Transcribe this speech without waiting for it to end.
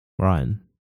Ryan,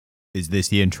 Is this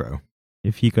the intro?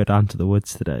 if you go down to the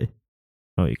woods today,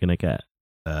 know what you're going to get?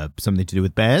 Something to do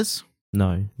with bears?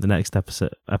 No, the next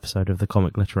episode of the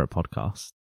Comic Literate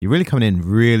podcast. You're really coming in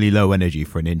really low energy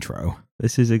for an intro.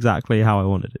 This is exactly how I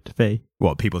wanted it to be.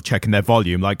 What, people checking their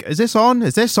volume? Like, is this on?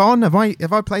 Is this on? Have I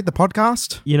played the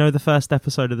podcast? You know the first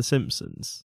episode of The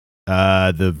Simpsons?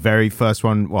 The very first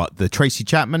one, what, the Tracy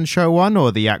Chapman show one,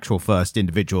 or the actual first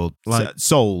individual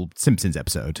sole Simpsons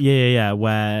episode? Yeah,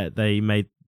 where they made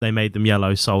them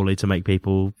yellow solely to make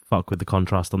people fuck with the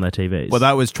contrast on their TVs. Well,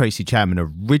 that was Tracy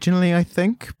Chapman originally, I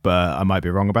think, but I might be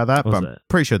wrong about that. I'm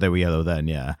pretty sure they were yellow then,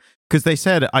 yeah. Because they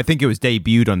said, I think it was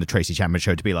debuted on the Tracy Chapman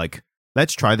show to be like,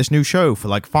 let's try this new show for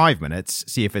like 5 minutes,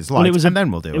 see if it's liked, and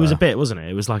then we'll do it. It was a bit, wasn't it?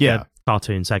 It was like a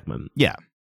cartoon segment. Yeah.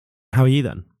 How are you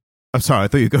then? I'm sorry, I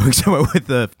thought you were going somewhere with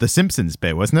the Simpsons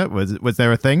bit, wasn't it? Was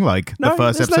there a thing, like the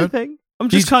first episode? No thing. I'm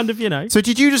just kind of, So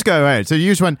did you just go, right, so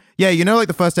you just went, yeah, like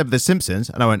the first episode of The Simpsons?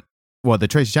 And I went, what, the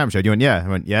Tracy Chapman show? And you went, yeah. I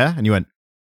went, yeah. And you went,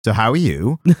 so how are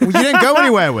you? Well, you didn't go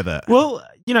anywhere with it. Well,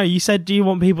 you said, do you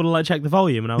want people to like check the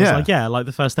volume? And I was like, yeah, like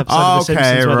the first episode of The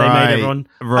Simpsons where they made everyone...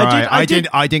 Right,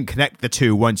 I didn't connect the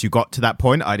two once you got to that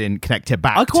point. I didn't connect it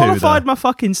back I qualified my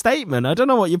fucking statement. I don't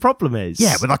know what your problem is.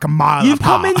 Yeah, with like a mile You've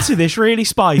apart. come into this really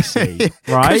spicy,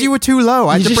 right? Because you were too low.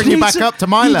 I had to bring you back up to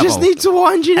my level. You just need to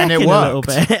wind your neck in a little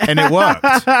bit. And it worked.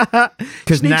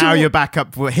 Because now you're back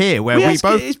up here where we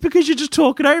both... It's because you're just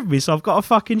talking over me, so I've got to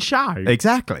fucking shout.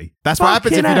 Exactly. That's what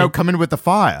happens if you don't come in with the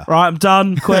fire. Right, I'm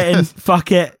done. Quitting.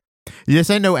 Fuck it. This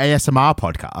ain't no ASMR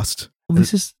podcast. Well,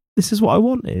 this is what I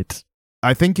wanted.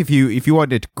 I think if you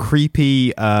wanted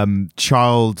creepy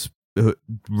childhood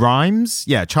rhymes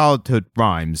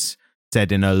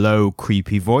said in a low,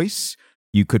 creepy voice,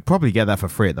 you could probably get that for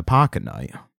free at the park at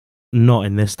night. Not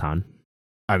in this town.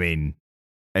 I mean,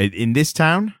 in this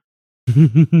town?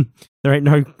 There ain't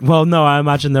no... Well, no, I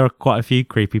imagine there are quite a few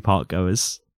creepy park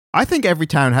goers. I think every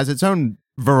town has its own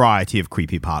variety of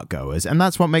creepy park goers, and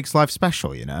that's what makes life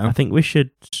special, you know? I think we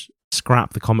should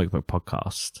scrap the comic book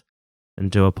podcast and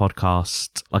do a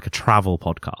podcast, like a travel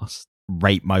podcast.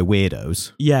 Rate My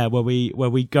Weirdos. Yeah, where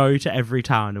we go to every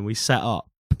town and we set up.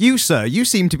 You, sir, you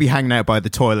seem to be hanging out by the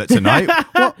toilet tonight.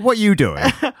 What are you doing?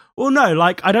 Well, no,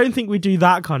 like, I don't think we do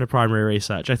that kind of primary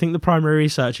research. I think the primary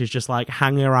research is just, like,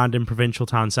 hanging around in provincial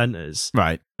town centres.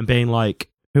 Right. And being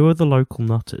like, who are the local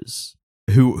nutters?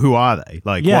 Who are they?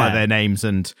 Like, what are their names?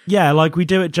 And yeah, like we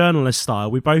do it journalist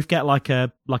style. We both get like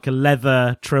a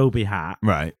leather trilby hat.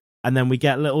 Right. And then we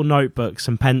get little notebooks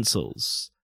and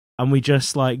pencils. And we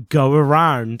just like go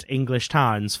around English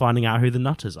towns finding out who the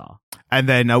nutters are. And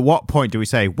then at what point do we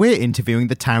say, we're interviewing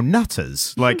the town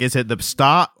nutters? Like, is it the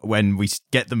start when we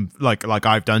get them, like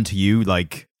I've done to you,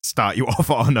 like start you off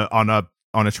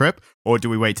on a trip? Or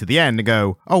do we wait to the end and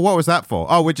go, oh, what was that for?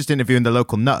 Oh, we're just interviewing the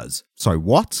local nutters. Sorry,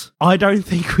 what? I don't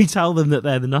think we tell them that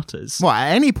they're the nutters. What,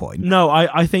 at any point? No,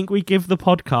 I think we give the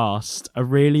podcast a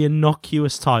really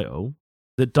innocuous title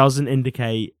that doesn't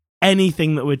indicate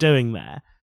anything that we're doing there.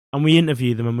 And we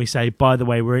interview them and we say, by the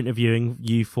way, we're interviewing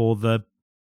you for the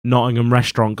Nottingham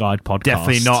Restaurant Guide podcast.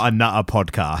 Definitely not a nutter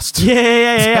podcast.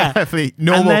 Yeah. Definitely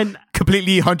normal,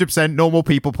 completely 100% normal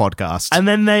people podcast. And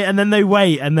then they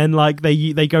wait, and then like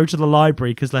they go to the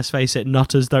library because let's face it,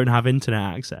 nutters don't have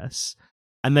internet access.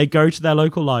 And they go to their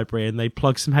local library and they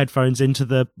plug some headphones into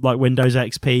the like Windows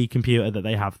XP computer that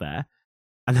they have there,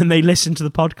 and then they listen to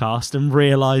the podcast and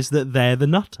realize that they're the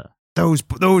nutter. Those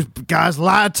guys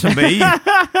lied to me.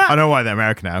 I know why they're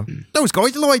American now. Those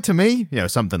guys lied to me. You know,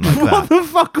 something like that. What the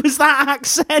fuck was that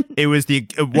accent? It was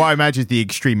what I imagine is the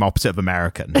extreme opposite of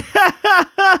American.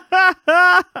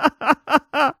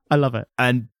 I love it.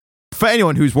 And for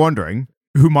anyone who's wondering,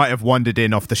 who might have wandered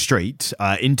in off the street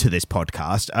into this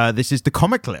podcast, this is the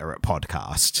Comic Literate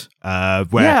podcast.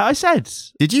 Yeah, I said.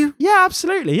 Did you? Yeah,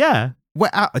 absolutely, yeah.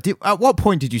 At what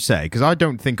point did you say? Because I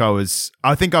don't think I was.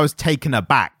 I think I was taken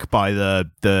aback by the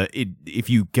if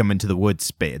you come into the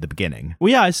woods bit at the beginning. Well,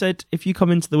 yeah, I said, if you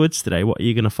come into the woods today, what are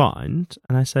you going to find?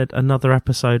 And I said, another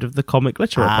episode of the Comic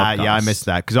Literate podcast. Yeah, I missed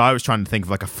that because I was trying to think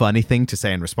of like a funny thing to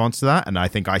say in response to that, and I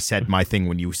think I said my thing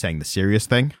when you were saying the serious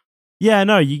thing. Yeah,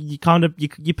 no, you kind of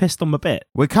you pissed them a bit.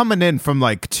 We're coming in from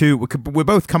like we're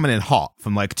both coming in hot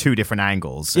from like two different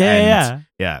angles. Yeah.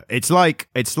 It's like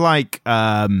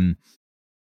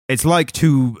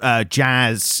two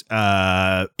jazz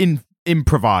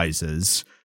improvisers,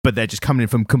 but they're just coming in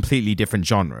from completely different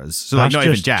genres. So like not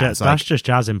even jazz. That's just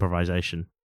jazz improvisation.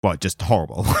 What? Just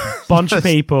horrible. Bunch of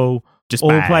people just all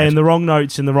bad. playing the wrong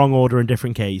notes in the wrong order in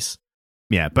different keys.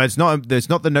 Yeah, but it's not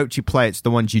the notes you play, it's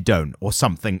the ones you don't, or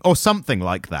something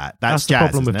like that. That's the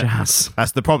jazz, problem with isn't it? jazz.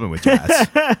 That's the problem with jazz.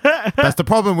 That's the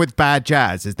problem with bad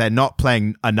jazz, is they're not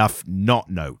playing enough not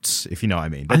notes, if you know what I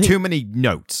mean. There are too many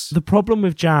notes. The problem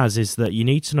with jazz is that you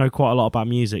need to know quite a lot about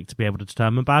music to be able to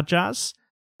determine bad jazz.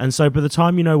 And so by the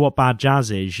time you know what bad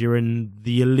jazz is, you're in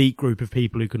the elite group of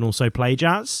people who can also play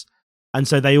jazz. And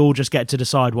so they all just get to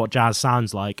decide what jazz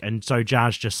sounds like, and so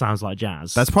jazz just sounds like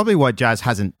jazz. That's probably why jazz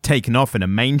hasn't taken off in a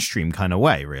mainstream kind of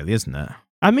way, really, isn't it?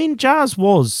 I mean, jazz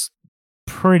was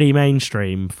pretty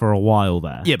mainstream for a while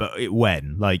there. Yeah, but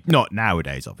when? Like, not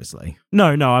nowadays, obviously. No,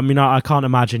 I mean, I can't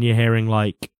imagine you hearing,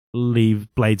 like, Leave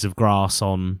Blades of Grass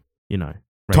on, Radio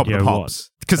Top of the Pops.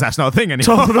 Because that's not a thing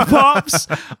anymore. Top of the Pops.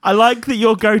 I like that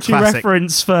your go-to Classic.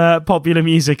 reference for popular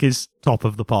music is Top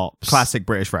of the Pops. Classic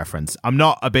British reference. I'm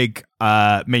not a big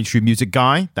mainstream music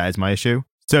guy. That is my issue.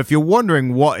 So if you're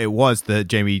wondering what it was that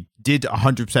Jamie did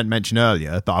 100% mention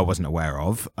earlier that I wasn't aware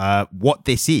of, what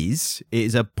this is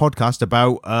a podcast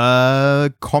about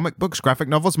comic books, graphic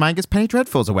novels, mangas, Penny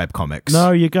Dreadfuls, or webcomics.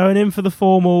 No, you're going in for the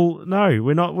formal. No,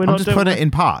 we're not. I'm just putting it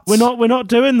in parts. We're not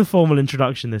doing the formal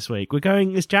introduction this week. We're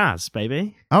going as jazz,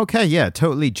 baby. Okay, yeah,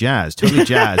 totally jazz,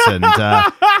 and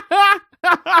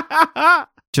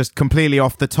just completely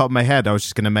off the top of my head, I was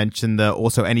just going to mention that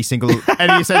also any single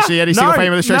frame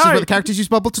illustrations with the characters use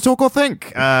bubble to talk or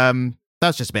think.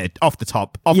 That's just a bit off the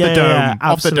top, off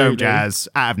the dome jazz,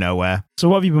 out of nowhere. So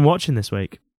what have you been watching this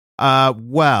week?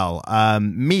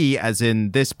 Me, as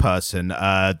in this person,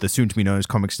 the soon-to-be known as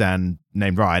Comic Stan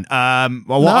named Ryan.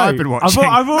 I've been watching.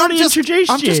 I've already introduced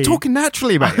you. I'm just talking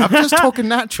naturally, mate. I'm just talking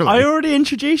naturally. I already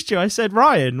introduced you. I said,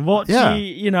 Ryan, watch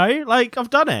I've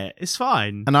done it. It's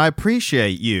fine. And I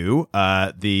appreciate you,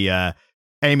 the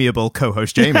amiable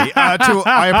co-host Jamie.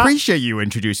 I appreciate you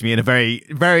introducing me in a very,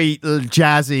 very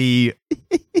jazzy,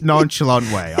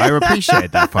 nonchalant way. I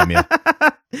appreciate that from you.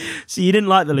 So you didn't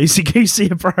like the loosey-goosey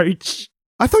approach?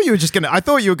 I thought you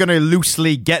were gonna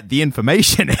loosely get the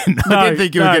information in. I didn't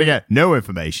think you were gonna get no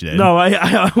information in. No,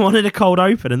 I wanted a cold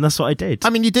open, and that's what I did. I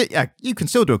mean, you did. Yeah, you can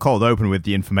still do a cold open with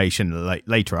the information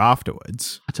later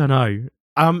afterwards. I don't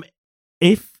know.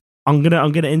 If I'm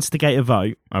gonna instigate a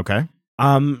vote. Okay.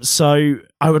 So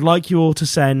I would like you all to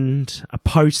send a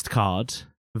postcard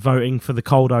voting for the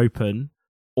cold open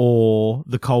or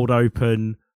the cold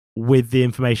open with the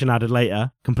information added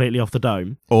later, completely off the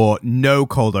dome. Or no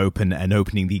cold open and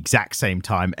opening the exact same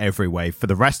time every way for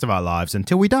the rest of our lives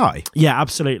until we die. Yeah,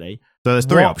 absolutely. So there's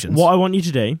three options. What I want you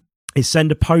to do is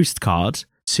send a postcard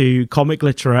to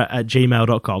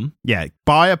comicliterate@gmail.com. Yeah,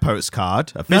 buy a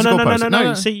postcard, a physical postcard.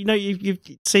 No.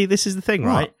 See, this is the thing,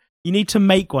 right? What? You need to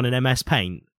make one in MS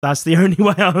Paint. That's the only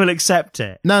way I will accept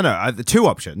it. No, the two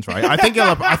options, right? I think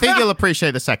you'll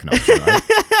appreciate the second option, right?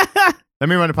 Let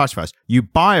me run it past you first. You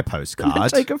buy a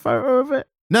postcard. Take a photo of it.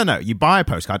 No, you buy a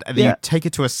postcard and then you take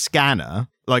it to a scanner,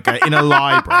 like in a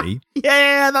library.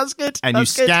 Yeah, that's good. And you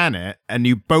scan it, and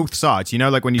you both sides. You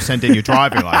know, like when you send in your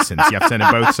driving license, you have to send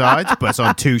in both sides, but it's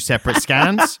on two separate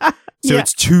scans. So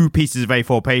it's two pieces of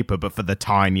A4 paper, but for the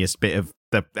tiniest bit of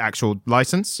the actual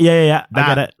license. Yeah, I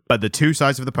get it. But the two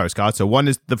sides of the postcard. So one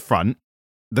is the front,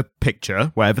 the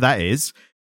picture, wherever that is.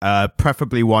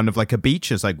 Preferably one of like a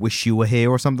beach, as like "Wish You Were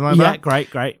Here" or something like that. Yeah,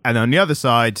 great. And on the other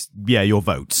side, your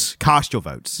votes. Cast your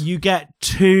votes. You get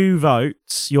 2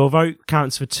 votes. Your vote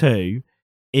counts for 2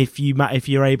 if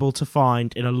you're able to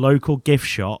find in a local gift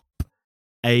shop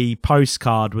a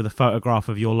postcard with a photograph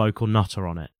of your local nutter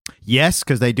on it. Yes,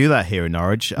 because they do that here in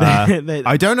Norwich.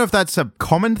 I don't know if that's a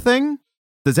common thing.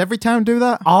 Does every town do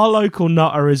that? Our local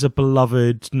nutter is a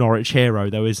beloved Norwich hero,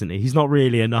 though, isn't he? He's not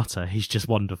really a nutter. He's just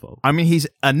wonderful. I mean, he's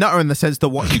a nutter in the sense that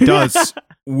what he does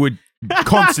would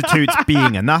constitute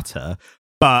being a nutter,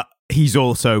 but he's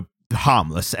also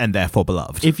harmless and therefore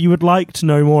beloved. If you would like to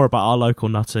know more about our local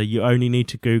nutter, you only need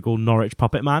to Google Norwich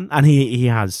Puppet Man, and he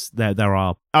has there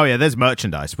are. Oh yeah, there's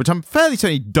merchandise, which I'm fairly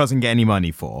certain he doesn't get any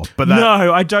money for. But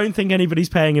no, I don't think anybody's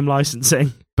paying him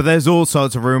licensing. But there's all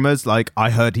sorts of rumors. Like I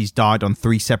heard he's died on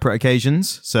 3 separate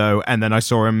occasions. So, and then I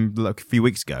saw him a few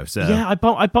weeks ago. So yeah, I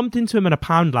bumped into him in a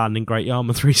Poundland in Great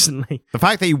Yarmouth recently. The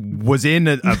fact that he was in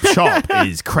a shop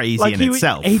is crazy in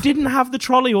itself. He didn't have the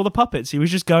trolley or the puppets. He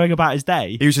was just going about his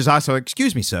day. He was just asking,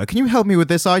 "Excuse me, sir, can you help me with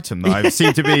this item that I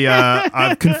seem to be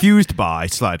I'm confused by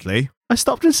slightly?" I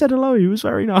stopped and said hello. He was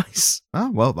very nice. Oh,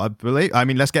 well, I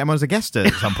mean, let's get him on as a guest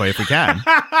at some point if we can.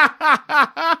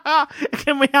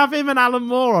 Can we have him and Alan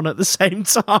Moore on at the same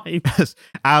time?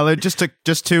 Alan, just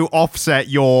to offset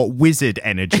your wizard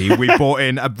energy, we brought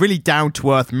in a really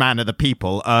down-to-earth man of the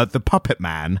people, the Puppet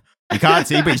Man. You can't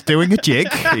see, but he's doing a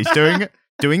jig. He's doing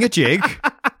a jig.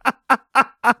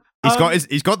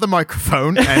 He's got the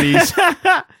microphone and he's.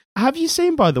 Have you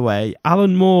seen, by the way,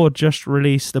 Alan Moore just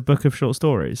released a book of short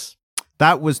stories?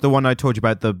 That was the one I told you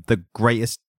about, the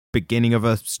greatest beginning of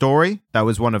a story. That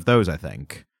was one of those, I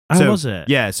think. Oh, was it?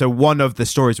 Yeah, so one of the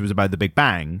stories was about the Big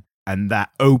Bang, and that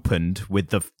opened with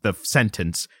the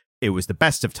sentence, "It was the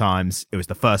best of times, it was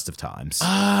the first of times."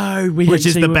 Oh, which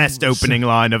is the best opening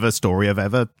line of a story I've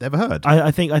ever heard.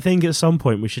 I think at some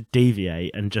point we should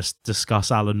deviate and just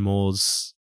discuss Alan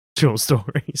Moore's short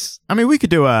stories. I mean, we could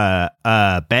do a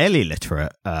barely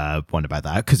literate one about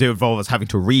that, because it would involve us having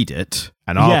to read it,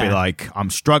 and I'll be like, I'm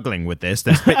struggling with this.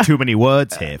 There's a bit too many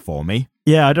words here for me.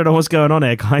 Yeah, I don't know what's going on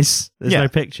here, guys. There's no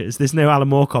pictures. There's no Alan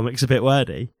Moore comics, a bit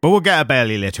wordy. But we'll get a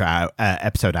barely literate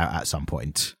episode out at some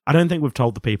point. I don't think we've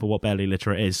told the people what barely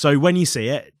literate is. So when you see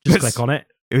it, just click on it.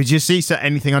 If you see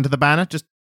anything under the banner, just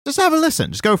have a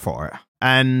listen. Just go for it.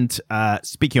 And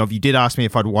speaking of, you did ask me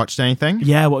if I'd watched anything.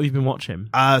 Yeah, what have you been watching?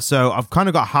 So I've kind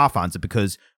of got a half answer,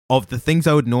 because of the things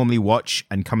I would normally watch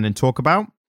and come in and talk about,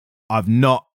 I've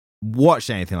not watched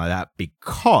anything like that,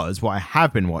 because what I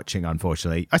have been watching,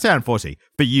 unfortunately, I say unfortunately,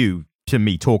 for you, to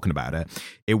me talking about it,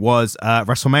 it was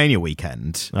Wrestlemania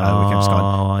weekend.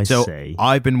 I so see.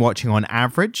 I've been watching on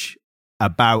average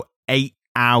about 8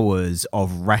 hours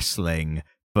of wrestling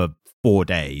for 4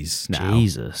 days now.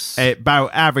 Jesus. About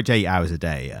average 8 hours a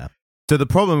day, yeah. So the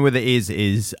problem with it is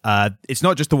it's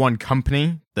not just the one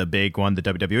company, the big one, the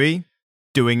WWE,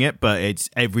 doing it, but it's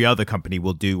every other company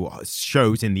will do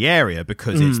shows in the area,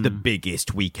 because it's the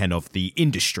biggest weekend of the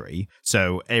industry.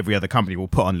 So every other company will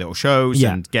put on little shows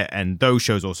and those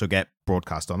shows also get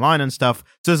broadcast online and stuff.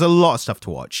 So there's a lot of stuff to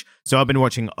watch. So I've been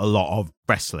watching a lot of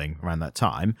wrestling around that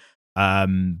time.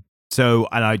 So,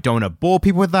 and I don't want to bore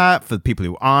people with that. For the people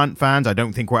who aren't fans, I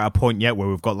don't think we're at a point yet where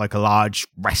we've got like a large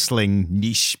wrestling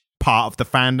niche part of the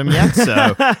fandom yet.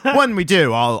 So when we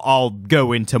do, I'll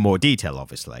go into more detail,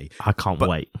 obviously. I can't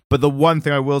wait. But the one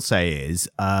thing I will say is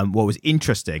what was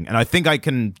interesting, and I think I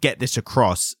can get this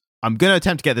across. I'm going to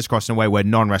attempt to get this across in a way where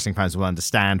non-wrestling fans will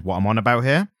understand what I'm on about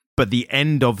here. But the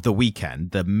end of the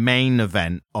weekend, the main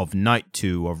event of night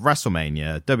 2 of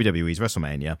WrestleMania, WWE's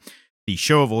WrestleMania, the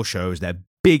show of all shows, their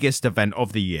biggest event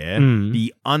of the year,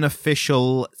 the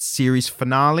unofficial series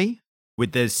finale,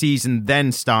 with the season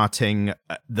then starting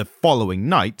the following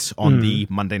night on the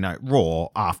Monday Night Raw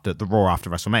after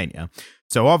WrestleMania.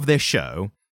 So of this show,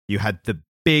 you had the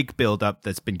big build-up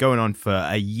that's been going on for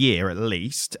a year at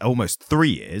least, almost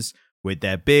 3 years, with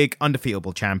their big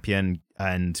undefeatable champion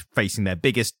and facing their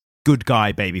biggest good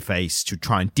guy babyface to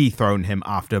try and dethrone him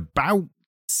after about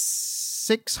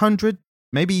 600,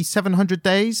 maybe 700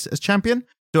 days as champion.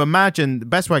 So imagine, the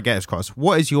best way to get this across,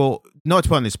 what is your, not to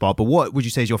put on this spot, but what would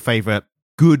you say is your favorite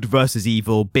good versus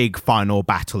evil big final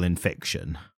battle in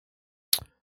fiction?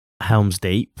 Helm's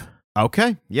Deep.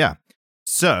 Okay, yeah.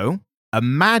 So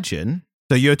imagine,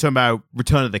 so you're talking about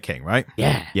Return of the King, right?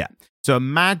 Yeah. Yeah. So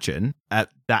imagine at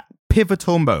that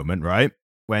pivotal moment, right?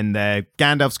 When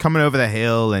Gandalf's coming over the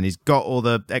hill and he's got all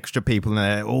the extra people and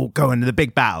they're all going to the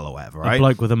big battle or whatever, right? A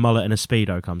bloke with a mullet and a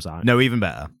Speedo comes out. No, even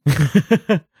better.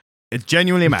 It's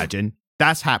genuinely imagine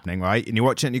that's happening, right? And you're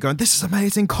watching it and you're going, this is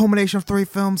amazing, culmination of 3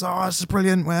 films. Oh, this is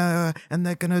brilliant. And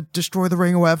they're going to destroy the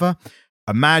ring or whatever.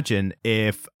 Imagine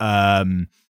if the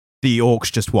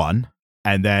orcs just won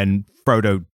and then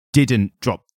Frodo didn't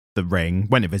drop the ring,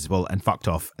 went invisible and fucked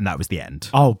off, and that was the end.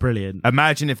 Oh, brilliant.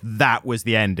 Imagine if that was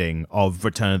the ending of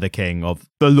Return of the King, of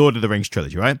the Lord of the Rings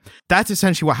trilogy, right? That's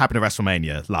essentially what happened at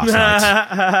WrestleMania last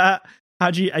night.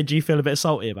 How do you feel a bit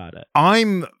salty about it?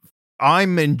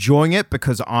 I'm enjoying it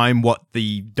because I'm what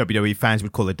the WWE fans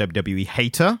would call a WWE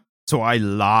hater. So I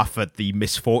laugh at the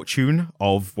misfortune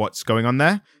of what's going on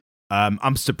there.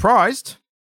 I'm surprised.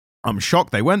 I'm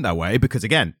shocked they went that way because,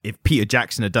 again, if Peter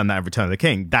Jackson had done that in Return of the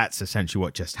King, that's essentially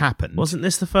what just happened. Wasn't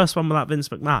this the first one without Vince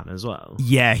McMahon as well?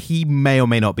 Yeah, he may or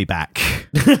may not be back.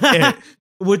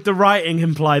 Would the writing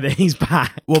imply that he's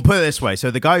back? Well, put it this way.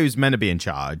 So the guy who's meant to be in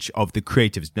charge of the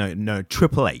creatives, no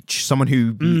Triple H, someone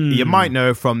who you might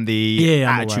know from the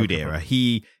Attitude Era.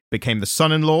 He became the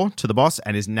son-in-law to the boss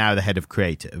and is now the head of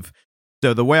creative.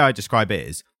 So the way I describe it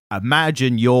is,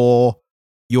 imagine your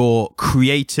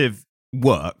creative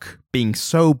work being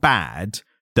so bad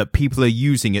that people are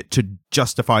using it to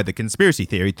justify the conspiracy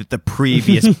theory that the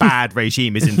previous bad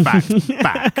regime is in fact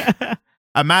back.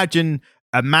 Imagine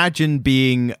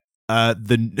being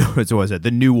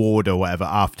the New Order or whatever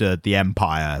after the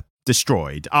Empire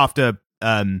destroyed, after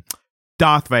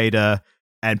Darth Vader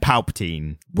and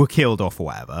Palpatine were killed off or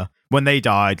whatever. When they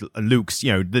died, Luke's,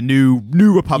 the new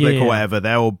Republic or whatever,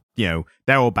 they're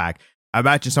all back.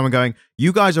 Imagine someone going,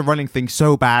 you guys are running things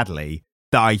so badly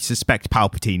that I suspect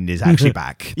Palpatine is actually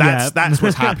back. That's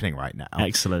what's happening right now.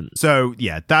 Excellent. So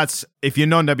yeah, that's, if you're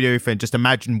not a WWE fan, just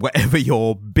imagine whatever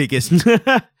your biggest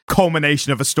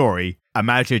culmination of a story,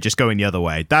 imagine it just going the other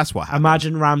way. That's what happened.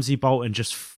 Imagine Ramsay Bolton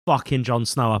just fucking Jon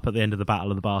Snow up at the end of the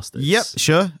Battle of the Bastards. Yep,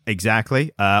 sure,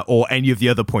 exactly. Or any of the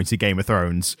other points of Game of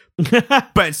Thrones.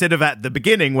 But instead of at the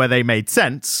beginning where they made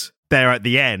sense, they're at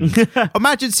the end.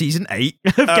 Imagine season 8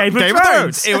 of Game of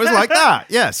Thrones. It was like that.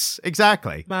 Yes,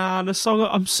 exactly. Man,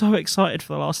 I'm so excited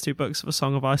for the last 2 books of A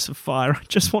Song of Ice and Fire. I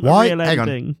just want a real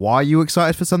ending. Why are you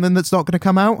excited for something that's not going to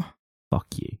come out? Fuck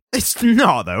you. It's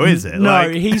not, though, is it? No,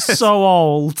 he's so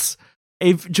old.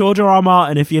 If George R.R.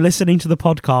 Martin, if you're listening to the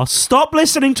podcast, stop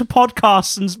listening to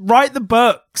podcasts and write the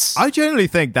books. I generally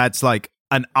think that's like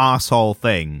an arsehole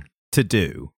thing to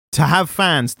do. To have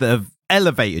fans that have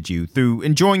elevated you through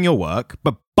enjoying your work,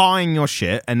 but buying your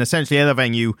shit and essentially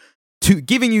elevating you to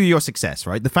giving you your success,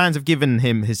 right? The fans have given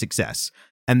him his success,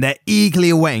 and they're eagerly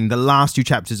awaiting the last 2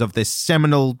 chapters of this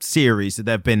seminal series that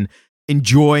they've been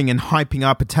enjoying and hyping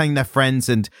up and telling their friends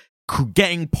and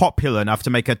getting popular enough to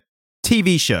make a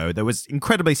TV show that was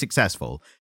incredibly successful.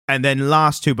 And then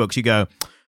last 2 books you go,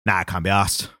 nah, I can't be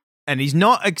asked. And he's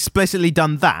not explicitly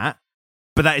done that,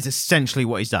 but that is essentially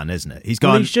what he's done, isn't it? He's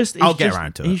gone, I'll get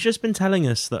around to it. He's just been telling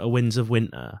us that a Wind of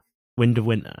Winter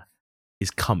is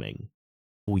coming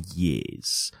for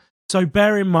years. So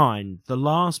bear in mind, the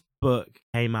last book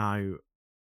came out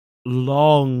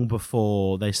long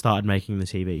before they started making the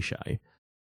TV show.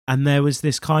 And there was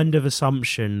this kind of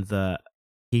assumption that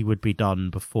he would be done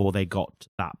before they got to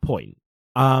that point.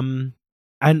 And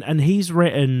he's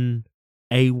written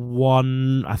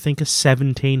I think a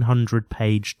 1,700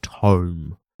 page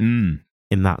tome in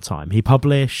that time. He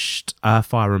published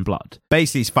Fire and Blood.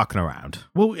 Basically, he's fucking around.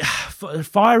 Well,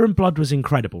 Fire and Blood was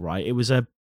incredible, right? It was a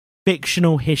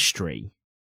fictional history.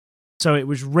 So it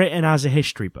was written as a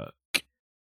history book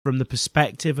from the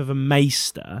perspective of a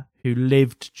maester who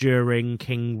lived during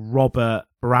King Robert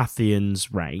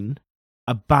Baratheon's reign,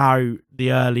 about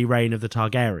the early reign of the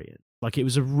Targaryens. Like, it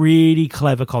was a really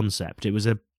clever concept. It was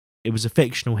a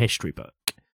fictional history book,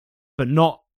 but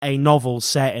not a novel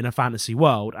set in a fantasy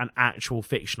world, an actual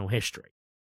fictional history.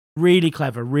 Really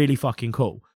clever, really fucking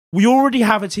cool. We already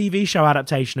have a TV show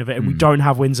adaptation of it, and we don't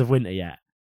have Winds of Winter yet.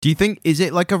 Do you think, is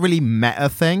it like a really meta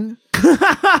thing?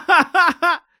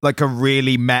 Like a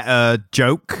really meta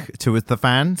joke to the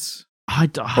fans?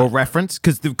 Or reference?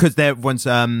 Because there once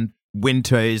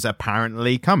winter is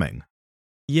apparently coming.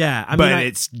 Yeah.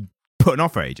 It's putting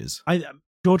off for ages.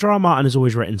 George R.R. Martin has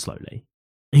always written slowly.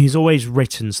 He's always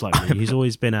written slowly. He's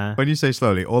always been a... When you say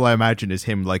slowly, all I imagine is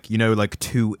him like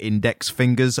 2 index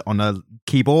fingers on a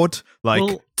keyboard.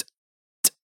 Like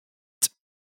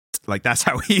that's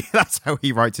how he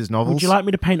writes his novels. Would you like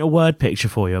me to paint a word picture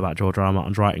for you about George R.R.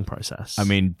 Martin's writing process? I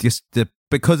mean,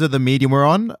 because of the medium we're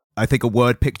on, I think a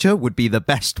word picture would be the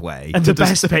best way. And the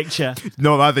best picture.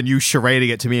 No, rather than you charading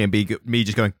it to me and me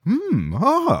just going,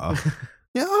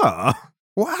 yeah,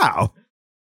 wow.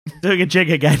 Doing a jig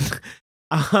again.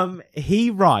 He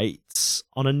writes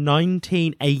on a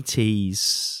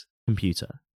 1980s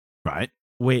computer. Right.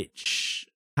 Which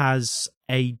has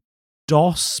a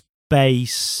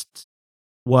DOS-based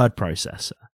word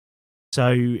processor.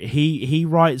 So he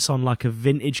writes on like a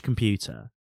vintage computer,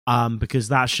 because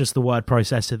that's just the word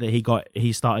processor that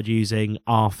he started using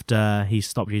after he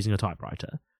stopped using a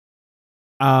typewriter.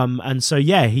 And so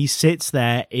yeah, he sits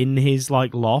there in his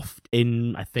like loft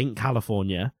in, I think,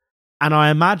 California, and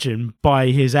I imagine by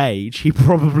his age he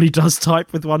probably does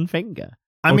type with one finger.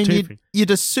 I mean, you'd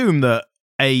assume that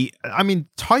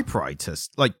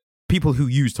typewriters, like people who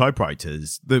use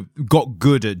typewriters, they've got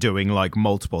good at doing like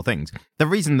multiple things. The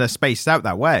reason they're spaced out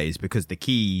that way is because the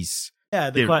keys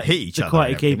hit each other. The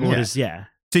QWERTY keyboard is, yeah.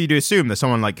 So you'd assume that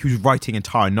someone like who's writing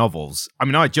entire novels, I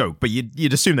mean, I joke, but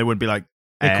you'd assume they wouldn't be like,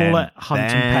 they call it hunt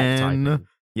and peck typing.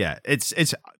 Yeah, it's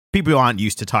people who aren't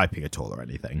used to typing at all or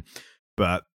anything.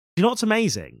 But you know what's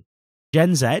amazing?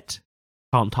 Gen Z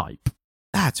can't type.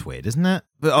 That's weird, isn't it?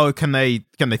 Oh, can they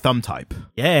thumb type?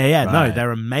 Yeah. Right. No,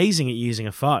 they're amazing at using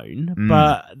a phone.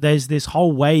 But there's this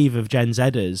whole wave of Gen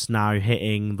Zers now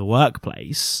hitting the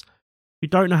workplace who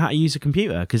don't know how to use a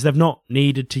computer because they've not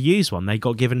needed to use one. They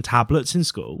got given tablets in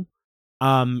school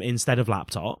instead of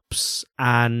laptops,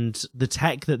 and the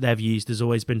tech that they've used has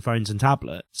always been phones and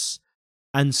tablets.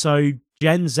 And so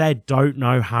Gen Z don't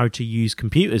know how to use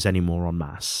computers anymore en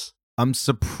masse. I'm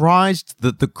surprised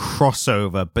that the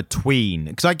crossover between,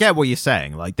 because I get what you're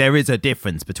saying, like there is a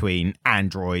difference between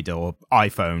Android or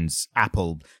iPhones,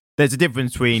 Apple. There's a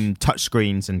difference between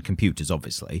touchscreens and computers,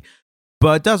 obviously.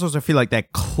 But it does also feel like they're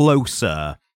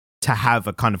closer to have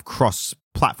a kind of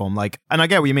cross-platform, like, and I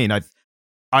get what you mean.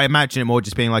 I imagine it more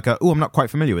just being like, I'm not quite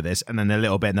familiar with this, and then a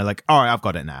little bit, and they're like, all right, I've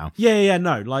got it now. Yeah,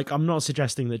 no, like, I'm not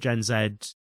suggesting that Gen Z,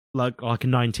 like a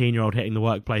 19-year-old hitting the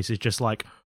workplace is just like,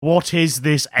 what is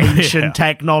this ancient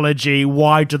technology?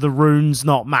 Why do the runes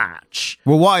not match?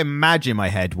 Well, what I imagined in my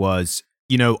head was,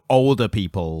 older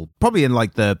people, probably in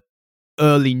like the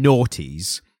early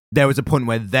noughties, there was a point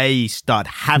where they start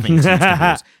having to use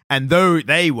computers, and though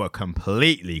they were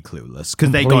completely clueless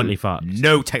because they got fucked.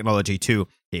 No technology to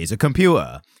here's a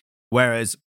computer,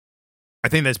 whereas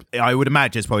I would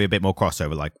imagine it's probably a bit more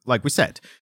crossover, like we said.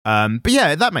 But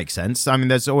yeah, that makes sense. I mean,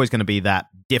 there's always going to be that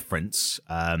difference,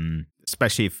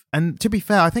 especially if, and to be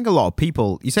fair, I think a lot of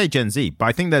people, you say Gen Z, but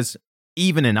I think there's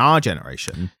even in our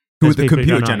generation, who are the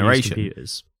computer generation.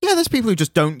 Yeah, there's people who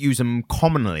just don't use them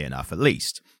commonly enough, at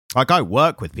least. Like, I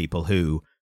work with people who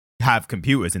have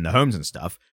computers in their homes and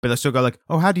stuff, but they still go like,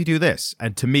 oh, how do you do this?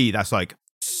 And to me, that's like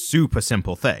super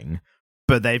simple thing,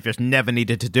 but they've just never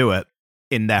needed to do it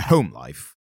in their home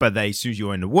life. But as soon as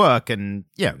you're into work, and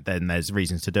yeah, then there's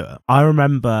reasons to do it. I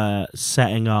remember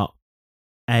setting up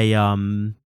a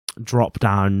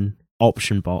drop-down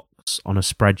option box on a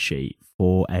spreadsheet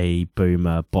for a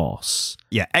boomer boss.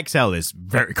 Yeah, Excel is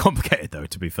very complicated, though,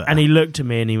 to be fair. And he looked at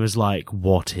me and he was like,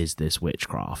 what is this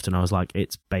witchcraft? And I was like,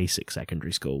 it's basic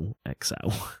secondary school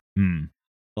Excel.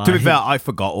 Like, to be fair, I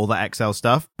forgot all that Excel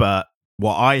stuff, but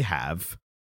what I have,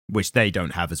 which they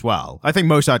don't have as well, I think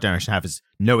most of our generation have, is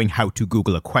knowing how to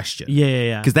Google a question.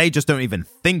 Yeah. Because they just don't even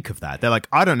think of that. They're like,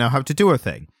 I don't know how to do a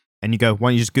thing. And you go, why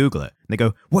don't you just Google it? And they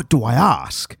go, what do I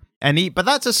ask? But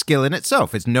that's a skill in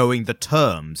itself. It's knowing the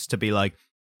terms to be like,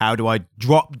 how do I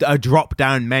drop a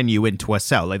drop-down menu into a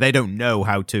cell? Like, they don't know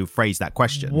how to phrase that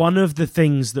question. One of the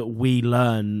things that we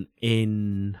learn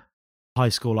in high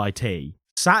school IT,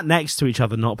 sat next to each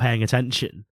other not paying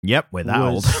attention. Yep, we're that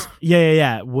old.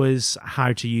 Was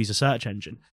how to use a search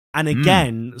engine. And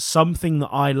again, something that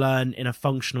I learned in a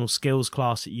functional skills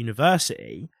class at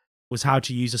university was how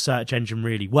to use a search engine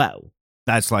really well.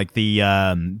 That's like the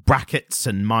brackets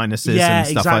and minuses and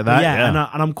stuff like that. Yeah.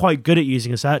 And I'm quite good at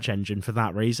using a search engine for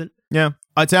that reason. Yeah.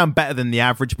 I'd say I'm better than the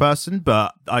average person,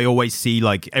 but I always see,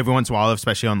 like, every once in a while,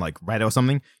 especially on like Reddit or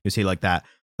something, you see like that,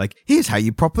 like, here's how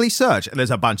you properly search. And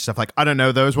there's a bunch of stuff like, I don't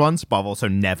know those ones, but I've also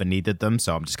never needed them,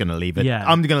 so I'm just going to leave it. Yeah.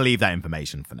 I'm going to leave that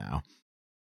information for now.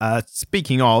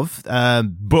 Speaking of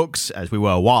books, as we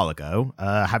were a while ago,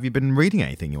 have you been reading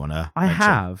anything you want to I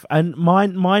have, and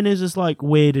mine is as like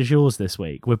weird as yours this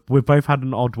week. We've both had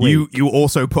an odd week. You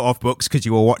also put off books because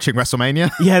you were watching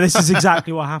Wrestlemania? Yeah, this is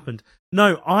exactly what happened.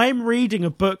 No, I'm reading a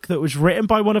book that was written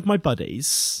by one of my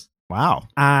buddies. Wow.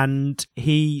 And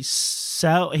he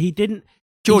didn't...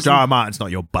 George R. R. Martin's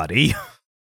not your buddy.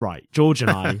 Right, George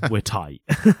and I, we're tight.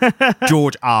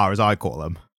 George R, as I call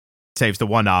him. Saves the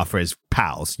one R for his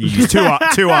pals. You use two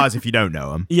R's if you don't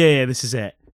know him. Yeah, this is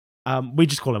it. We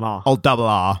just call him R. Old double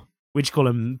R. We just call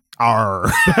him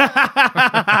R.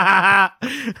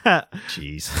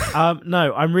 Jeez.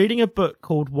 No, I'm reading a book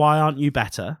called Why Aren't You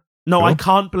Better? No, Cool. I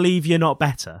Can't Believe You're Not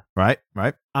Better. Right.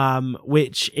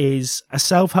 Which is a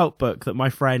self-help book that my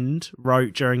friend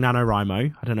wrote during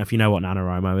NaNoWriMo. I don't know if you know what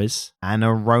NaNoWriMo is.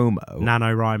 NaNoWriMo.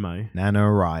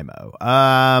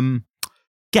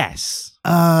 Guess.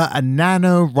 A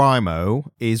NaNoWriMo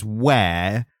is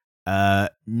where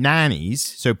nannies,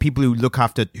 so people who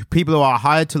are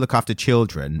hired to look after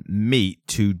children, meet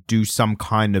to do some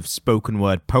kind of spoken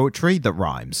word poetry that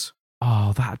rhymes.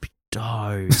 Oh, that'd be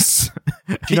dope.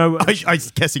 Do you know? I'm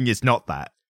guessing it's not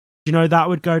that. Do you know that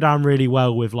would go down really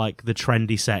well with like the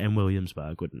trendy set in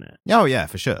Williamsburg, wouldn't it? Oh yeah,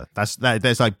 for sure.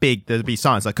 There'd be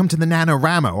signs like "Come to the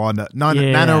NaNoWriMo" on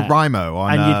NaNoWriMo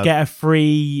on, and you'd get a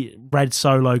free red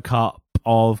Solo cup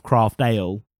of craft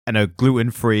ale and a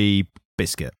gluten-free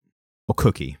biscuit or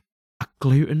cookie. A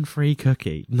gluten-free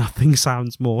cookie. Nothing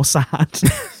sounds more sad.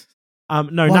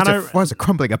 No, why is it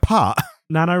crumbling apart?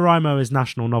 NaNoWriMo is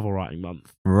National Novel Writing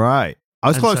Month. Right. I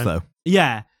was close though.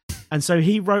 Yeah. And so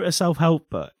he wrote a self-help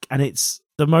book, and it's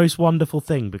the most wonderful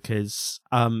thing because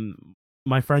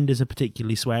my friend is a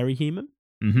particularly sweary human.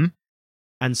 Mm-hmm.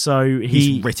 And so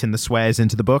he's written the swears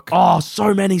into the book. Oh,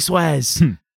 so many swears.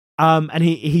 And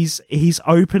he's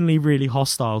openly really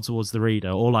hostile towards the reader,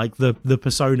 or like the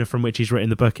persona from which he's written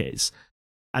the book is.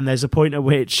 And there's a point at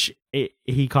which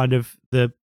he kind of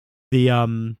the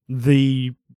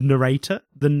narrator,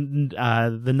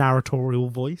 the narratorial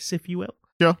voice, if you will.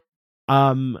 Sure.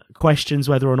 Questions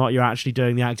whether or not you're actually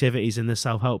doing the activities in this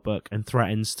self-help book and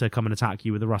threatens to come and attack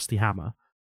you with a rusty hammer.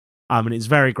 And it's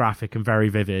very graphic and very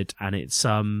vivid, and it's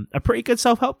a pretty good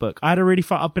self-help book. I've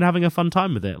been having a fun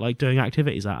time with it, like doing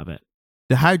activities out of it.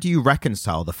 how do you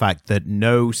reconcile the fact that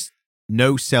no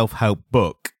self-help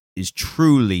book is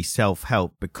truly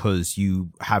self-help because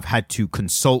you have had to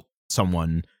consult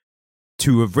someone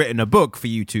to have written a book for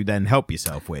you to then help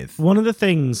yourself with? One of the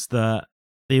things that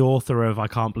the author of I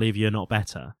Can't Believe You're Not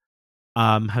Better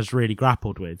has really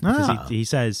grappled with, because he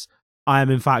says, I am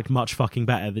in fact much fucking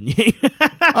better than you.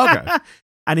 Okay.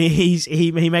 And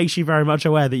he makes you very much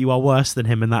aware that you are worse than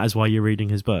him, and that is why you're reading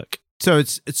his book.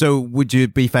 So would you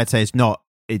be fair to say it's not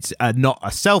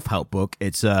a self-help book,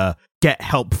 it's a get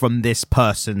help from this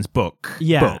person's book,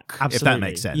 absolutely. if that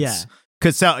makes sense. Yeah.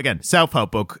 Because,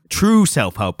 self-help book, true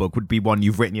self-help book would be one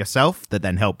you've written yourself that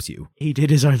then helps you. He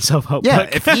did his own self-help Yeah,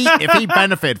 book. if he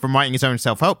benefited from writing his own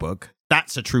self-help book,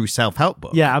 that's a true self-help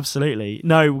book. Yeah, absolutely.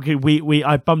 No,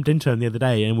 I bumped into him the other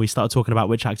day and we started talking about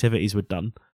which activities we'd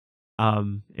done.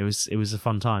 It was a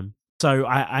fun time. So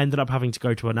I ended up having to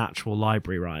go to an actual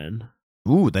library, Ryan.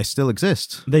 Ooh, they still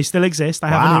exist. They still exist. I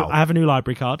have a new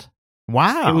library card.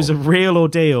 Wow. It was a real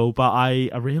ordeal,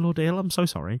 a real ordeal? I'm so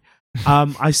sorry.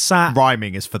 I sat...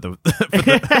 Rhyming is for the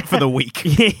for the week.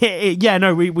 Yeah,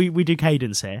 no, we do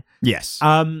cadence here. Yes.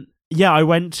 I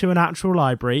went to an actual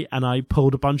library and I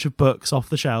pulled a bunch of books off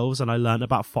the shelves and I learned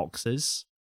about foxes.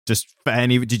 Did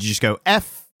you just go,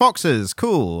 F foxes,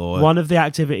 cool? Or... One of the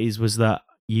activities was that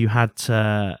you had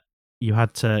to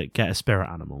get a spirit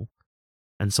animal.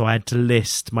 And so I had to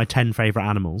list my 10 favourite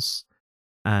animals.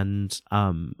 And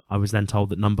I was then told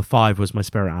that number 5 was my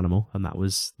spirit animal, and that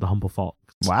was the humble fox.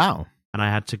 Wow. And I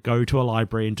had to go to a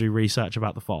library and do research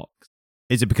about the fox.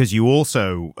 Is it because you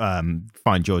also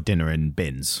find your dinner in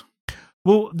bins?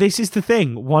 Well, this is the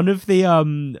thing. One of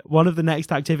the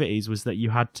next activities was that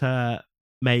you had to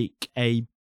make a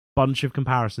bunch of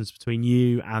comparisons between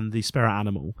you and the spirit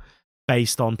animal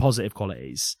based on positive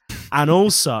qualities, and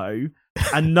also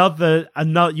another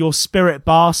your spirit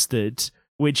bastard,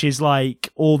 which is like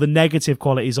all the negative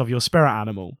qualities of your spirit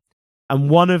animal. And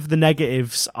one of the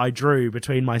negatives I drew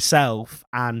between myself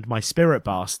and my spirit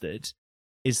bastard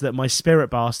is that my spirit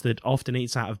bastard often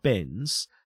eats out of bins,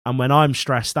 and when I'm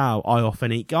stressed out, I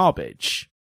often eat garbage,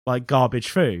 like garbage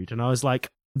food. And I was like,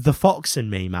 the fox in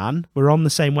me, man, we're on the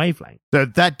same wavelength. So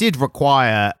that did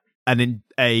require an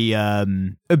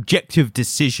objective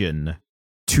decision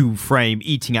to frame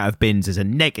eating out of bins as a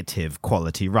negative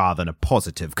quality rather than a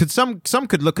positive. Because some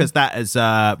could look at that as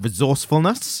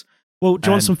resourcefulness. Well, do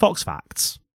you want some fox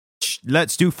facts?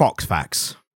 Let's do fox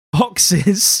facts.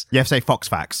 Foxes. You have to say fox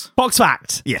facts. Fox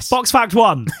fact. Yes. Fox fact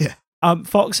 1. Yeah.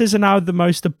 Foxes are now the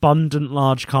most abundant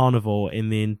large carnivore in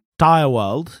the entire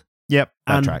world. Yep,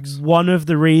 that and tracks. One of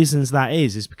the reasons that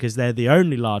is because they're the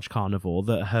only large carnivore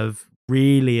that have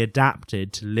really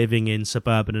adapted to living in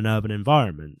suburban and urban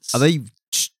environments. Are they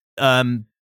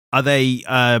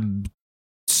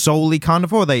solely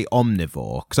carnivore or are they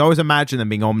omnivore? Because I always imagine them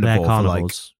being omnivore. They're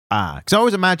carnivores. Because I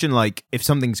always imagine if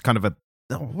something's kind of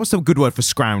what's the good word for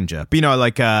scrounger? But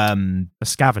like a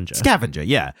scavenger. Scavenger,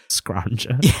 yeah.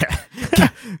 Scrounger. Yeah.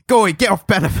 Go away, get off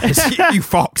benefits, you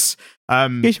fox.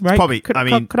 Yes, mate. Probably. Could I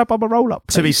have a roll up,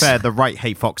 please? To be fair, the right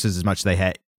hate foxes as much as they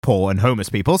hate poor and homeless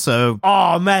people. So,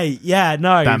 oh mate, yeah,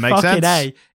 no, that makes fucking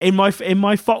sense. In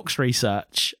my fox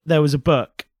research, there was a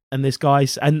book, and this guy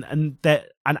and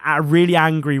a really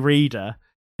angry reader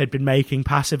had been making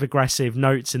passive aggressive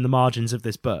notes in the margins of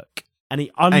this book, and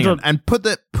he and put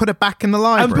it back in the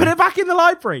library. And put it back in the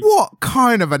library. What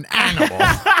kind of an animal?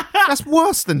 That's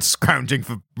worse than scrounging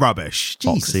for rubbish.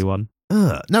 Jesus. Foxy one.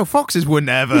 No, foxes wouldn't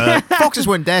ever. Foxes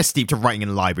wouldn't dare steep to writing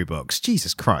in library books.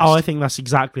 Jesus Christ. Oh, I think that's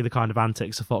exactly the kind of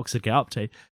antics a fox would get up to.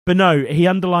 But no, he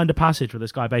underlined a passage where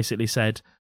this guy basically said,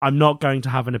 I'm not going to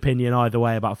have an opinion either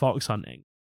way about fox hunting.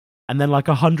 And then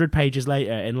 100 pages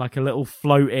later, in a little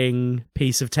floating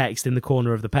piece of text in the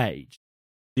corner of the page,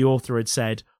 the author had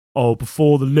said, oh,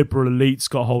 before the liberal elites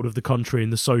got hold of the country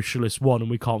and the socialists won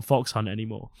and we can't fox hunt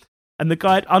anymore. And the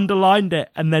guy had underlined it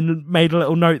and then made a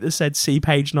little note that said, see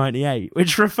page 98,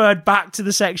 which referred back to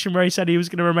the section where he said he was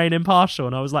going to remain impartial.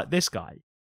 And I was like, this guy,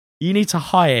 you need to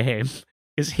hire him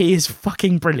because he is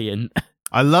fucking brilliant.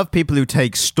 I love people who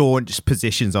take staunch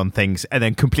positions on things and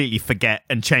then completely forget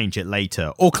and change it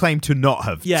later or claim to not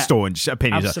have staunch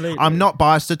opinions. Absolutely. I'm not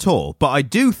biased at all, but I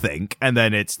do think, and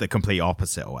then it's the complete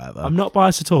opposite or whatever. I'm not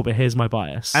biased at all, but here's my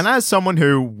bias. And as someone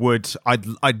who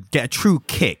I'd get a true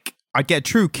kick. I'd get a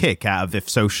true kick out of if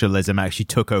socialism actually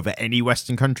took over any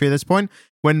Western country at this point.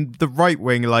 When the right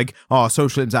wing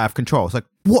socialism's out of control. It's like,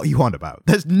 What are you on about?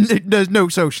 There's no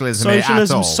socialism here at all.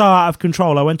 Socialism's so out of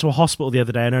control. I went to a hospital the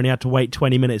other day and only had to wait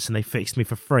 20 minutes and they fixed me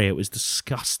for free. It was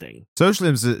disgusting.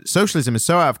 Socialism is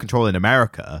so out of control in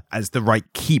America, as the right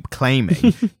keep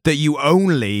claiming, that you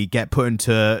only get put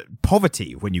into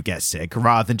poverty when you get sick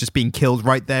rather than just being killed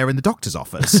right there in the doctor's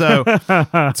office. So it's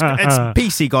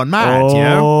PC gone mad, you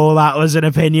know? Oh, that was an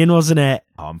opinion, wasn't it?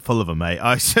 Oh, I'm full of them, mate.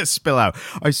 I just spill out.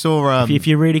 I saw... If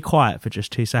you're really quiet for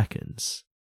just 2 seconds...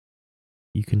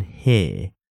 you can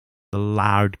hear the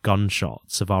loud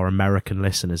gunshots of our American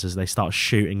listeners as they start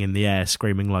shooting in the air,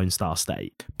 screaming Lone Star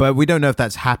State. But we don't know if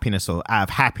that's happiness or out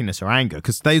of happiness or anger,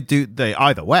 because they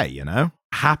either way, you know?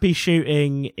 Happy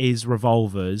shooting is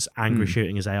revolvers, angry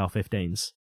shooting is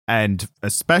AR-15s. And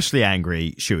especially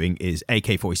angry shooting is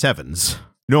AK-47s.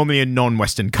 Normally in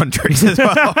non-Western countries as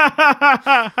well.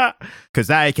 Because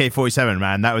that AK-47,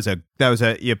 man, that was a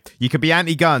you could be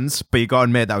anti-guns, but you got to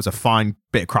admit that was a fine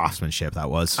bit of craftsmanship, that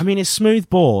was. I mean, it's smooth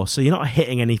bore, so you're not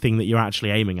hitting anything that you're actually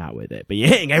aiming at with it, but you're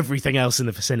hitting everything else in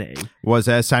the vicinity. Was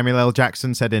Samuel L.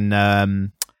 Jackson said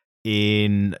in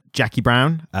Jackie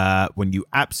Brown, when you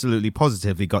absolutely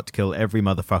positively got to kill every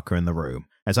motherfucker in the room.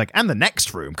 It's like, and the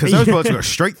next room, because those bullets go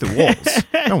straight through walls.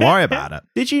 Don't worry about it.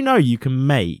 Did you know you can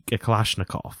make a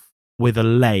Kalashnikov with a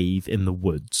lathe in the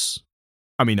woods?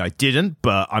 I mean, I didn't,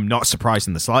 but I'm not surprised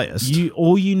in the slightest.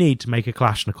 All you need to make a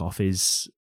Kalashnikov is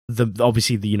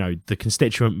obviously the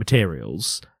constituent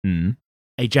materials,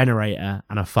 a generator,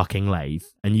 and a fucking lathe,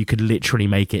 and you could literally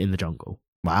make it in the jungle.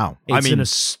 Wow. It's an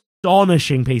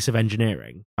astonishing piece of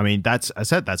engineering. I mean, that's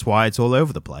why it's all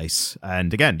over the place.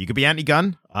 And again, you could be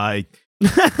anti-gun.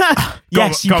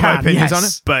 Yes, you got can. My opinions on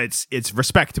Yes. it, but it's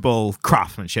respectable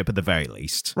craftsmanship at the very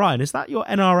least. Ryan, is that your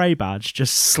NRA badge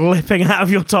just slipping out of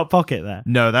your top pocket there?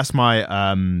 No, that's my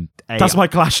That's my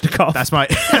Kalashnikov. That's my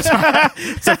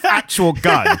it's an actual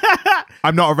gun.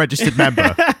 I'm not a registered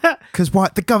member. Because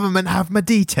what? The government have my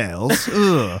details.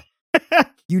 Ugh.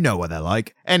 You know what they're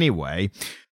like. Anyway,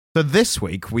 so this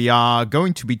week we are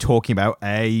going to be talking about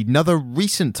another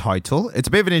recent title. It's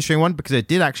a bit of an interesting one because it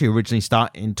did actually originally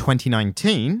start in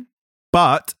 2019,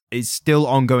 but is still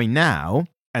ongoing now.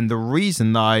 And the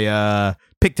reason I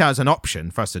picked out as an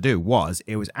option for us to do was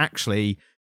it was actually,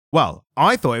 well,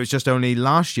 I thought it was just only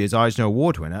last year's Eisner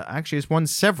Award winner. Actually, it's won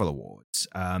several awards.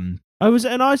 Was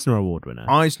it an Eisner Award winner?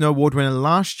 Eisner Award winner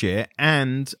last year,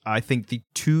 and I think the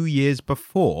 2 years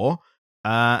before.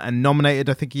 And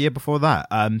nominated, I think, a year before that.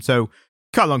 So,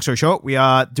 cut a long story short, we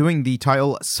are doing the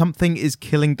title Something is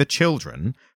Killing the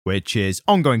Children, which is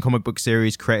ongoing comic book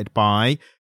series created by,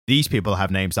 these people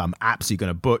have names that I'm absolutely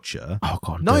going to butcher. Oh,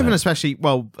 God. Not even especially,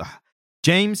 well,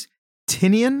 James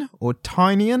Tynion or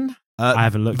Tynion. I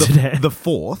haven't looked at it. The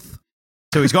fourth.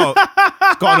 So he's got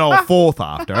an old fourth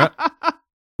after it,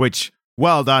 which,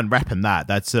 well done, repping that.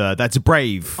 That's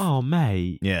brave. Oh,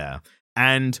 mate. Yeah.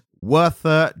 And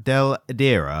Werther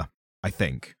Dell'Edera, I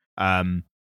think.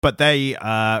 But they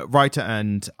writer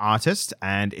and artist,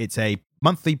 and it's a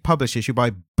monthly published issue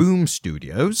by Boom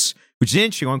Studios, which is an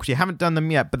interesting one because you haven't done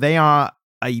them yet, but they are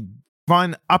a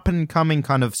fine up-and-coming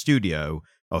kind of studio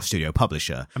or studio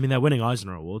publisher. I mean, they're winning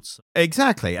Eisner Awards.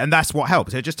 Exactly, and that's what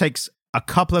helps. It just takes a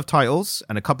couple of titles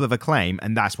and a couple of acclaim,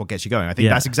 and that's what gets you going. I think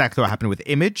that's exactly what happened with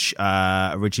Image,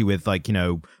 originally with, like,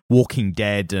 Walking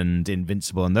Dead and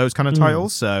Invincible and those kind of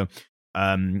titles. So,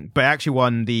 but I actually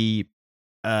won the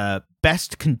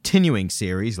Best Continuing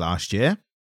Series last year,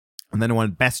 and then I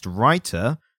won Best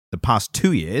Writer the past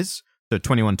 2 years, so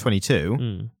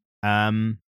 21-22.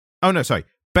 Oh, no, sorry.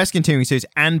 Best Continuing Series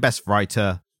and Best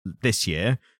Writer this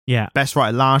year. Yeah. Best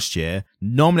Writer last year,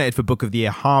 nominated for Book of the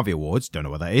Year Harvey Awards. Don't know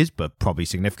what that is, but probably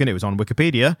significant. It was on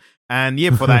Wikipedia. And the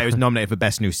year before that, it was nominated for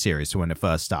Best New Series, so when it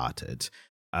first started.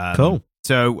 Cool.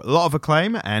 So a lot of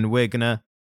acclaim, and we're gonna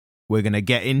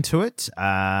get into it.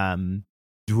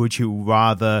 Would you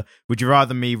rather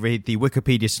me read the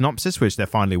Wikipedia synopsis, which there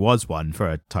finally was one for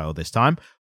a title this time,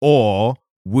 or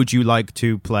would you like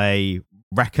to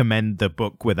recommend the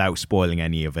book without spoiling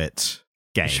any of it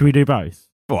game? Should we do both?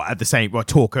 Or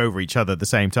talk over each other at the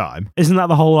same time. Isn't that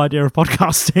the whole idea of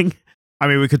podcasting? I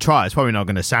mean, we could try. It's probably not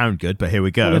going to sound good, but here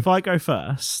we go. Well, if I go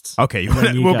first. Okay,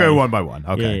 we'll go one by one.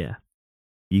 Okay. Yeah.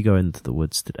 You go into the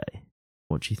woods today.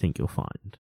 What do you think you'll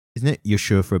find? Isn't it? You're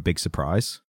sure for a big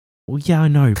surprise? Well, yeah, I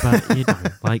know,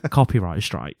 but like copyright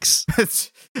strikes.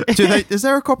 Is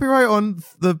there a copyright on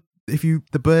the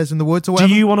Bears in the Woods or whatever?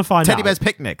 Do you want to find Teddy out? Bear's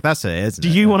Picnic? That's it, isn't it?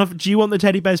 Do you want the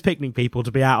Teddy Bear's Picnic people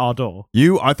to be at our door?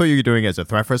 I thought you were doing it as a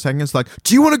threat for a second. It's like,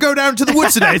 do you want to go down to the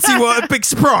woods today and see what a big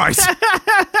surprise?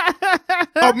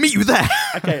 I'll meet you there.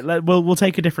 Okay, we'll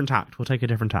take a different tact.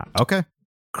 Okay.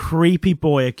 Creepy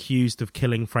boy accused of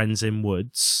killing friends in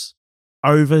woods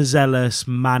overzealous,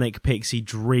 manic pixie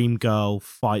dream girl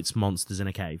fights monsters in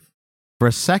a cave. For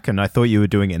a second, I thought you were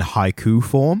doing it in haiku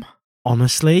form.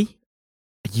 Honestly,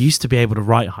 I used to be able to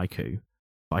write haiku,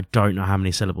 but I don't know how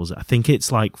many syllables. I think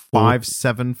it's like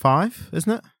 575,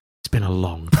 isn't it? It's been a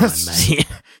long time, mate.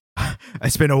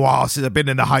 It's been a while since I've been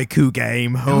in the haiku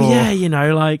game. Oh yeah, you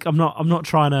know, like I'm not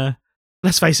trying to.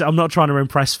 Let's face it, I'm not trying to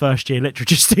impress first-year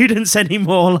literature students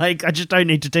anymore. Like, I just don't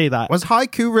need to do that. Was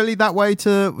haiku really that way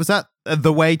to... Was that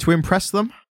the way to impress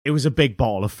them? It was a big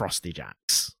bottle of Frosty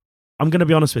Jacks. I'm going to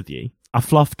be honest with you. I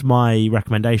fluffed my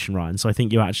recommendation, Ryan, so I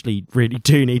think you actually really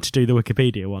do need to do the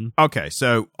Wikipedia one. Okay,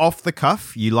 so off the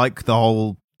cuff, you like the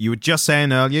whole... You were just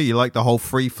saying earlier, you like the whole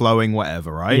free-flowing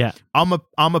whatever, right? Yeah. I'm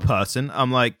a person.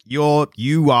 I'm like, you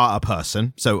are a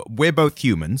person. So we're both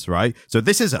humans, right? So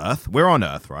this is Earth. We're on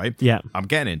Earth, right? Yeah. I'm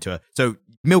getting into it. So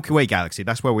Milky Way galaxy,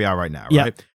 that's where we are right now,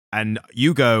 right? Yeah. And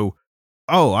you go,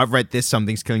 oh, I've read this,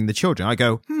 something's killing the children. I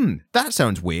go, that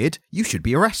sounds weird. You should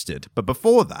be arrested. But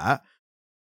before that,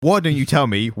 why don't you tell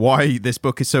me why this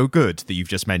book is so good that you've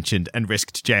just mentioned and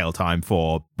risked jail time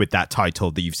for with that title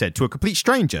that you've said to a complete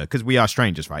stranger? Because we are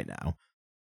strangers right now.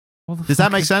 Does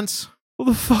that make sense? What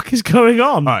the fuck is going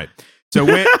on? All right. So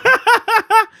we're...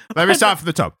 Let me start from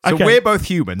the top. So Okay. we're both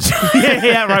humans.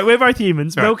 yeah, right. We're both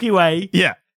humans. Right. Milky Way.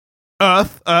 Yeah.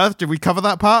 Earth. Did we cover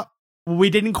that part? We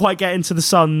didn't quite get into the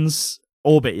sun's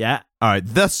orbit yet. All right,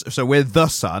 so we're the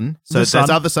sun. So The sun.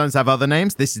 there's other suns that have other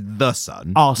names. This is the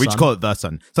sun. Our We just sun. call it the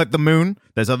sun. It's like the moon.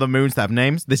 There's other moons that have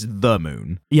names. This is the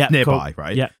moon. Yeah, Nearby, cool.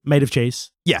 right? Yeah, made of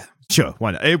cheese. Yeah, sure.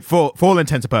 Why not? For all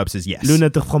intents and purposes, yes. Luna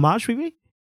de fromage, maybe?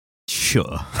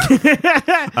 Sure.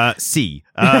 C.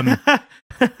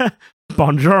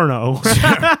 Buongiorno.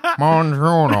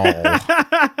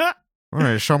 Buongiorno.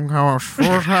 Some kind of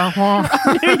fruit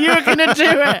You were going to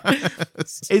do it.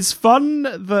 It's fun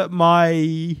that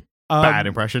my... Bad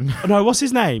impression. No, what's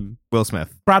his name? Will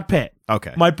Smith. Brad Pitt.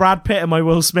 Okay. My Brad Pitt and my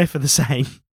Will Smith are the same.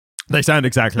 They sound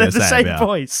exactly They're the the same. same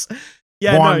voice.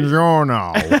 Yeah,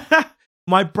 Buongiorno.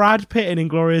 My Brad Pitt in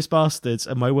Inglourious Bastards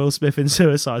and my Will Smith in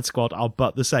Suicide Squad are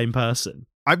but the same person.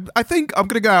 I think I'm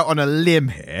going to go out on a limb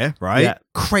here, right? Yeah.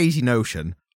 Crazy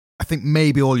notion. I think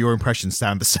maybe all your impressions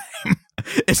sound the same.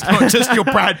 It's not just your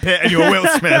Brad Pitt and your Will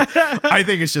Smith. I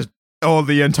think it's just all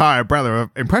the entire umbrella of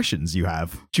impressions you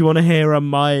have. Do you want to hear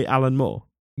my Alan Moore?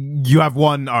 You have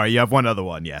one. All right, you have one other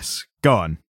one. Yes. Go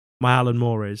on. My Alan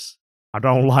Moore is, I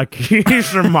don't like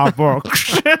keys in my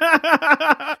books.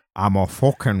 I'm a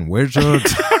fucking wizard.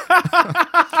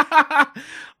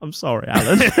 I'm sorry,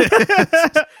 Alan.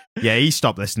 Yeah, he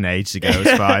stopped listening ages ago.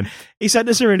 It's fine. He sent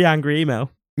us a really angry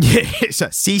email. Yeah, it's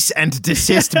a cease and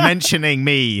desist mentioning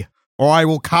me, or I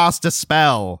will cast a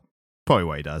spell. Probably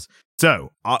what he does.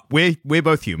 So we're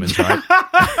both humans, right?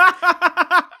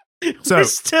 We're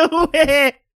still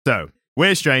here. So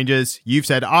we're strangers. You've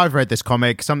said I've read this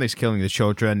comic. Something's killing the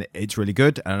children. It's really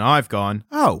good, and I've gone,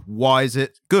 oh, why is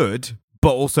it good?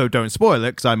 But also don't spoil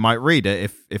it because I might read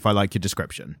it if I like your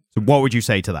description. So what would you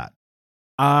say to that?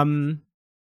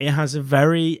 It has a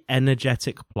very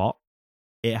energetic plot.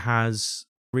 It has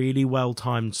really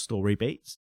well-timed story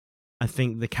beats. I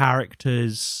think the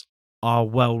characters are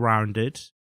well-rounded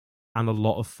and a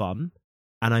lot of fun.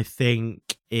 And I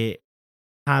think it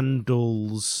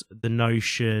handles the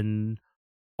notion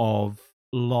of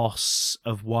loss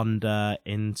of wonder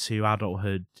into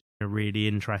adulthood in a really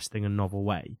interesting and novel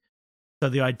way. So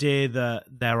the idea that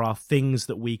there are things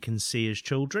that we can see as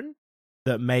children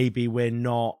that maybe we're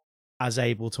not as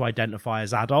able to identify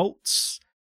as adults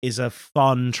is a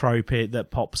fun trope that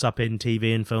pops up in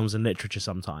TV and films and literature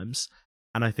sometimes.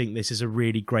 And I think this is a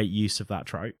really great use of that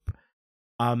trope.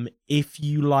 If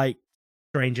you like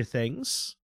Stranger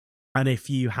Things, and if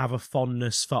you have a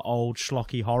fondness for old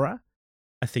schlocky horror,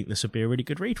 I think this would be a really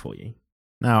good read for you.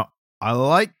 Now,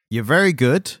 you're very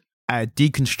good at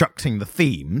deconstructing the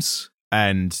themes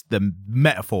and the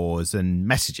metaphors and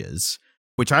messages,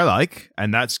 which I like,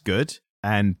 and that's good.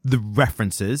 And the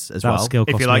references as That well. skill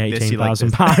cost if you me like this, you like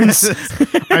this.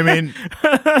 £18,000. I mean,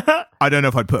 I don't know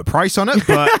if I'd put a price on it,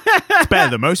 but it's better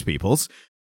than most people's.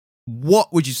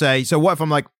 What would you say? So what if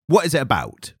I'm like, what is it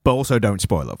about? But also don't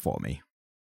spoil it for me.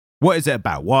 What is it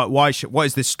about? What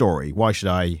is this story? Why should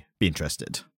I be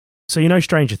interested? So you know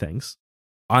Stranger Things?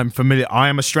 I'm familiar. I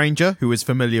am a stranger who is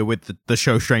familiar with the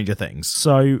show Stranger Things.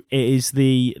 So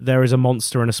there is a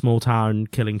monster in a small town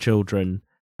killing children,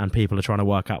 and people are trying to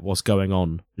work out what's going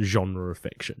on. Genre of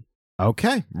fiction.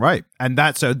 Okay, right. And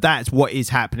that's what is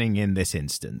happening in this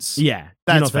instance. Yeah.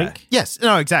 That's you not fair. think? Yes.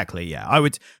 No, exactly. Yeah.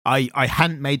 I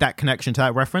hadn't made that connection to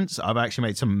that reference. I've actually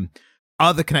made some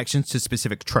other connections to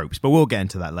specific tropes, but we'll get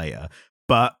into that later.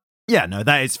 But yeah, no,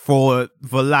 that is for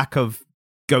lack of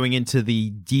going into the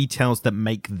details that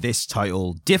make this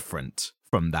title different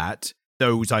from that,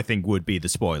 those I think would be the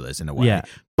spoilers in a way. Yeah.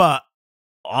 But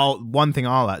the one thing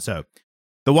I'll add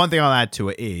to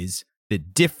it is the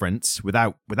difference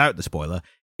without the spoiler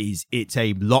is it's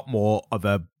a lot more of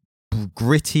a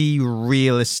gritty,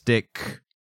 realistic,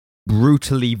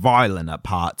 brutally violent at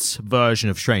parts version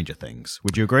of Stranger Things.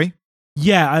 Would you agree?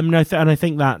 Yeah, I mean, and I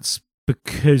think that's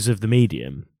because of the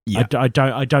medium. Yeah. I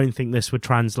don't think this would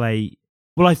translate.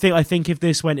 Well, I think if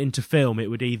this went into film, it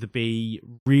would either be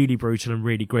really brutal and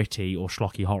really gritty or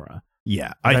schlocky horror.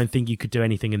 Yeah, I don't think you could do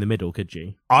anything in the middle, could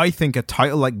you? I think a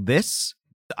title like this,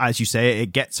 as you say,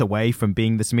 it gets away from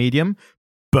being this medium,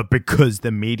 but because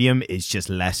the medium is just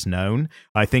less known,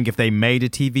 I think if they made a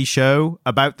TV show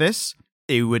about this,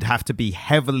 it would have to be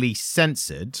heavily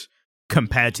censored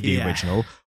compared to the original,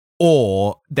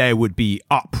 or there would be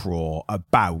uproar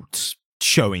about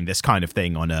showing this kind of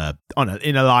thing in a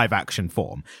live action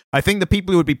form. I think the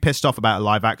people who would be pissed off about a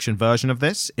live action version of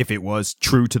this, if it was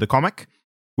true to the comic,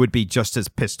 would be just as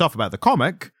pissed off about the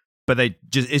comic, but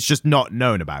it's just not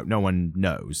known about. No one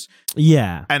knows.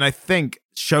 Yeah. And I think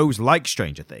shows like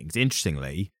Stranger Things,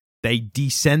 interestingly, they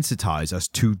desensitize us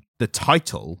to the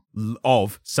title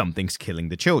of Something's Killing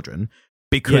the Children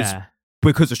because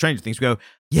of Stranger Things. We go,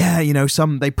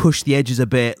 they push the edges a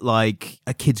bit, like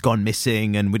a kid's gone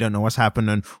missing and we don't know what's happened,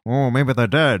 and maybe they're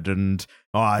dead, and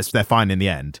they're fine in the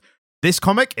end. This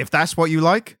comic, if that's what you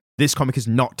like, this comic is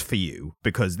not for you,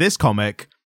 because this comic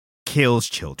kills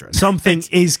children. Something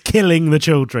is killing the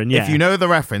children. Yeah. If you know the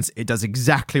reference, it does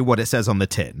exactly what it says on the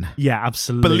tin. Yeah,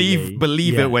 absolutely.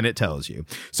 Believe it when it tells you.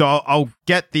 So I'll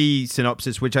get the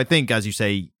synopsis, which I think, as you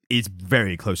say, is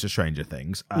very close to Stranger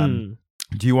Things.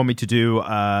 Do you want me to do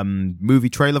movie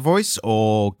trailer voice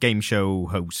or game show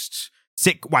host,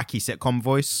 wacky sitcom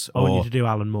voice? I want you to do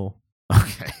Alan Moore.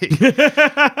 Okay.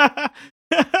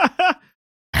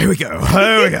 Here we go.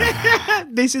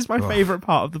 This is my favourite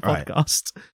part of the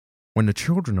podcast. Right. When the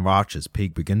children of Archer's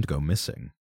Peak begin to go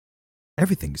missing,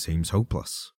 everything seems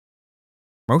hopeless.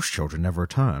 Most children never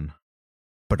return,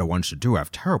 but the ones that do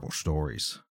have terrible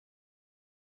stories.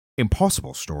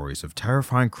 Impossible stories of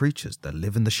terrifying creatures that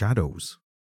live in the shadows.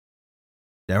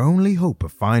 Their only hope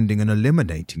of finding and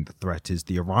eliminating the threat is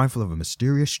the arrival of a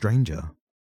mysterious stranger.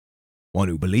 One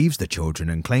who believes the children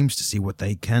and claims to see what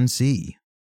they can see.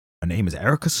 Her name is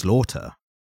Erica Slaughter.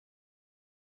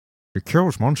 She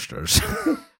kills monsters.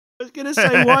 I was gonna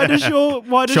say, why does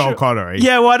Sean Connery?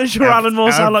 Yeah, why does your Alan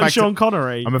Moore sound like Sean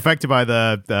Connery? I'm affected by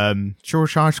the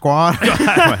Shawshank Squad.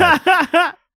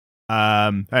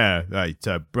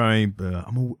 Brian,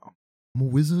 I'm a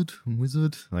wizard. I'm a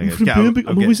wizard. Like, I'm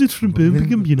a wizard from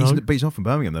Birmingham, you know. But he's not from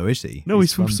Birmingham, though, is he? No,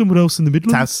 he's from somewhere else in the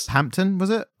Midlands. Southampton,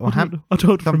 was it? Or I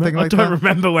don't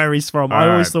remember where he's from. I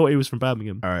always thought he was from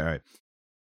Birmingham. All right.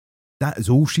 That is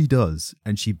all she does,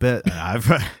 and she kinda.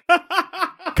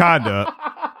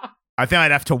 I think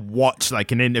I'd have to watch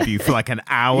like an interview for like an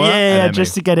hour. Yeah,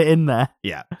 just to get it in there.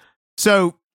 Yeah.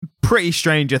 So pretty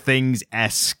Stranger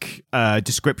Things-esque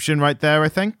description right there, I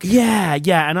think. Yeah,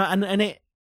 and it,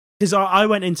 because I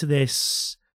went into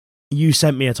this, you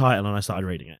sent me a title and I started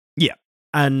reading it. Yeah.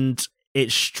 And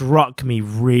it struck me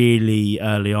really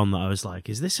early on that I was like,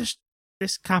 is this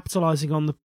capitalizing on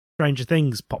the Stranger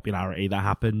Things popularity that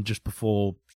happened just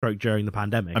before stroke during the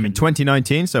pandemic? I mean,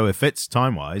 2019, so it fits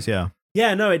time-wise, yeah.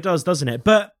 Yeah, no, it does, doesn't it?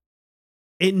 But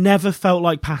it never felt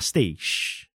like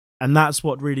pastiche. And that's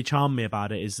what really charmed me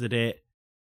about it, is that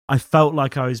I felt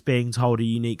like I was being told a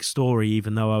unique story,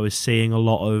 even though I was seeing a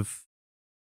lot of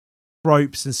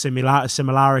tropes and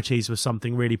similarities with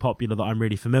something really popular that I'm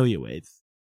really familiar with.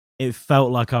 It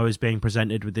felt like I was being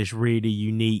presented with this really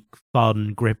unique,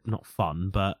 fun, not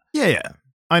fun, but... Yeah.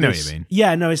 I know what you mean.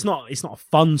 Yeah, no, it's not a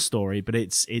fun story, but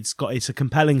it's a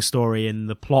compelling story, and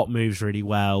the plot moves really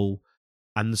well,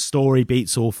 and the story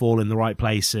beats all fall in the right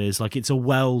places. Like, it's a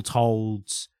well-told,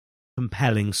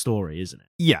 compelling story, isn't it?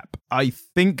 Yep. I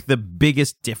think the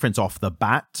biggest difference off the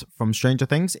bat from Stranger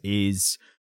Things is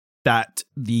that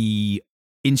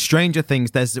in Stranger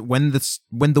Things, there's when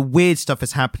the weird stuff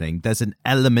is happening, there's an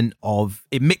element of,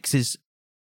 it mixes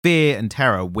fear and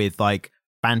terror with like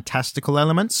fantastical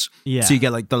elements. Yeah. So you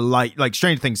get like the light, like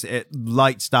Stranger Things,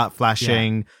 lights start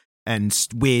flashing and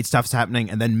weird stuff's happening,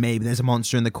 and then maybe there's a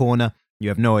monster in the corner. You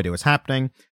have no idea what's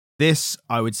happening. This,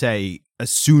 I would say,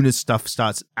 as soon as stuff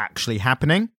starts actually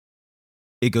happening,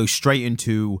 it goes straight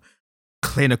into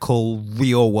clinical,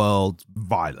 real-world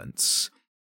violence.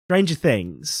 Stranger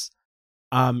Things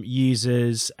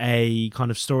uses a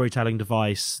kind of storytelling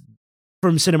device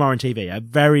from cinema and TV, a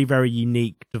very, very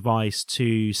unique device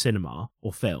to cinema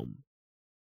or film,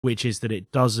 which is that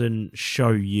it doesn't show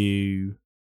you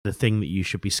the thing that you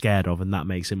should be scared of, and that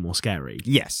makes it more scary.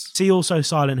 Yes. See also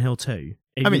Silent Hill 2.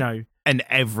 And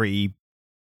every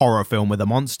horror film with a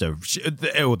monster,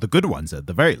 or the good ones at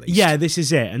the very least. Yeah, this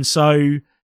is it. And so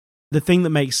the thing that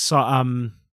makes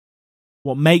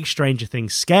what makes Stranger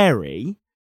Things scary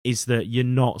is that you're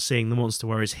not seeing the monster,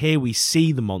 whereas here we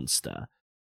see the monster.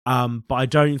 But I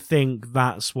don't think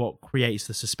that's what creates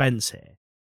the suspense here.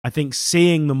 I think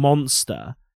seeing the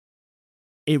monster,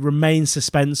 it remains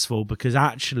suspenseful because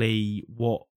actually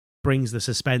what brings the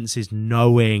suspense is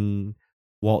knowing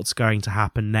what's going to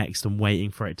happen next and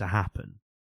waiting for it to happen.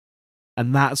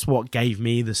 And that's what gave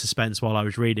me the suspense while I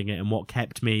was reading it and what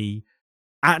kept me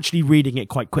actually reading it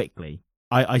quite quickly.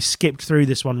 I skipped through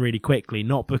this one really quickly,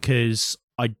 not because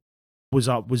I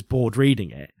was bored reading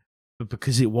it, but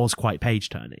because it was quite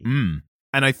page-turning.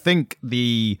 And I think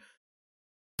the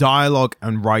dialogue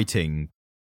and writing,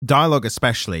 dialogue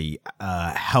especially,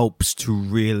 helps to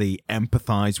really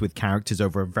empathize with characters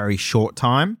over a very short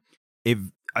time.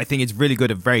 I think it's really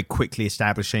good at very quickly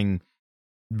establishing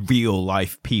real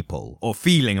life people or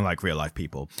feeling like real life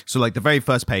people. So like the very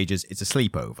first pages, it's a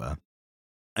sleepover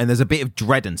and there's a bit of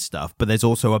dread and stuff, but there's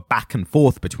also a back and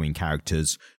forth between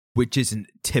characters, which isn't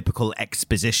typical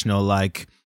expositional like,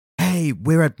 hey,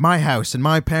 we're at my house and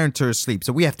my parents are asleep,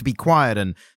 so we have to be quiet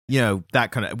and,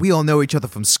 that kind of, we all know each other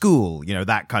from school,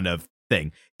 that kind of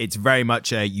thing. It's very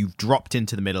much you've dropped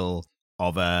into the middle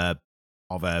of a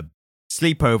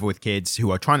sleepover with kids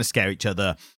who are trying to scare each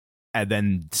other, and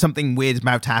then something weird's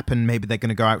about to happen. Maybe they're going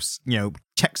to go out,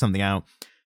 check something out.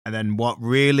 And then what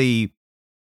really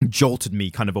jolted me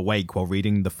kind of awake while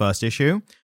reading the first issue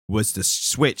was the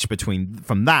switch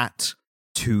from that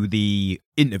to the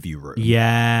interview room.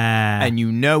 Yeah. And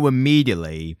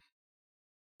immediately,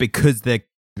 because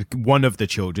one of the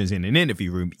children's in an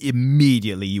interview room,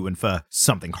 immediately you infer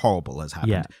something horrible has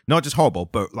happened. Yeah. Not just horrible,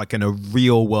 but like in a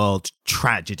real world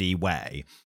tragedy way.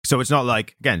 So it's not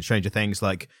like, again, Stranger Things,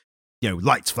 like,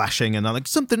 lights flashing and like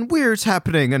something weird's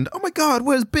happening and oh my God,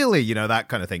 where's Billy? That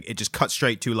kind of thing. It just cuts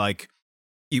straight to like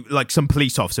some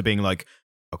police officer being like,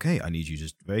 okay, I need you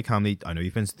just very calmly. I know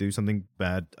you've been through something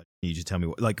bad. I need you to tell me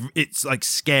what. Like, it's like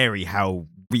scary how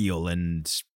real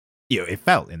and it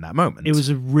felt in that moment. It was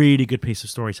a really good piece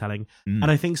of storytelling, and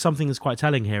I think something that's quite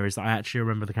telling here is that I actually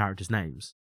remember the characters'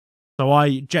 names.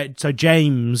 So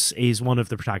James is one of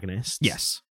the protagonists.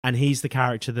 Yes. And he's the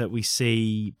character that we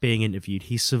see being interviewed.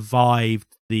 He survived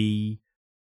the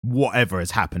whatever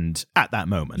has happened at that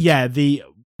moment. Yeah,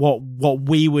 what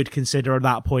we would consider at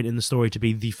that point in the story to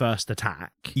be the first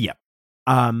attack. Yep.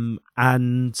 And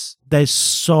there's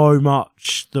so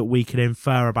much that we can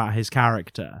infer about his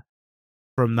character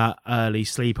from that early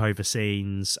sleepover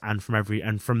scenes and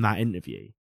from that interview.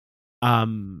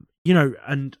 And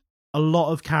a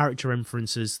lot of character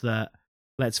inferences that,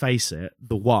 let's face it,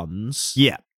 the ones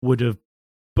would have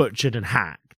butchered and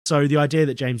hacked. So the idea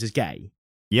that James is gay.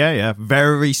 Yeah.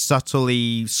 Very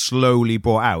subtly, slowly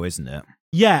brought out, isn't it?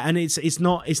 Yeah, and it's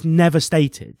never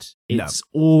stated. It's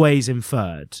always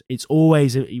inferred. It's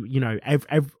always,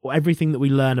 everything that we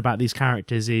learn about these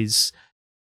characters is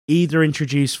either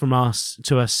introduced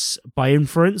to us by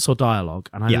inference or dialogue.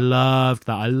 And I loved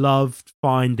that. I loved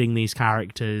finding these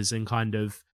characters and kind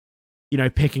of,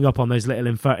 picking up on those little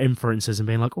inferences and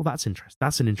being like, oh, that's interesting.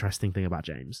 That's an interesting thing about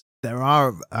James. There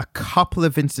are a couple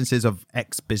of instances of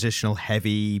expositional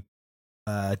heavy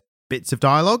bits of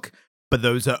dialogue, but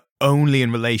those are only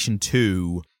in relation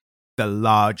to the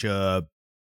larger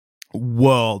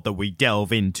world that we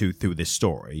delve into through this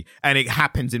story. And it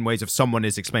happens in ways of someone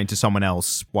is explaining to someone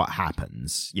else what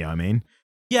happens. You know what I mean?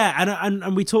 Yeah,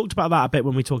 and we talked about that a bit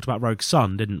when we talked about Rogue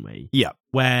Sun, didn't we? Yeah.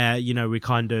 Where,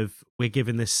 we're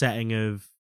given this setting of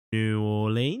New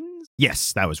Orleans.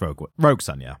 Yes, that was Rogue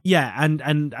Sun, yeah. Yeah, and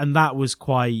that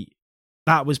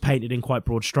was painted in quite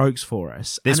broad strokes for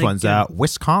us. This one's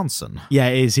Wisconsin. Yeah,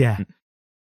 it is, yeah.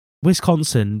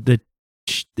 Wisconsin,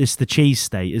 it's the cheese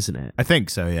state, isn't it? I think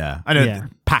so, yeah. I know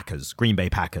Packers, Green Bay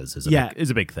Packers is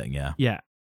a big thing, yeah. Yeah.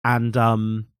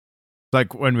 And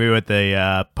like when we were at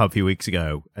the pub a few weeks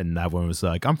ago and everyone was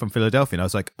like, I'm from Philadelphia. And I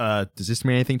was like, does this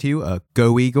mean anything to you?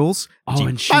 Go Eagles. Oh,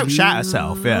 and she shat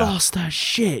herself. Yeah. Lost her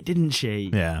shit, didn't she?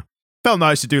 Yeah. Felt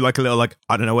nice to do like a little like,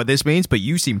 I don't know what this means, but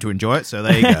you seem to enjoy it. So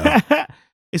there you go.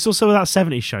 It's also that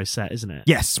 70s show set, isn't it?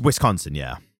 Yes, Wisconsin,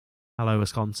 yeah. Hello,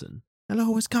 Wisconsin.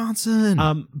 Hello,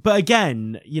 Wisconsin. But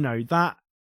again, that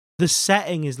the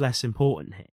setting is less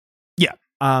important here. Yeah.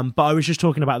 But I was just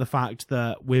talking about the fact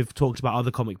that we've talked about other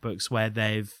comic books where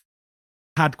they've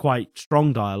had quite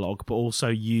strong dialogue, but also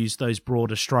used those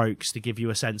broader strokes to give you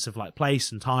a sense of like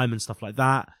place and time and stuff like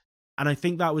that. And I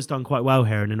think that was done quite well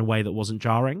here and in a way that wasn't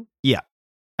jarring. Yeah.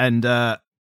 And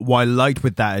what I liked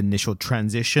with that initial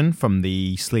transition from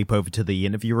the sleepover to the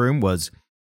interview room was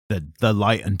the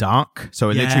light and dark. So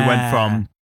it literally went from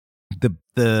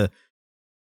the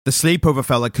sleepover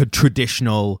felt like a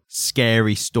traditional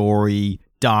scary story,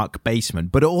 dark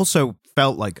basement, but it also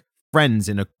felt like friends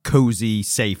in a cozy,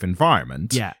 safe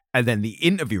environment. Yeah. And then the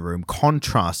interview room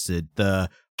contrasted the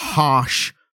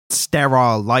harsh,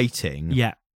 sterile lighting.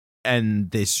 Yeah.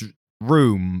 And this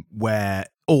room where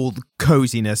all the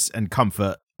coziness and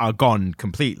comfort are gone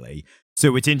completely.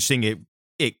 So it's interesting. It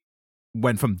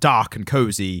went from dark and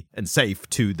cozy and safe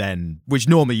to then, which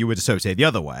normally you would associate the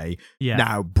other way. Yeah.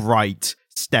 Now bright,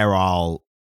 sterile,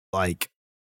 like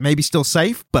maybe still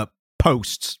safe, but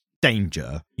post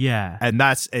danger. Yeah. And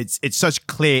it's such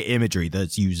clear imagery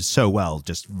that's used so well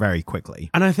just very quickly.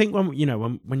 And I think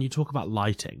when you talk about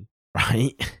lighting,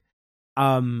 right?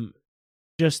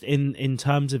 Just in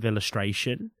terms of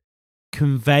illustration,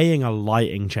 conveying a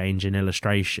lighting change in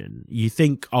illustration, you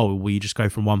think, oh, well, you just go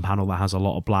from one panel that has a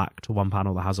lot of black to one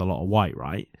panel that has a lot of white,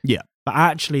 right? Yeah. But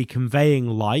actually conveying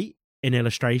light in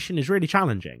illustration is really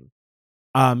challenging.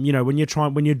 When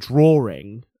you're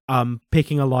drawing,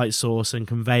 picking a light source and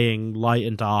conveying light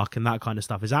and dark and that kind of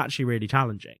stuff is actually really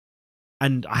challenging.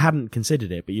 And I hadn't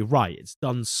considered it, but you're right. It's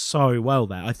done so well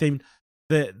there. I think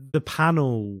the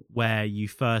panel where you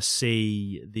first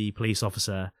see the police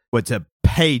officer... Well, it's a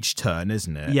page turn,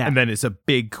 isn't it? Yeah. And then it's a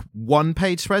big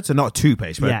one-page spread, so not a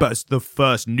two-page spread, Yeah. but it's the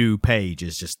first new page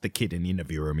is just the kid in the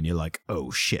interview room, and you're like, oh,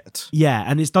 shit. Yeah,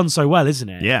 and it's done so well, isn't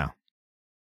it? Yeah.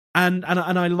 And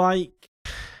I like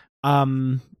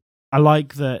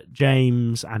that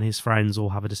James and his friends all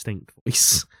have a distinct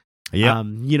voice. Yeah.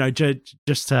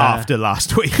 Just to... After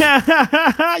last week. Yeah,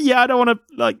 I don't want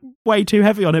to weigh too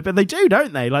heavy on it, but they do,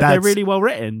 don't they? They're really well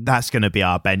written. That's going to be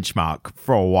our benchmark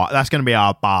for a while. That's going to be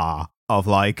our bar of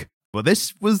well,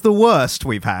 this was the worst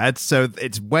we've had, so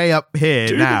it's way up here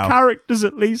do now. The characters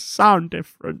at least sound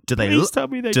different? Please tell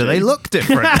me they do. Do they look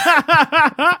different?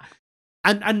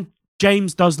 and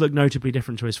James does look notably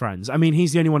different to his friends. I mean,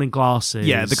 he's the only one in glasses.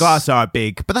 Yeah, the glasses are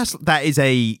big, but that is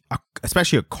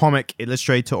especially a comic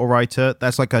illustrator or writer,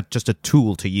 that's just a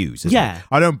tool to use. Yeah. It?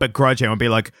 I don't begrudge him and be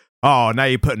like, oh, now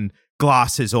you're putting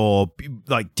glasses or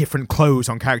different clothes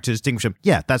on characters, distinguish them.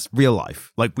 Yeah, that's real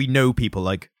life. We know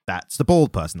people that's the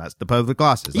bald person, that's the person with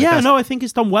glasses. I think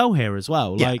it's done well here as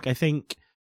well. Yeah. I think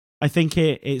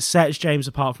it sets James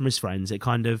apart from his friends. It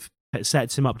kind of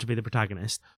sets him up to be the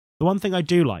protagonist. The one thing I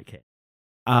do like here,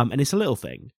 and it's a little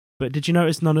thing, but did you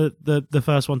notice none of the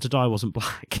first one to die wasn't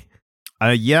black?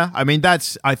 Yeah, I mean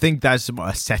I think that's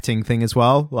a setting thing as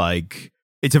well.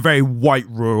 It's a very white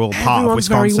rural part of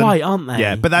Wisconsin. Everyone's very white, aren't they?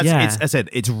 Yeah, but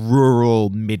it's rural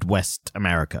Midwest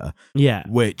America. Yeah,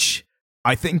 which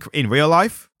I think in real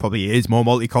life probably is more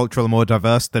multicultural and more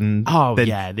diverse than. But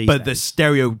days. The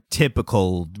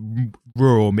stereotypical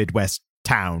rural Midwest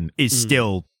town is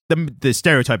still the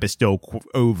stereotype is still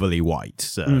overly white.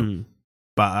 So.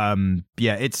 But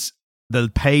it's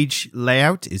the page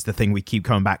layout is the thing we keep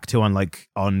coming back to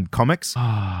on comics.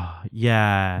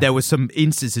 Yeah. There was some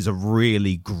instances of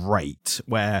really great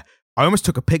where I almost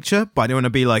took a picture, but I didn't want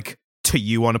to be to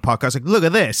you on a podcast, look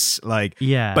at this.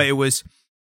 Yeah. But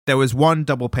there was one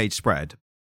double page spread.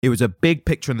 It was a big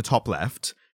picture in the top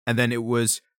left, and then it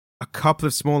was a couple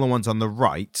of smaller ones on the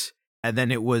right, and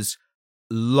then it was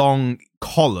long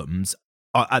columns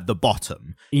at the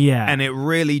bottom. Yeah. And it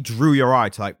really drew your eye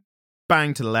to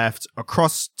bang to the left,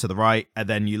 across to the right, and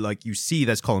then you see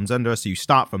there's columns under, so you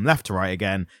start from left to right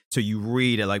again. So you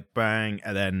read it bang,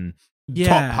 and then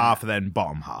top half, and then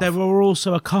bottom half. There were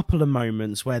also a couple of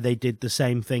moments where they did the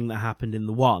same thing that happened in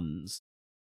the ones,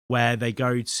 where they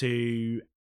go to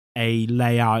a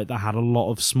layout that had a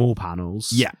lot of small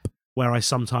panels. Yep. Where I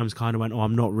sometimes kind of went,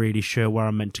 I'm not really sure where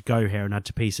I'm meant to go here, and had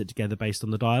to piece it together based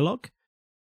on the dialogue.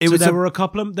 There were a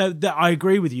couple of... I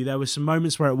agree with you. There were some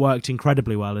moments where it worked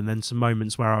incredibly well, and then some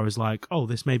moments where I was like, oh,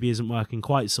 this maybe isn't working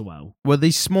quite so well. Were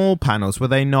these small panels, were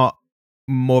they not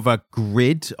more of a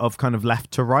grid of kind of left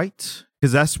to right?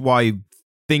 Because that's why I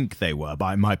think they were, but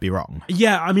I might be wrong.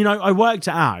 Yeah, I mean, I worked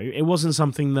it out. It wasn't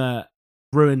something that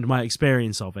ruined my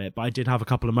experience of it, but I did have a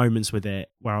couple of moments with it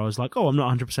where I was like, oh, I'm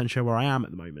not 100% sure where I am at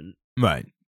the moment. Right.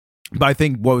 But I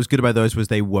think what was good about those was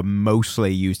they were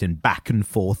mostly used in back and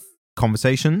forth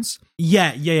conversations.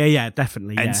 Yeah,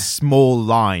 definitely. And small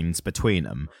lines between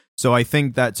them. So I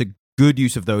think that's a good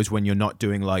use of those when you're not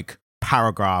doing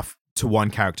paragraph to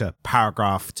one character,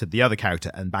 paragraph to the other character,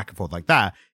 and back and forth like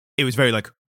that. It was very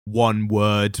one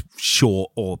word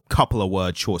short or couple of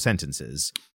word short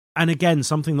sentences. And again,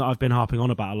 something that I've been harping on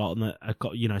about a lot, and that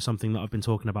something that I've been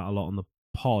talking about a lot on the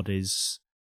pod is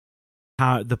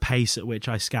how the pace at which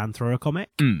I scan through a comic.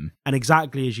 Mm. And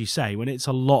exactly as you say, when it's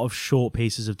a lot of short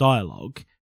pieces of dialogue,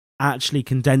 actually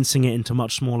condensing it into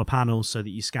much smaller panels so that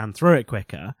you scan through it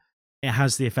quicker, it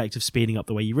has the effect of speeding up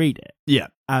the way you read it. Yeah.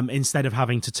 Instead of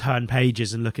having to turn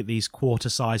pages and look at these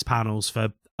quarter-size panels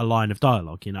for a line of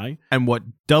dialogue, you know? And what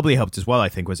doubly helped as well, I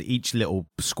think, was each little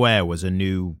square was a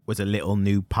little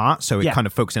new part. So it kind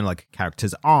of focused in like a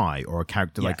character's eye, or a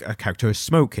character like a character is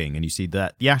smoking, and you see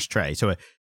that the ashtray. So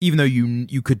even though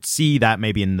you could see that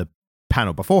maybe in the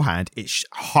panel beforehand, it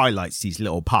highlights these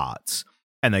little parts,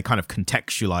 and they kind of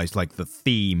contextualize like the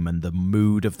theme and the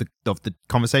mood of the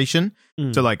conversation.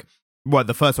 So like,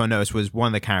 the first one I noticed was one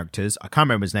of the characters, I can't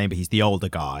remember his name, but he's the older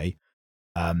guy,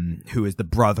 who is the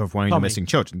brother of one of the missing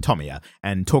children, Tommy,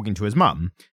 and talking to his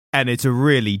mum. And it's a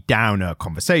really downer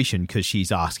conversation because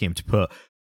she's asking him to put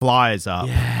flyers up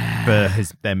for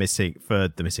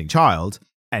the missing child,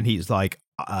 and he's like,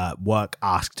 work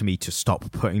asked me to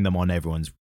stop putting them on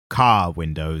everyone's car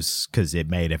windows because it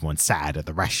made everyone sad at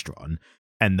the restaurant.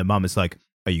 And the mum is like,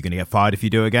 are you going to get fired if you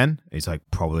do again? He's like,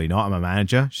 probably not, I'm a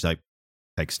manager. She's like,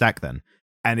 take a stack then.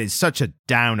 And it's such a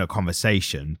downer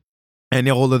conversation. And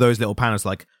all of those little panels,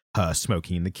 like her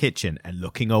smoking in the kitchen and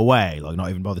looking away, like not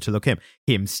even bother to look at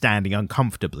him standing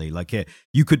uncomfortably. Like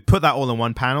you could put that all in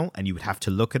one panel and you would have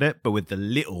to look at it. But with the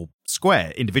little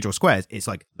individual squares, it's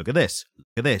like, look at this, look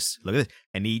at this, look at this.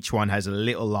 And each one has a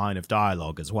little line of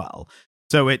dialogue as well.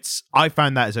 So I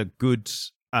found that as a good,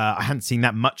 I hadn't seen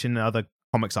that much in other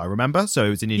comics I remember. So it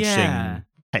was an interesting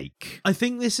take. I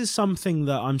think this is something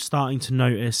that I'm starting to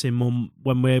notice in more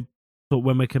when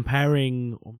we're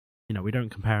comparing. You know, we don't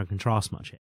compare and contrast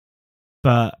much here,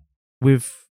 but we've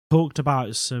talked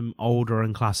about some older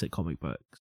and classic comic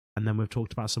books, and then we've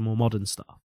talked about some more modern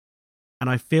stuff. And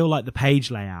I feel like the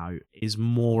page layout is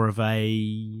more of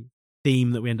a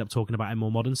theme that we end up talking about in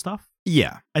more modern stuff.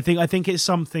 Yeah, I think it's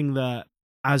something that,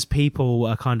 as people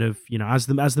are kind of, you know, as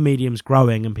the medium's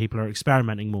growing and people are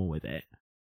experimenting more with it,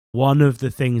 one of the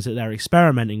things that they're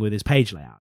experimenting with is page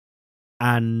layout.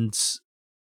 And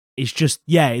it's just,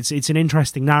 it's an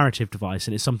interesting narrative device,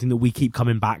 and it's something that we keep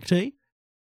coming back to,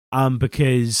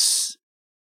 because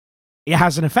it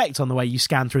has an effect on the way you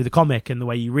scan through the comic and the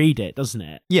way you read it, doesn't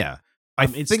it? Yeah. I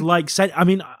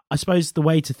suppose the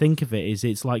way to think of it is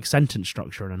it's like sentence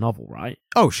structure in a novel, right?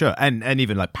 Oh, sure. And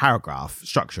even like paragraph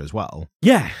structure as well.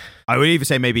 Yeah. I would even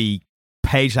say maybe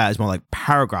page layout is more like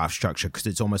paragraph structure, because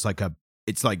it's almost like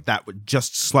it's like that would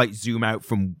just slight zoom out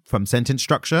from sentence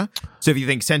structure. So if you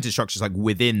think sentence structure is like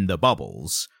within the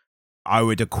bubbles, I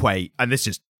would equate, and this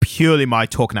is purely my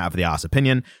talking out of the arse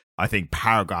opinion, I think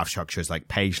paragraph structure is like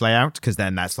page layout, because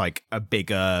then that's like a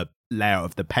bigger layout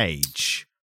of the page,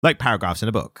 like paragraphs in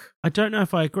a book. I don't know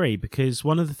if I agree, because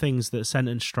one of the things that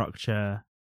sentence structure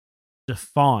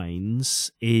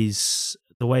defines is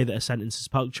the way that a sentence is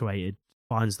punctuated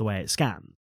defines the way it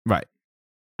scans. Right.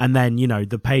 And then, you know,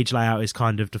 the page layout is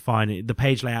kind of defining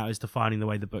the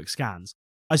way the book scans.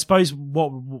 I suppose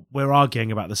we're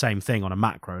arguing about the same thing on a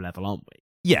macro level, aren't we?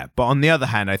 Yeah, but on the other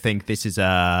hand, I think this is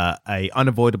a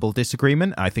unavoidable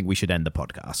disagreement. I think we should end the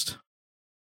podcast.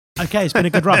 Okay, it's been a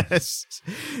good run.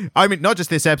 I mean, not just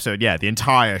this episode, the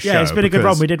entire show. Yeah, it's been a good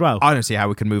run. We did well. I don't see how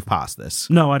we can move past this.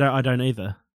 No, I don't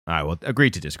either. All right, well, agree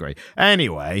to disagree.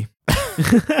 Anyway,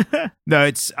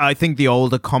 no, I think the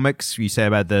older comics you say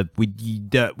about we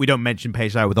don't mention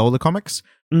page layout with older comics.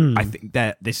 I think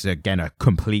that this is again a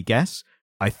complete guess.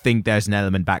 I think there's an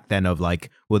element back then of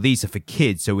like, well, these are for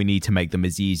kids, so we need to make them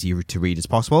as easy to read as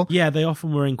possible. Yeah, they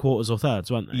often were in quarters or thirds,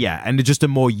 weren't they? Yeah, and they're just a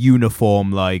more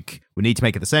uniform, like, we need to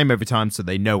make it the same every time so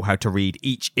they know how to read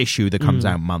each issue that comes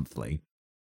out monthly.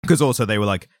 Because also they were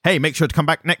like, hey, make sure to come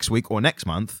back next week or next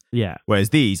month. Yeah.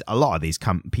 Whereas a lot of these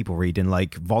people read in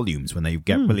like volumes when they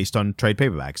get released on trade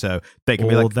paperback. So they can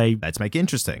be like, let's make it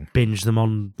interesting. Binge them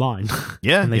online.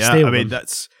 Yeah, and they steal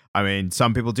them.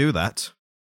 Some people do that.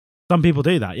 Some people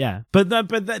do that, yeah. But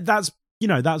that's, you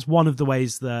know, that's one of the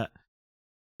ways that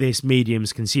this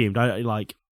medium's consumed. I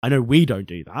know we don't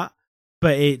do that,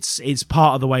 but it's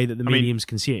part of the way that the medium's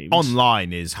consumed.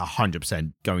 Online is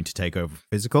 100% going to take over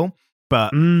physical.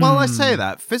 But, well, I say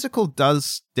that. Physical does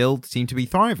still seem to be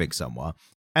thriving somewhat.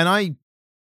 And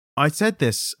I said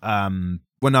this when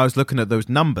I was looking at those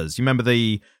numbers. You remember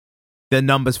the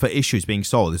numbers for issues being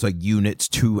sold? It's like units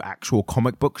to actual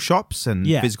comic book shops and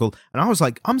physical. And I was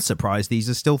like, I'm surprised these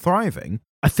are still thriving.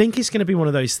 I think it's going to be one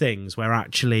of those things where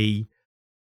actually,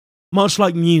 much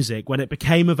like music, when it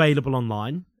became available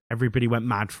online, everybody went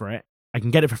mad for it. I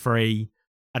can get it for free.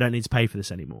 I don't need to pay for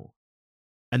this anymore.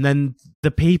 And then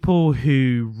the people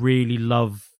who really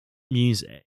love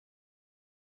music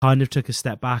kind of took a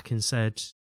step back and said,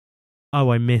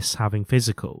 oh, I miss having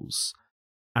physicals.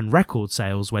 And record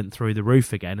sales went through the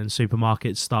roof again, and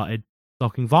supermarkets started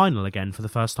stocking vinyl again for the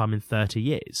first time in 30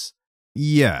 years.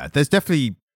 Yeah, there's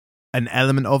definitely an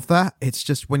element of that. It's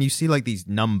just when you see like these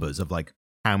numbers of like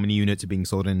how many units are being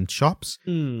sold in shops,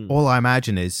 all I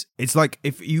imagine is it's like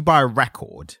if you buy a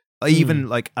record, or even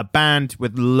like a band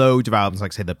with loads of albums,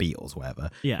 like say the Beatles, whatever.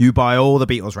 Yeah. You buy all the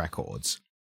Beatles records.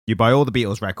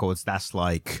 That's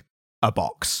like a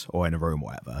box or in a room,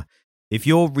 whatever. If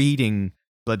you're reading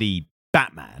bloody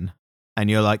Batman and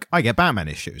you're like, I get Batman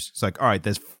issues. It's like, all right,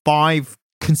 there's five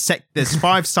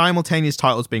simultaneous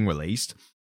titles being released.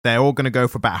 They're all going to go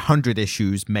for about 100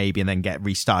 issues maybe and then get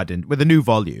restarted with a new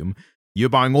volume. You're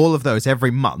buying all of those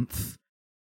every month.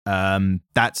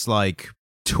 That's like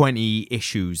 20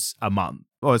 issues a month.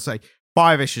 Or it's like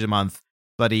 5 issues a month,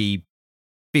 bloody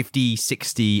 50,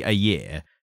 60 a year.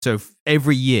 So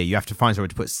every year you have to find somewhere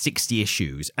to put 60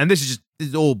 issues. And this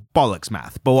is all bollocks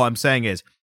math. But what I'm saying is,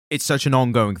 it's such an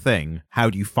ongoing thing. How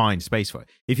do you find space for it?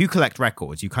 If you collect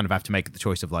records, you kind of have to make the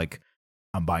choice of like,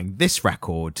 I'm buying this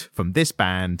record from this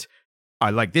band.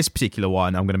 I like this particular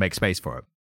one. I'm going to make space for it.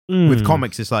 With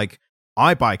comics, it's like,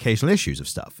 I buy occasional issues of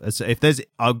stuff. So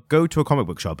I'll go to a comic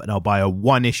book shop and I'll buy a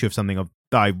one issue of something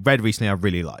that I read recently I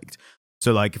really liked.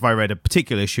 So like if I read a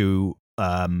particular issue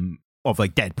of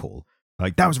like Deadpool,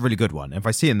 like that was a really good one. If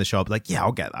I see it in the shop, like, yeah,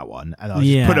 I'll get that one. And I'll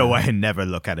just put it away and never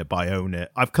look at it, but I own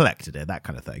it. I've collected it, that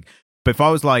kind of thing. But if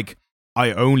I was like,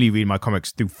 I only read my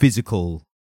comics through physical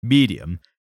medium,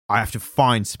 I have to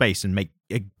find space and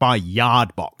buy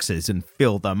yard boxes and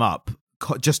fill them up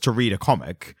just to read a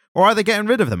comic. Or are they getting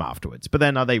rid of them afterwards? But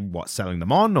then are they, selling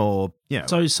them on? Or,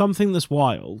 So something that's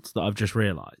wild that I've just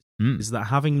realised is that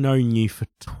having known you for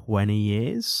 20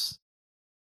 years,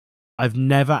 I've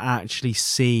never actually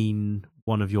seen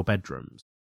one of your bedrooms.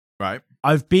 Right.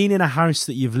 I've been in a house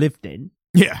that you've lived in.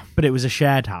 Yeah. But it was a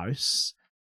shared house.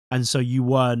 And so you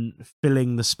weren't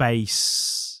filling the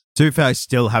space. To be fair, I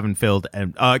still haven't filled.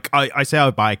 I say I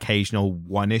would buy occasional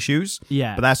one issues.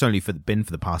 Yeah. But that's only been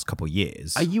for the past couple of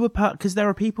years. Are you because there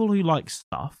are people who like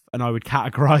stuff, and I would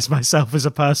categorize myself as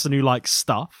a person who likes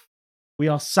stuff. We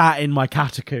are sat in my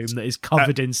catacomb that is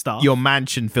covered in stuff. Your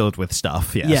mansion filled with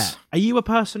stuff, yes. Yeah. Are you a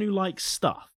person who likes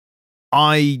stuff?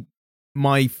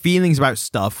 My feelings about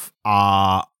stuff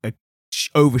are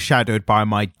overshadowed by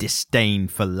my disdain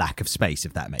for lack of space,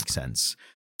 if that makes sense.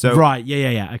 So right,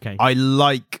 yeah, okay.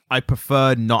 I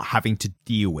prefer not having to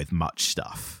deal with much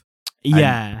stuff.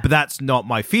 Yeah. But that's not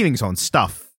my feelings on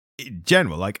stuff in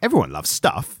general. Like, everyone loves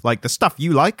stuff. Like, the stuff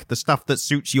you like, the stuff that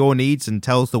suits your needs and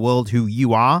tells the world who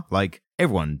you are, like,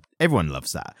 everyone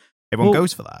loves that. Everyone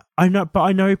goes for that.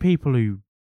 I know people who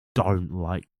don't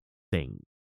like things.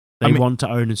 They want to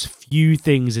own as few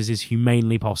things as is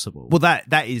humanely possible. Well,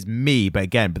 that is me, but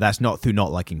that's not through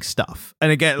not liking stuff.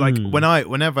 And again, like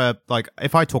whenever, like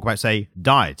if I talk about say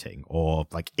dieting or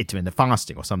like intermittent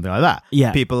fasting or something like that,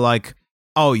 people are like,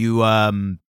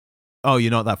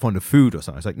 you're not that fond of food or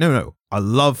something. It's like, no, I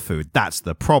love food. That's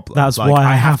the problem. That's like, why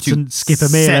I have to skip a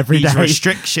meal every day.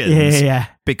 Restrictions, yeah,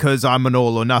 because I'm an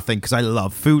all or nothing because I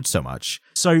love food so much.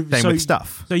 Same with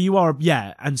stuff. So you are,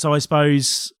 and so I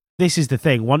suppose. This is the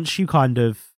thing. Once you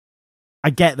I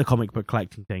get the comic book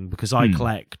collecting thing because I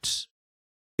collect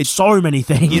so many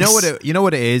things. You know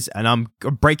what it is, and I'm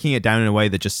breaking it down in a way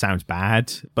that just sounds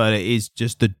bad, but it is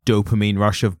just the dopamine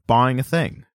rush of buying a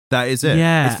thing. That is it.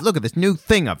 Yeah. Look at this new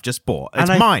thing I've just bought. It's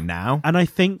mine now. And I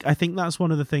think that's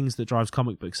one of the things that drives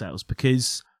comic book sales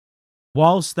because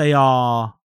whilst they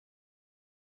are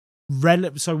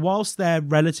whilst they're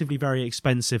relatively very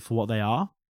expensive for what they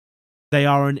are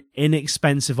an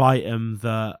inexpensive item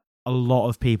that a lot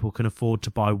of people can afford to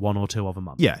buy one or two of a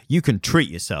month. Yeah, you can treat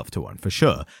yourself to one for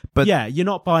sure. But yeah, you're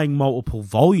not buying multiple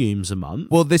volumes a month.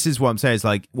 Well, this is what I'm saying. Is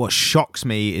like what shocks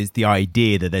me is the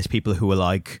idea that there's people who are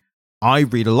like, I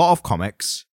read a lot of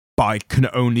comics, but I can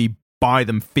only buy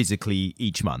them physically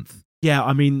each month. Yeah,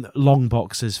 I mean, long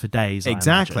boxes for days.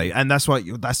 Exactly, and that's where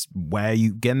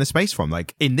you get in the space from.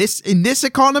 Like in this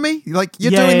economy, like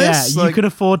you're doing this. You can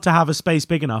afford to have a space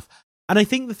big enough. And I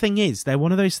think the thing is, they're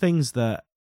one of those things that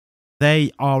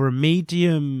they are a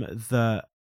medium that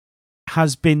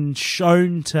has been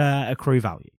shown to accrue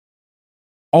value.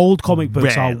 Old comic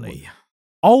books can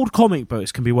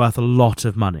be worth a lot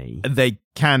of money. They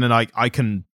can, and I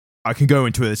can go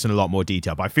into this in a lot more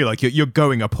detail, but I feel like you're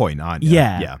going a point, aren't you?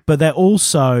 Yeah. But they're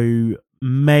also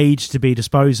made to be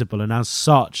disposable, and as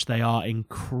such, they are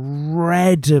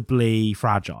incredibly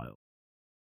fragile.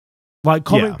 Like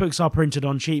comic books are printed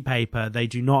on cheap paper. They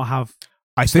do not have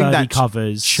sturdy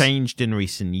covers. Changed in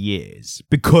recent years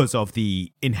because of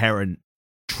the inherent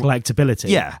collectability.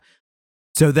 Yeah.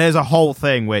 So there's a whole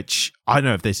thing which I don't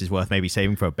know if this is worth maybe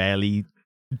saving for a barely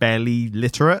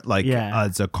literate, like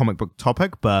as a comic book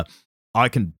topic, but I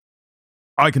can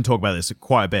talk about this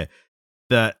quite a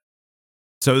bit.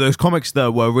 So those comics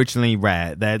that were originally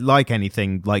rare, they're like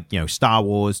anything, like, Star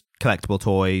Wars, collectible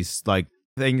toys, like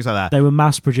things like that. They were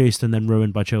mass-produced and then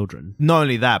ruined by children. Not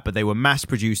only that, but they were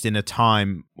mass-produced in a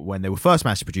time when they were first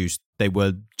mass-produced, they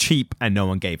were cheap and no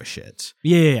one gave a shit.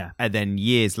 Yeah. And then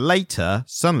years later,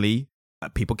 suddenly,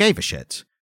 people gave a shit.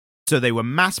 So they were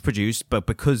mass-produced, but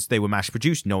because they were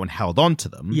mass-produced, no one held on to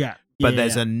them. Yeah. But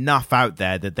there's enough out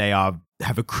there that they have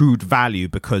accrued value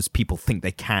because people think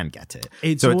they can get it.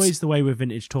 It's always the way with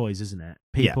vintage toys, isn't it?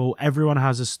 Everyone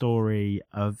has a story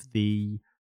of the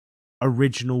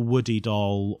original Woody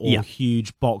doll or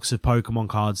huge box of Pokemon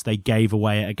cards they gave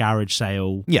away at a garage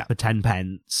sale for 10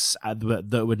 pence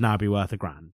that would now be worth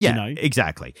 $1,000. Yeah,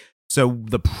 exactly. So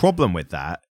the problem with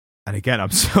that, and again, I'm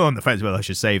still on the fence whether I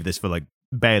should save this for like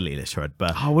barely literate,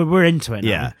 but we're into it now.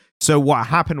 Yeah. So what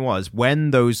happened was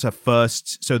when those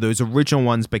those original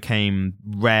ones became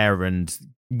rare and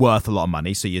worth a lot of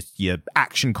money. So your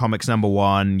Action Comics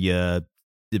 #1, your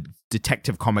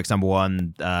Detective Comics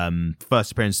 #1,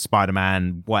 first appearance of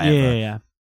Spider-Man, whatever. Yeah.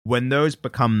 When those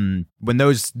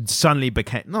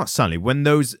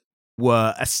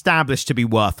were established to be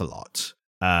worth a lot,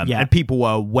 and people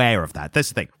were aware of that. That's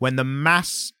the thing. When the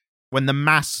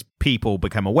mass people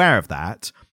become aware of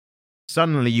that,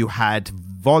 suddenly you had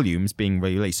volumes being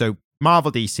released. So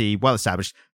Marvel, DC, well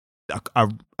established.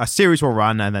 A series will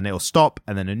run and then it'll stop,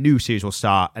 and then a new series will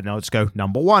start, and it'll just go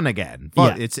 #1 again.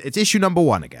 It's issue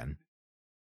 #1 again.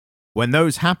 When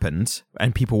those happened,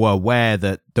 and people were aware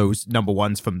that those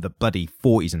 #1s from the bloody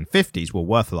 40s and 50s were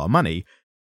worth a lot of money,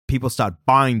 people start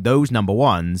buying those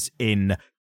 #1s in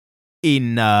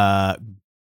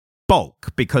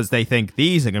bulk because they think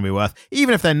these are going to be worth,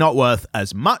 even if they're not worth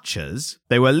as much as,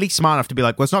 they were at least smart enough to be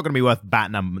like, well, it's not going to be worth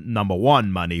bat #1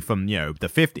 money from the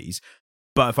 50s.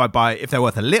 But if they're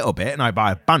worth a little bit and I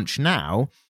buy a bunch now,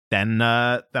 then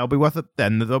they'll be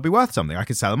worth something. I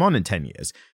can sell them on in 10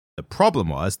 years. The problem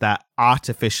was that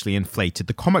artificially inflated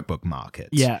the comic book market.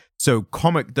 Yeah. So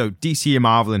DC and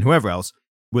Marvel and whoever else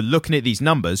were looking at these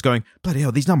numbers going, bloody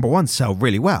hell, these #1s sell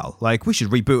really well. Like, we should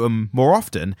reboot them more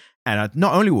often. And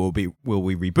not only will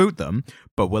we reboot them,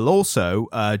 but we'll also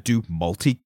do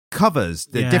multi-covers,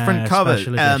 the different covers,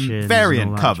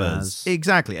 variant covers.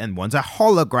 Exactly. And one's a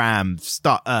hologram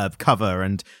cover,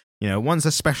 and one's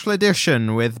a special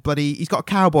edition with he's got a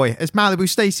cowboy, it's Malibu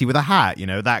Stacy with a hat,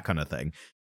 that kind of thing.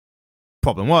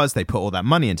 Problem was, they put all that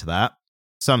money into that.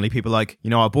 Suddenly people are like,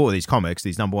 I bought these comics,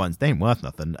 these #1s, they ain't worth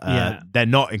nothing. They're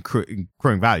not accruing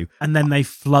value. And then they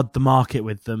flood the market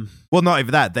with them. Well, not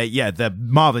even that. The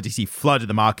Marvel DC flooded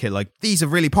the market like, these are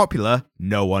really popular,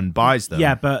 no one buys them.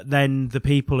 Yeah, but then the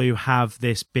people who have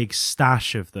this big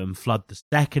stash of them flood the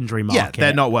secondary market. Yeah,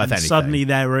 they're not worth anything. Suddenly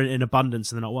they're in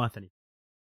abundance and they're not worth anything.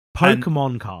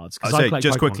 Pokemon cards. I'll say,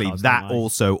 just Pokemon quickly, cards, that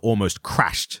also almost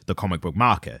crashed the comic book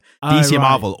market. DC and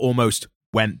Marvel almost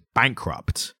went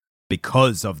bankrupt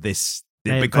because of this.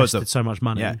 Because of so much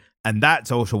money. Yeah. And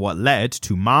that's also what led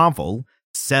to Marvel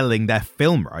selling their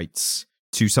film rights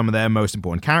to some of their most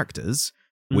important characters,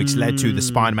 which led to the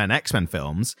Spider-Man, X-Men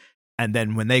films. And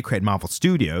then when they created Marvel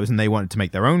Studios and they wanted to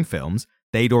make their own films,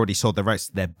 they'd already sold the rights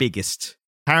to their biggest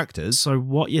characters. So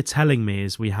what you're telling me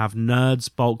is we have nerds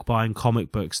bulk buying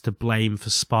comic books to blame for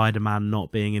Spider-Man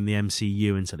not being in the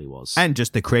MCU until he was, and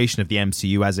just the creation of the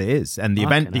MCU as it is, and the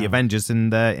Avengers in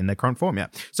their current form. Yeah.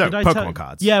 So Pokemon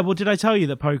cards. Yeah. Well, did I tell you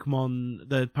that the Pokemon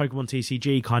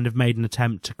TCG kind of made an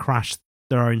attempt to crash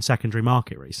their own secondary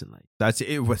market recently? That's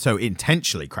it. So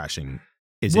intentionally crashing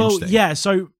is interesting. Yeah.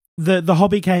 So the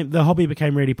hobby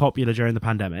became really popular during the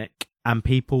pandemic, and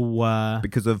people were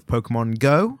because of Pokemon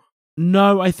Go.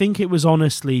 No, I think it was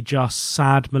honestly just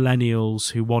sad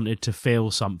millennials who wanted to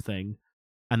feel something,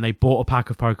 and they bought a pack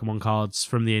of Pokemon cards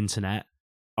from the internet,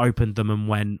 opened them and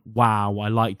went, wow, I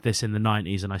liked this in the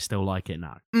 90s and I still like it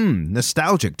now.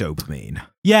 Nostalgic dopamine.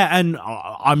 Yeah, and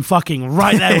I'm fucking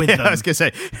right there with them. I was going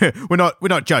to say, we're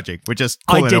not judging, we're just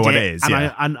calling it what it is.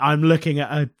 And I'm looking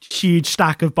at a huge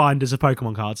stack of binders of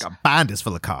Pokemon cards. Got binders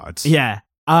full of cards. Yeah,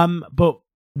 but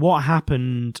what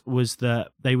happened was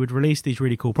that they would release these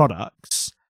really cool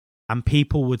products and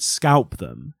people would scalp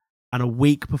them, and a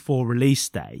week before release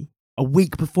day,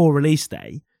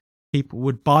 people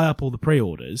would buy up all the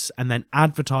pre-orders and then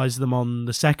advertise them on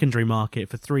the secondary market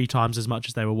for 3 times as much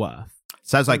as they were worth.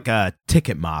 Sounds like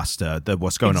Ticketmaster,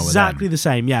 what's going on with them. Exactly the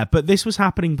same, yeah. But this was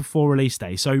happening before release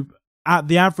day, so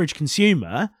the average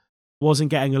consumer wasn't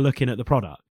getting a look in at the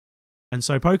product. And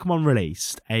so Pokemon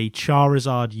released a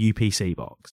Charizard UPC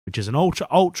box, which is an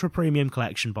ultra premium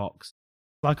collection box,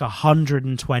 like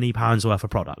 £120 worth of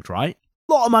product, right?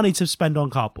 A lot of money to spend on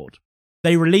cardboard.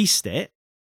 They released it,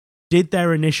 did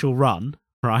their initial run,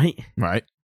 right? Right.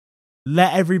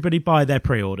 Let everybody buy their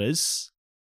pre-orders,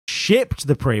 shipped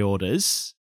the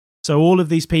pre-orders. So all of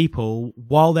these people,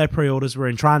 while their pre-orders were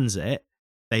in transit,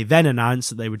 they then announced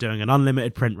that they were doing an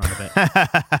unlimited print run of it.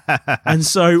 And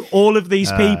so all of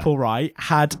these people, right,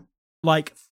 had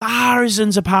like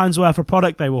thousands of pounds worth of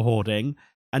product they were hoarding,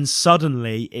 and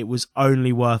suddenly it was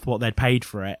only worth what they'd paid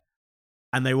for it.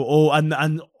 And they were all,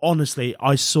 and honestly,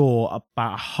 I saw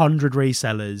about 100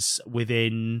 resellers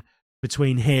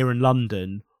between here and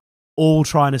London, all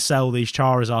trying to sell these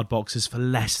Charizard boxes for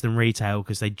less than retail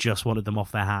because they just wanted them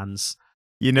off their hands.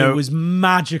 You know, it was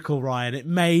magical, Ryan. It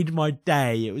made my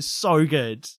day. It was so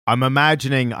good. I'm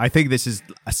imagining, I think this is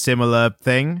a similar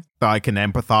thing that I can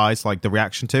empathize, like the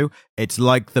reaction to. It's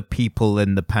like the people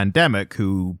in the pandemic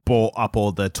who bought up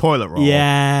all the toilet roll.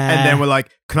 Yeah. And then were like,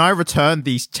 can I return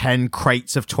these 10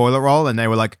 crates of toilet roll? And they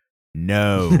were like,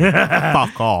 no,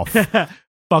 fuck off.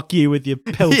 Fuck you with your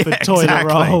pilfered toilet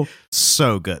roll.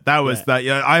 So good. That was that.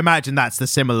 I imagine that's the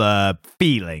similar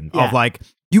feeling of like,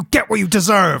 you get what you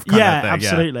deserve. Kind of thing.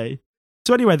 Absolutely. Yeah.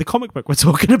 So anyway, the comic book we're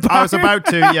talking about. I was about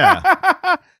to,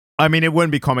 yeah. I mean, it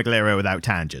wouldn't be Comic Literate without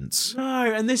tangents.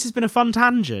 No, and this has been a fun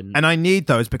tangent. And I need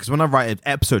those because when I write an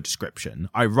episode description,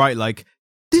 I write like,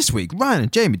 this week, Ryan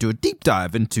and Jamie do a deep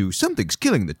dive into something's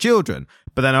killing the children.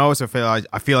 But then I also feel I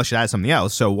should add something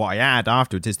else. So what I add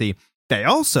afterwards is they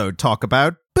also talk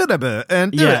about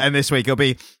and this week it'll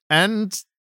be, and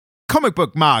comic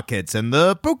book markets and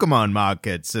the Pokemon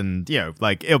markets, and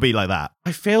like it'll be like that.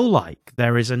 I feel like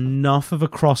there is enough of a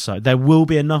crossover. There will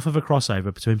be enough of a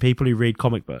crossover between people who read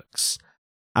comic books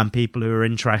and people who are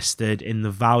interested in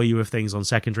the value of things on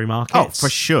secondary markets. Oh, for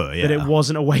sure, yeah. That it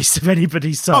wasn't a waste of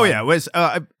anybody's time. Oh yeah, it was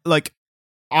like,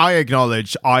 I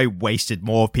acknowledge I wasted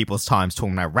more of people's time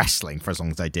talking about wrestling for as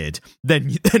long as I did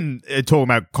than talking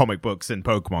about comic books and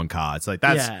Pokemon cards. Like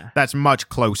that's much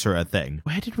closer a thing.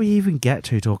 Where did we even get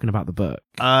to talking about the book?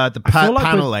 Panels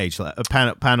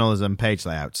and page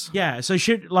layouts. Yeah. So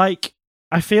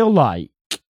I feel like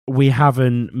we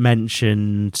haven't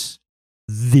mentioned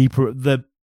the.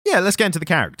 Yeah, let's get into the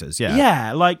characters. Yeah.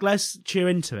 Yeah. Like let's chew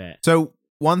into it. So.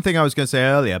 One thing I was going to say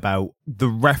earlier about the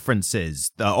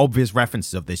references, the obvious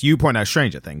references of this, you point out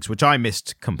Stranger Things, which I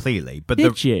missed completely. But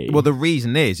Did you? Well, the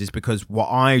reason is because what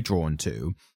I drawn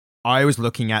to, I was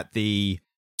looking at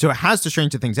so it has the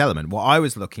Stranger Things element. What I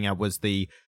was looking at was the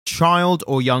child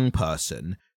or young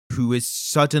person who is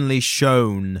suddenly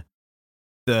shown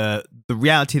the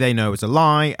reality they know is a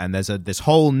lie, and there's this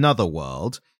whole nother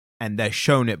world, and they're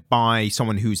shown it by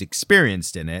someone who's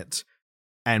experienced in it,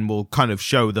 and will kind of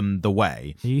show them the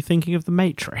way. Are you thinking of The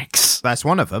Matrix? That's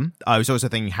one of them. I was also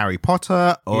thinking Harry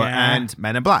Potter and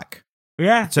Men in Black.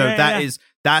 Yeah. So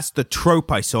that's the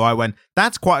trope I saw. I went,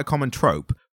 that's quite a common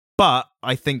trope, but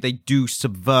I think they do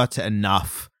subvert it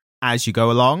enough as you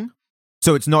go along.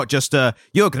 So it's not just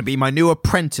you're going to be my new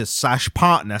apprentice /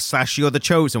 partner / you're the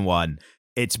chosen one.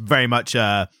 It's very much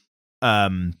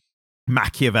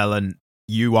Machiavellian,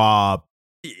 you are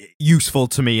useful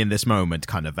to me in this moment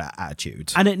kind of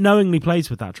attitude, and it knowingly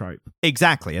plays with that trope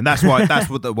exactly, and that's why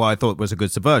why I thought was a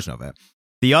good subversion of it.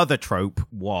 The other trope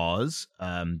was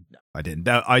I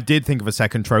did think of a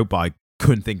second trope, but I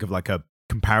couldn't think of like a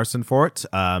comparison for it.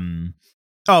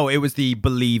 It was the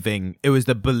believing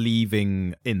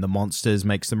in the monsters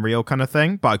makes them real kind of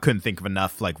thing, but I couldn't think of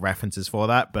enough like references for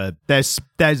that. But there's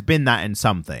been that in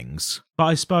some things, but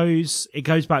I suppose it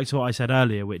goes back to what I said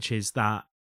earlier, which is that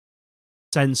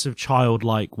sense of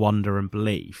childlike wonder and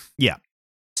belief. Yeah.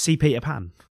 See Peter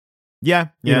Pan. Yeah.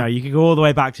 You can go all the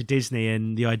way back to Disney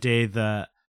and the idea that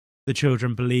the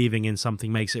children believing in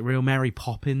something makes it real. Mary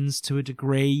Poppins to a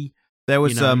degree. There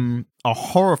was a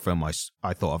horror film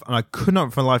I thought of, and I could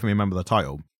not for the life of me remember the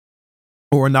title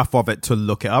or enough of it to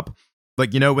look it up.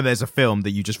 Like, when there's a film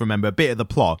that you just remember a bit of the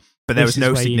plot, but there was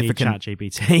no significant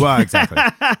ChatGPT. Well, exactly.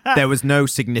 There was no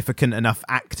significant enough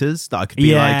actors that I could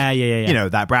be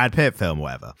that Brad Pitt film or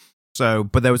whatever. So,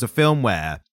 but there was a film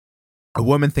where a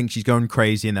woman thinks she's going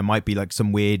crazy and there might be like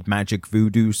some weird magic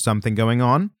voodoo something going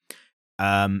on.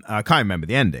 I can't remember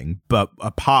the ending, but a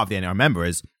part of the ending I remember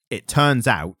is it turns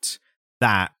out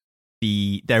that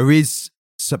there is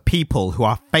some people who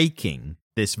are faking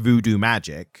this voodoo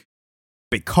magic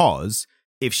because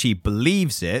if she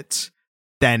believes it,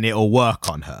 then it'll work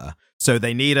on her. So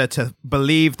they need her to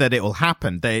believe that it will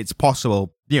happen, that it's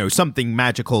possible, something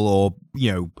magical or,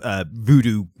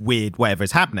 voodoo, weird, whatever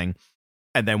is happening.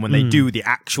 And then when they do the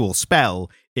actual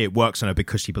spell, it works on her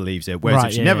because she believes it. Whereas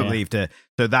if she never believed it,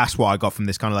 so that's what I got from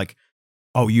this kind of like,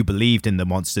 oh, you believed in the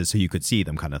monsters so you could see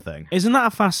them kind of thing. Isn't that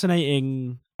a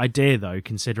fascinating idea, though,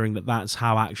 considering that that's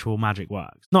how actual magic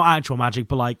works? Not actual magic,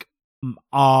 but like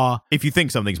if you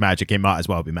think something's magic, it might as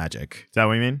well be magic. Is that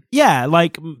what you mean? Yeah,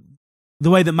 like the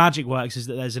way that magic works is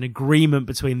that there's an agreement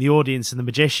between the audience and the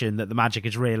magician that the magic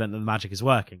is real and that the magic is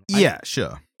working. Right? Yeah,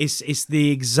 sure. It's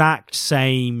the exact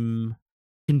same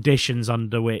conditions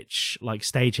under which like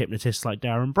stage hypnotists like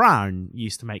Darren Brown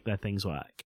used to make their things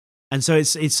work. And so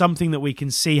it's something that we can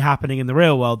see happening in the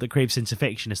real world that creeps into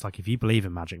fiction. It's like, if you believe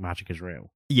in magic, magic is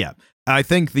real. Yeah. I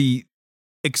think the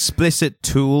explicit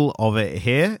tool of it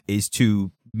here is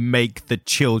to make the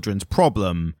children's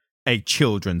problem a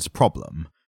children's problem.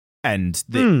 And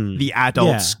the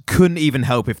adults couldn't even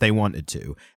help if they wanted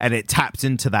to. And it taps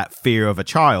into that fear of a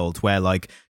child where, like,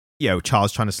 you know,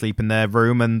 child's trying to sleep in their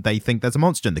room and they think there's a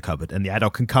monster in the cupboard. And the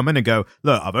adult can come in and go,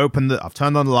 look, I've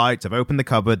turned on the lights, I've opened the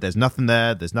cupboard, there's nothing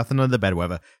there, there's nothing under the bed,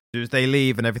 whatever. As soon as they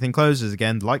leave and everything closes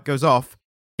again, the light goes off,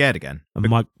 scared again. And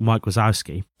Mike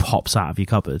Wazowski pops out of your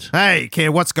cupboard. Hey, kid,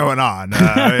 what's going on?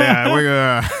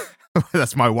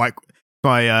 That's my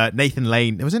Nathan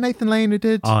Lane. Was it Nathan Lane who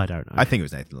did? Oh, I don't know. I think it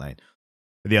was Nathan Lane.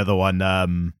 The other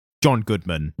one, John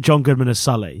Goodman. John Goodman as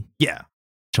Sully. Yeah.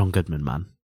 John Goodman, man.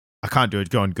 I can't do a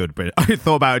John Goodman. I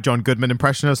thought about a John Goodman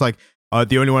impression. I was like,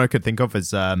 the only one I could think of is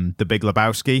The Big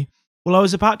Lebowski. Well, I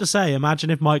was about to say,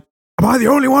 imagine if Mike... Am I the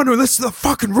only one who listens to the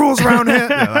fucking rules around here?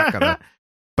 Yeah, that kind of...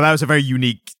 But that was a very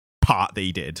unique part that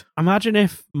he did. Imagine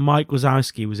if Mike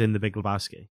Wazowski was in The Big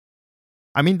Lebowski.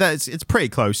 I mean, it's pretty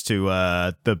close to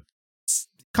the...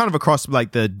 kind of across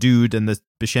like the dude and the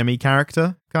Buscemi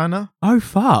character, kind of. Oh,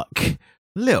 fuck. A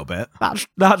little bit.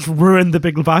 That's ruined The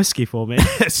Big Lebowski for me.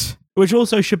 Yes. Which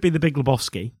also should be The Big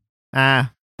Lebowski.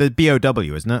 The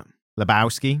B-O-W, isn't it?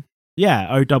 Lebowski? Yeah,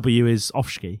 O-W is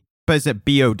Offski. But is it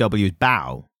B-O-W is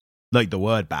bow? Like the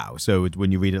word bow. So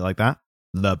when you read it like that?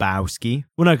 Lebowski?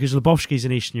 Well, no, because Lebowski's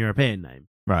an Eastern European name.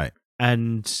 Right.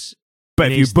 And...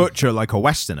 But if you butcher like a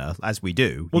Westerner, as we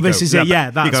do... Well, this is it, yeah.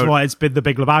 That's why it's been The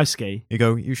Big Lebowski. You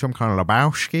go, you some kind of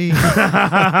Lebowski?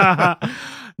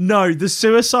 No, the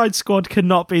Suicide Squad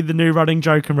cannot be the new running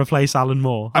joke and replace Alan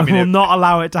Moore. I will not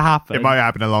allow it to happen. It might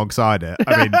happen alongside it.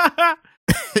 I mean,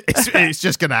 it's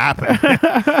just going to happen,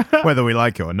 whether we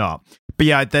like it or not. But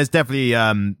yeah, there's definitely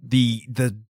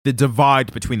the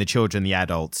divide between the children and the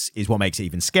adults is what makes it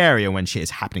even scarier when shit is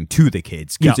happening to the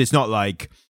kids. Because it's not like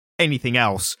anything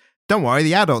else. Don't worry,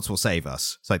 the adults will save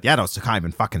us. It's like the adults can't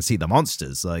even fucking see the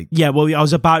monsters. Like, yeah, well, I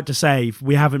was about to say,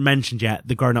 we haven't mentioned yet,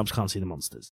 the grown-ups can't see the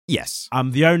monsters. Yes.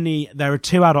 There are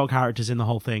 2 adult characters in the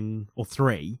whole thing, or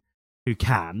 3, who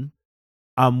can.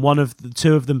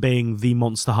 Two of them being the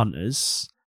monster hunters,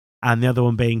 and the other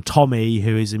one being Tommy,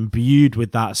 who is imbued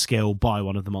with that skill by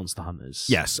one of the monster hunters.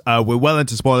 Yes, we're well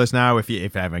into spoilers now, if you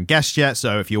haven't guessed yet,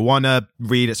 so if you want to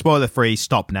read it spoiler-free,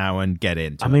 stop now and get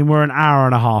into it. I mean, we're an hour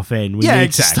and a half in. We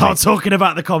need to start talking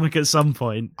about the comic at some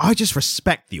point. I just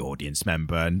respect the audience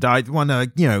member, and I want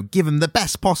to, give them the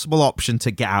best possible option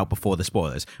to get out before the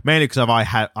spoilers. Mainly because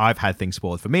I've had things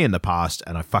spoiled for me in the past,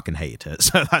 and I fucking hate it,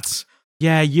 so that's...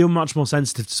 Yeah, you're much more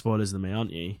sensitive to spoilers than me,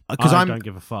 aren't you? Because I don't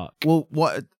give a fuck. Well,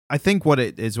 I think what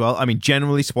it is, I mean,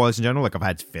 generally spoilers in general, like I've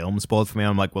had films spoiled for me.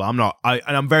 I'm like, well, and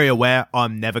I'm very aware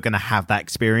I'm never going to have that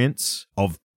experience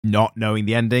of not knowing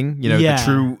the ending, the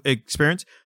true experience.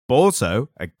 But also,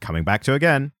 coming back to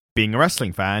again, being a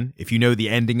wrestling fan, if you know the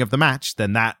ending of the match,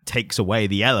 then that takes away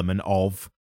the element of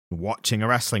watching a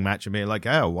wrestling match and being like,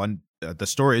 the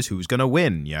story is who's going to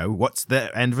win, what's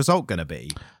the end result going to be?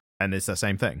 And it's the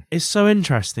same thing. It's so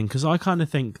interesting because I kind of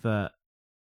think that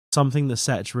something that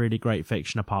sets really great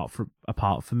fiction apart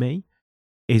for me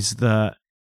is that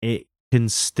it can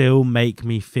still make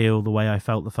me feel the way I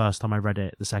felt the first time I read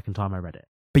it, the second time I read it.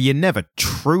 But you're never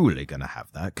truly going to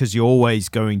have that because you're always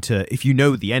going to, if you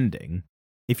know the ending,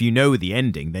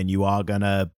 then you are going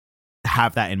to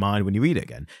have that in mind when you read it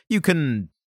again. You can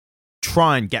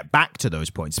try and get back to those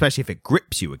points, especially if it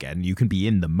grips you again. You can be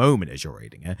in the moment as you're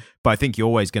reading it. But I think you're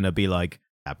always going to be like,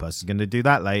 that person's going to do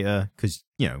that later because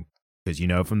you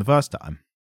know from the first time.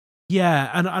 Yeah,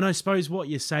 and I suppose what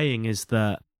you're saying is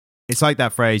that... It's like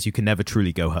that phrase, you can never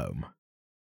truly go home.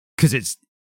 Because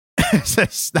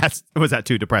was that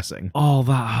too depressing? Oh,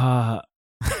 that hurt.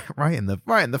 right in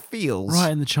the feels.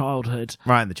 Right in the childhood.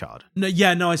 Right in the childhood.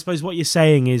 No, I suppose what you're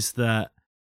saying is that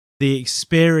the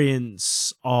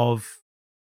experience of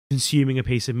consuming a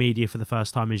piece of media for the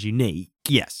first time is unique.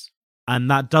 Yes. And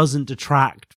that doesn't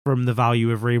detract from the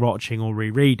value of rewatching or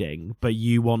rereading, but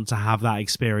you want to have that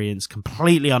experience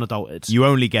completely unadulterated. You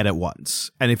only get it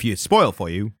once. And if it's spoiled for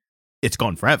you, it's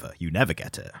gone forever. You never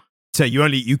get it. So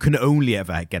you can only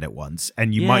ever get it once,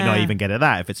 and you might not even get it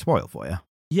that if it's spoiled for you.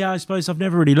 Yeah, I suppose I've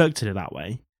never really looked at it that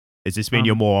way. Does this mean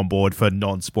you're more on board for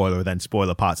non-spoiler than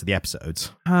spoiler parts of the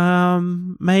episodes?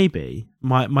 Maybe.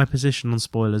 My position on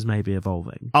spoilers may be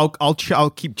evolving. I'll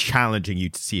keep challenging you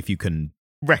to see if you can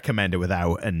recommend it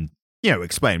without, and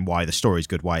explain why the story's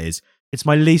good, why it is. It's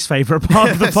my least favourite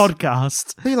part of the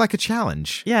podcast. You like a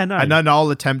challenge. Yeah, no. And then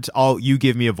you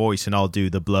give me a voice and I'll do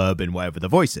the blurb in whatever the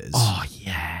voice is. Oh,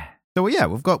 yeah. So yeah,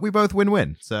 we both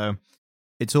win-win. So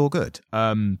it's all good.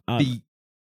 What are you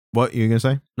going to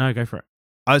say? No, go for it.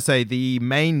 I would say the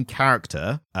main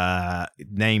character,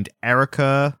 named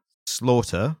Erica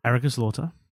Slaughter. Erica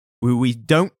Slaughter. We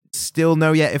don't still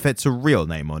know yet if it's a real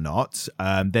name or not.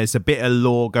 There's a bit of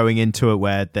lore going into it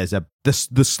where there's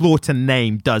the Slaughter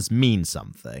name does mean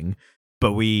something,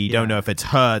 but we don't know if it's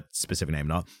her specific name or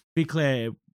not. Be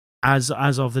clear, as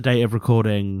of the date of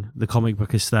recording, the comic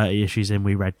book is 30 issues in.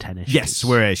 We read 10 issues. Yes,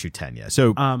 we're at issue 10. Yeah.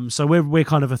 So we're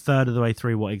kind of a third of the way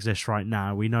through what exists right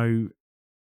now. We know.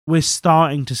 We're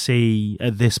starting to see,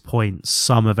 at this point,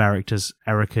 some of Erica's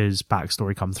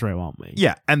backstory come through, aren't we?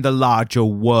 Yeah, and the larger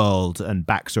world and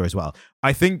backstory as well.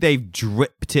 I think they've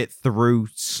dripped it through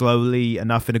slowly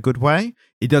enough in a good way.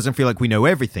 It doesn't feel like we know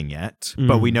everything yet,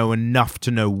 but we know enough to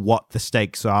know what the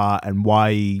stakes are and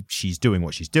why she's doing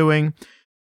what she's doing.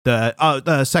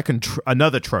 The second,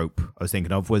 another trope I was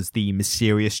thinking of was the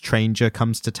mysterious stranger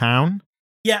comes to town.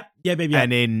 Yeah.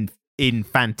 And in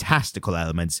fantastical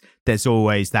elements, there's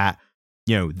always that,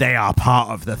 they are part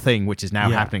of the thing which is now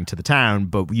happening to the town,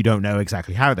 but you don't know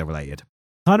exactly how they're related.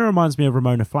 Kind of reminds me of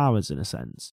Ramona Flowers in a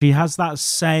sense. She has that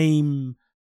same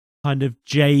kind of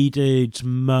jaded,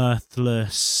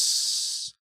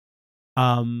 mirthless,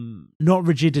 not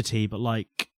rigidity, but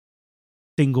like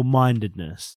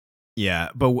single-mindedness. Yeah,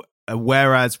 but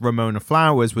whereas Ramona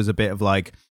Flowers was a bit of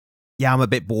like, yeah, I'm a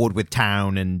bit bored with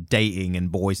town and dating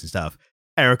and boys and stuff.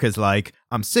 Erica's like,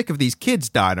 I'm sick of these kids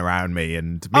dying around me,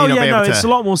 and it's a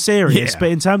lot more serious. Yeah. But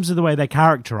in terms of the way they're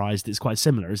characterized, it's quite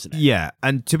similar, isn't it? Yeah,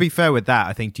 and to be fair with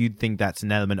that, do you think that's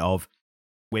an element of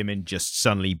women just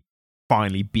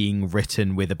finally being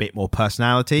written with a bit more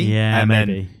personality? Yeah, and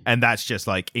maybe. And that's just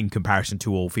like in comparison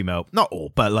to all female, not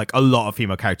all, but like a lot of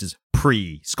female characters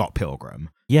pre Scott Pilgrim.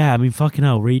 Yeah, I mean, fucking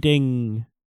hell, reading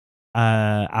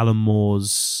Alan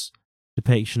Moore's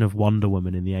depiction of Wonder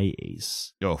Woman in the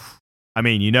 80s. Oh. I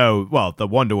mean, the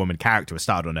Wonder Woman character was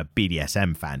started on a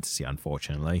BDSM fantasy,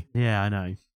 unfortunately. Yeah, I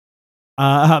know.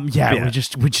 We're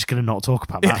just gonna not talk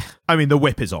about that. Yeah. I mean, the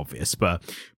whip is obvious, but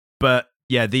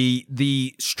yeah,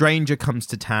 the stranger comes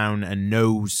to town and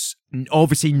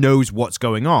obviously knows what's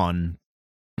going on,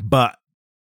 but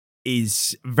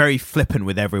is very flippant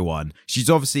with everyone. She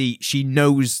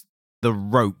knows the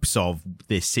ropes of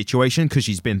this situation because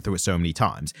she's been through it so many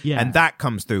times, and that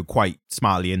comes through quite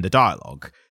smartly in the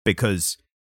dialogue. Because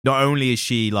not only is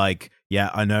she like,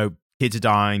 yeah, I know kids are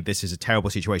dying, this is a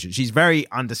terrible situation. She's very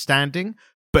understanding,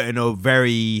 but in a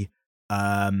very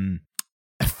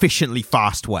efficiently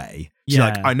fast way. She's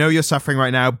like, I know you're suffering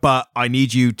right now, but I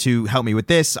need you to help me with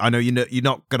this. I know you're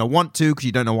not going to want to because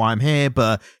you don't know why I'm here,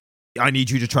 but I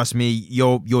need you to trust me.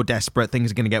 You're desperate.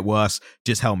 Things are going to get worse.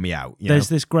 Just help me out. There's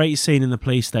this great scene in the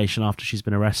police station after she's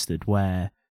been arrested where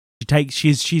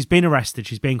she's been arrested,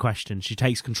 she's being questioned, she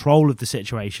takes control of the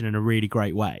situation in a really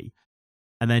great way.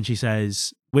 And then she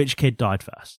says, which kid died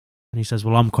first? And he says,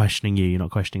 well, I'm questioning you, you're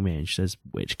not questioning me. And she says,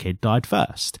 which kid died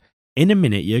first? In a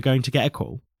minute, you're going to get a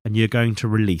call and you're going to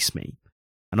release me.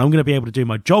 And I'm going to be able to do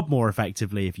my job more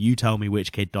effectively if you tell me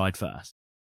which kid died first.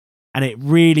 And it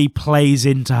really plays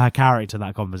into her character,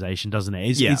 that conversation, doesn't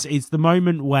it? It's the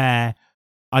moment where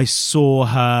I saw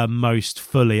her most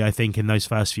fully, I think, in those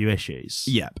first few issues.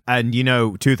 Yep. And,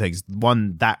 two things.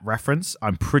 One, that reference,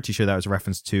 I'm pretty sure that was a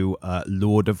reference to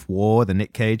Lord of War, the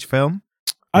Nick Cage film.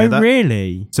 Oh,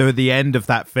 really? So at the end of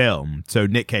that film,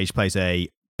 Nick Cage plays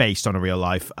based on a real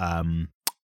life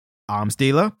arms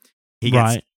dealer. He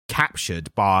gets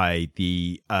captured by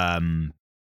the, I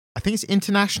think it's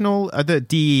international, the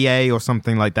DEA or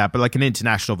something like that, but like an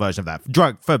international version of that.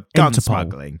 For gun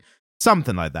smuggling.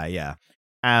 Something like that, yeah.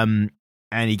 And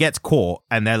he gets caught,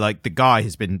 and they're like, the guy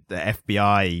has been, the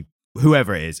FBI,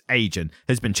 whoever it is, agent,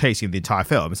 has been chasing the entire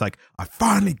film. It's like, I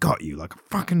finally got you. Like, I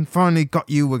fucking finally got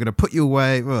you. We're going to put you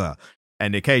away. Ugh.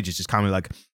 And Nick Cage is just kind of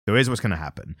like, so here's what's going to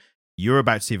happen. You're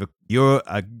about to see you're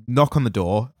a knock on the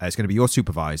door. It's going to be your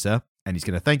supervisor, and he's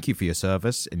going to thank you for your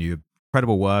service, and you're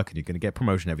incredible work and you're going to get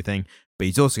promotion and everything. But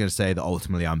he's also going to say that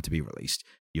ultimately I'm to be released.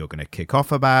 You're going to kick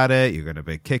off about it. You're going to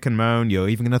be kick and moan. You're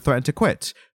even going to threaten to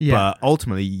quit. Yeah. But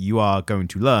ultimately, you are going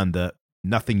to learn that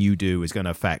nothing you do is going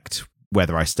to affect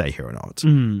whether I stay here or not.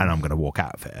 And I'm going to walk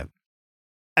out of here.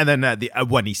 And then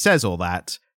when he says all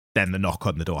that, then the knock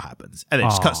on the door happens. And it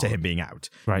just cuts to him being out.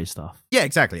 Great stuff. Yeah,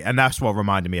 exactly. And that's what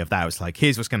reminded me of that. It was like,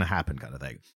 here's what's going to happen kind of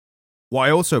thing. What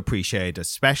I also appreciated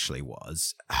especially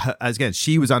was, again,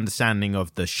 she was understanding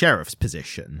of the sheriff's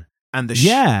position. And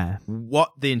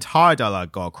what the entire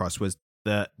dialogue got across was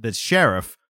that the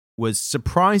sheriff was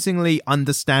surprisingly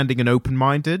understanding and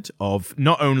open-minded of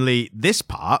not only this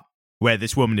part, where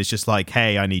this woman is just like,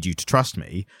 hey, I need you to trust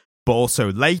me, but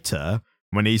also later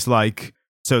when he's like,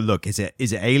 so look, is it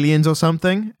aliens or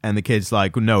something? And the kid's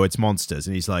like, no, it's monsters.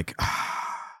 And he's like,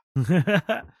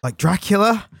 like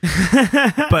Dracula?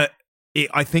 But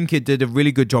I think it did a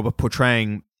really good job of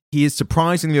portraying he is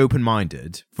surprisingly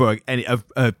open-minded for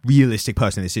a realistic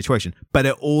person in this situation, but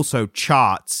it also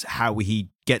charts how he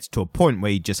gets to a point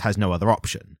where he just has no other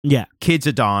option. Yeah. Kids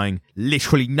are dying.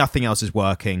 Literally nothing else is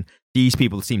working. These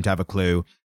people seem to have a clue.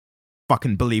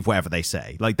 Fucking believe whatever they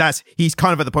say. Like he's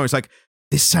kind of at the point, it's like,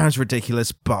 this sounds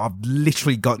ridiculous, but I've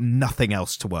literally got nothing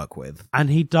else to work with. And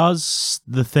he does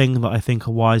the thing that I think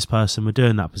a wise person would do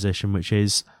in that position, which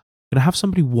is, I'm going to have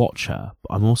somebody watch her,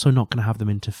 but I'm also not going to have them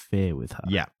interfere with her.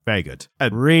 Yeah, very good.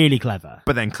 Really clever.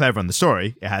 But then clever on the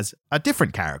story, it has a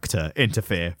different character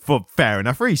interfere for fair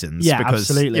enough reasons. Yeah, because,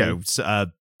 absolutely. You know,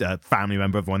 a family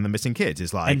member of one of the missing kids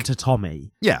is like... Enter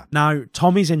Tommy. Yeah. Now,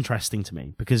 Tommy's interesting to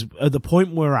me because at the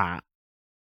point we're at,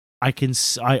 I can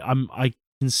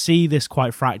see this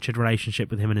quite fractured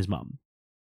relationship with him and his mum.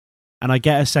 And I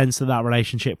get a sense that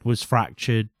relationship was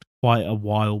fractured quite a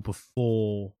while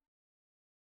before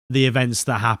the events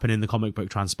that happen in the comic book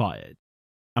transpired.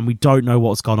 And we don't know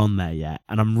what's gone on there yet.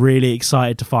 And I'm really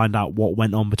excited to find out what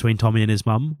went on between Tommy and his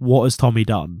mum. What has Tommy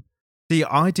done? See,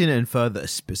 I didn't infer that a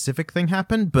specific thing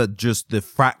happened, but just the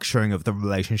fracturing of the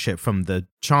relationship from the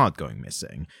child going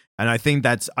missing. And I think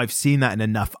I've seen that in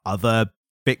enough other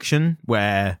fiction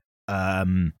where a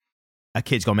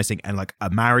kid's gone missing and like a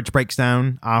marriage breaks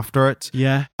down after it.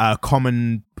 Yeah.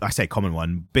 Common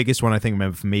one. Biggest one I think I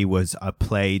remember for me was I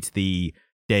played the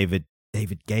David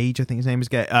Gage, I think his name is.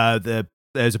 There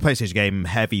was a PlayStation game,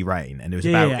 Heavy Rain, and it was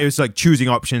it was like choosing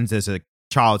options. There's a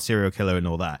child serial killer and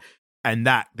all that, and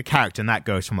the character in that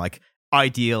goes from like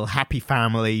ideal happy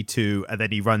family to, and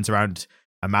then he runs around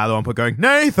a Malompa going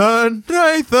Nathan,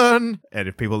 and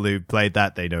if people who played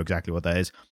that, they know exactly what that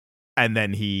is. And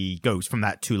then he goes from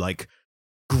that to like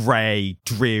grey,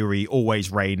 dreary, always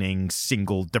raining,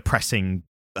 single, depressing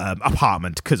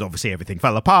apartment, because obviously everything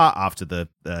fell apart after the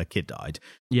kid died.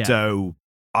 Yeah. So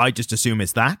I just assume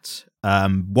it's that.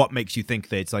 What makes you think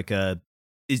that it's like do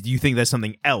you think there's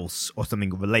something else or something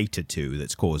related to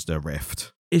that's caused a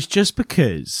rift? It's just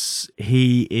because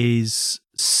he is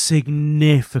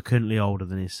significantly older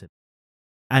than his sibling,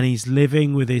 and he's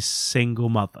living with his single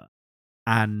mother,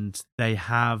 and they're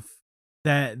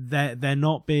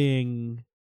not being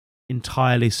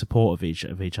entirely supportive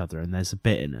of each other, and there's a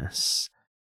bitterness.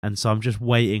 And so I'm just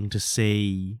waiting to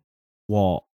see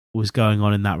what was going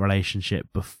on in that relationship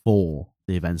before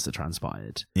the events that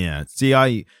transpired. Yeah.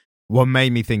 See, what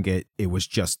made me think it was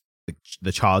just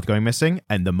the child going missing,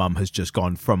 and the mum has just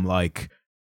gone from like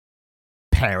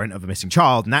parent of a missing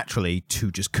child naturally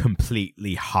to just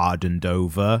completely hardened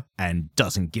over and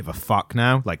doesn't give a fuck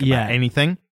now, like about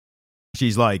anything.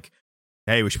 She's like,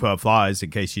 hey, we should put up flyers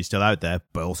in case she's still out there,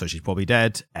 but also she's probably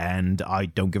dead, and I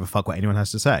don't give a fuck what anyone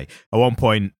has to say. At one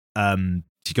point,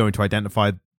 she's going to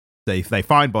identify, they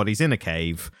find bodies in a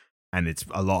cave, and it's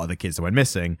a lot of the kids that went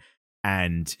missing,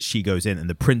 and she goes in, and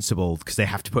the principal, because they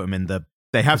have to put them in the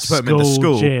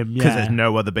school gym, because there's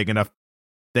no other big enough,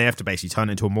 they have to basically turn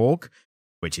it into a morgue,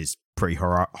 which is pretty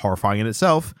horrifying in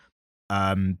itself.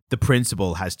 The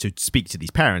principal has to speak to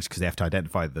these parents because they have to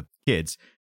identify the kids,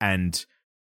 and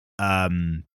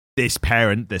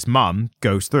this mum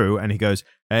goes through and he goes,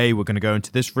 hey, we're going to go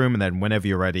into this room, and then whenever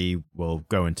you're ready, we'll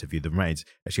go interview the remains.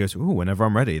 And she goes, ooh, whenever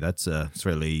I'm ready. That's it's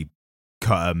really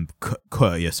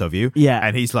courteous of you. Yeah.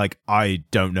 And he's like, I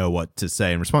don't know what to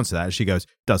say in response to that. And she goes,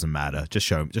 doesn't matter. Just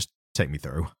take me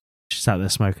through. She's out there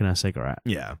smoking her cigarette.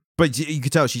 Yeah. But you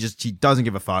could tell she doesn't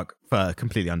give a fuck for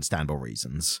completely understandable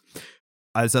reasons.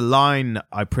 There's a line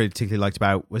I particularly liked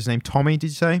about, what's his name? Tommy,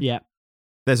 did you say? Yeah.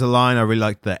 There's a line I really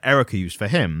liked that Erica used for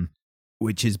him,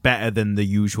 which is better than the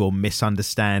usual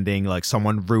misunderstanding, like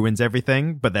someone ruins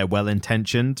everything, but they're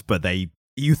well-intentioned, but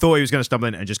you thought he was going to stumble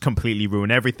in and just completely ruin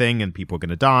everything, and people were going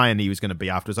to die, and he was going to be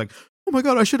after. It's like, oh my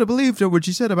God, I should have believed her when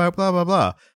she said about blah, blah,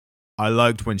 blah. I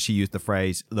liked when she used the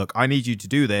phrase, look, I need you to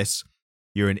do this.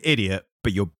 You're an idiot,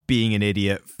 but you're being an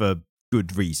idiot for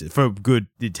good reason, for good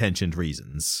intentioned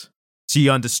reasons. She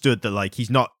understood that, like, she's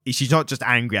not just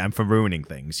angry at him for ruining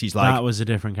things. She's like, that was a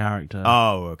different character.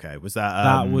 Oh, okay. Was that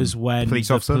that was when police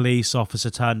the police officer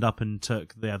turned up and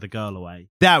took the other girl away.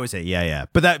 That was it. Yeah.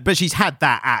 But she's had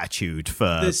that attitude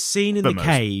for the scene in the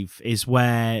cave is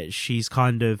where she's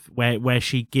kind of where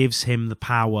she gives him the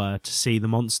power to see the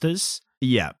monsters.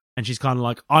 Yeah, and she's kind of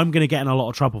like, I'm going to get in a lot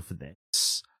of trouble for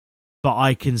this, but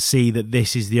I can see that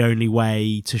this is the only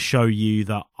way to show you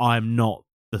that I'm not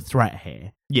the threat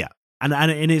here. Yeah.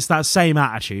 And it's that same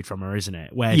attitude from her, isn't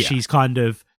it? Where she's kind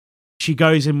of, she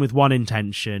goes in with one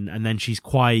intention and then she's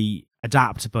quite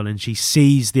adaptable and she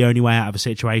sees the only way out of a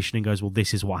situation and goes, well,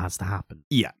 this is what has to happen.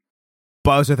 Yeah.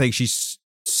 But I also think she's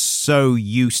so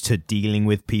used to dealing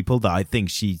with people that I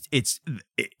think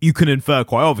you can infer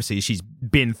quite obviously she's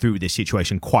been through this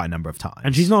situation quite a number of times.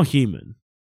 And she's not human.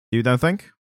 You don't think?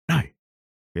 No.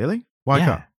 Really?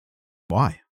 Why?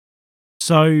 Why?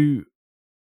 So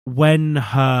when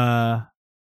the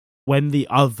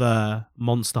other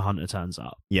monster hunter turns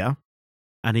up,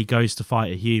 and he goes to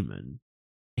fight a human,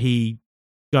 he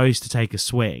goes to take a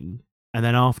swing, and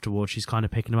then afterwards she's kind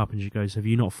of picking him up and she goes, have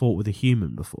you not fought with a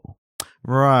human before?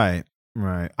 Right.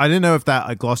 I didn't know if that,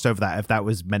 I glossed over that, if that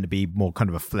was meant to be more kind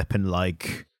of a flippant,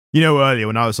 like, earlier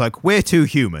when I was like, we're two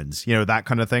humans, that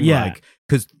kind of thing. Yeah. Like,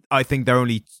 because I think they're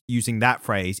only using that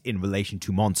phrase in relation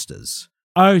to monsters.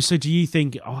 Oh, so do you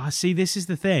think? Oh, see, this is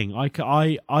the thing. I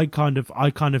kind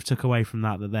of took away from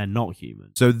that they're not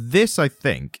human. So this, I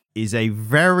think, is a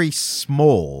very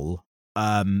small,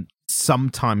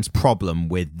 sometimes problem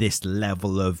with this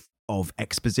level of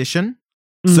exposition.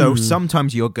 So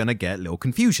sometimes you're gonna get little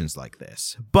confusions like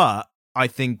this, but I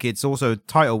think it's also a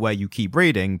title where you keep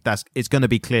reading. It's gonna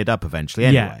be cleared up eventually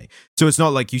anyway. Yeah. So it's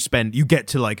not like you get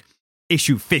to like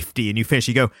issue 50 and you finish,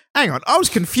 you go, hang on, I was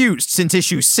confused since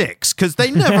issue 6 because they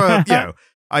never,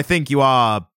 I think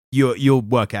you'll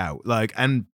work out, like,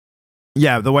 and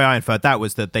the way I inferred that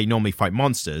was that they normally fight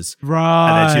monsters, right?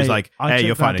 And then she was like, hey,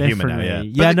 you're fighting a human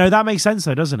now, no, that makes sense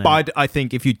though, doesn't it? But I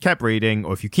think if you'd kept reading,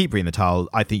 or if you keep reading the title,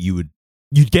 I think you'd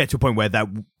get to a point where that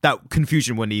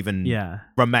confusion wouldn't even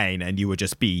remain, and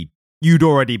you'd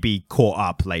already be caught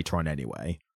up later on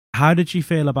anyway. How did you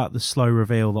feel about the slow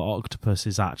reveal that Octopus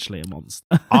is actually a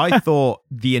monster? I thought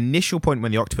the initial point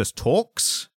when the octopus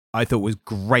talks, I thought was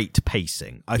great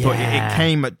pacing. I thought it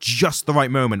came at just the right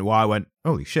moment where I went,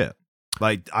 holy shit.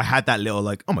 Like, I had that little,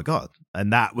 like, oh my God.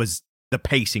 And that was the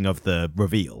pacing of the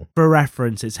reveal. For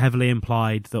reference, it's heavily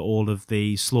implied that all of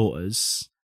the slaughters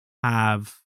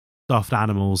have stuffed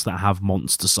animals that have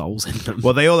monster souls in them.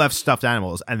 Well, they all have stuffed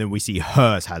animals, and then we see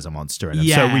hers has a monster in them.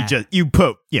 Yeah. So you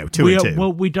put, 2 and 2.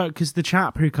 Well, we don't, because the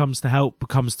chap who comes to help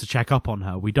comes to check up on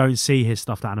her. We don't see his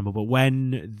stuffed animal, but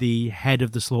when the head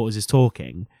of the slaughters is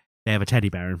talking, they have a teddy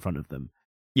bear in front of them.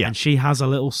 Yeah. And she has a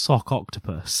little sock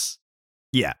octopus.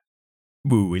 Yeah.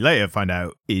 Who we later find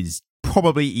out is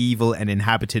probably evil and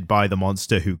inhabited by the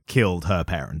monster who killed her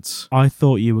parents. I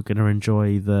thought you were going to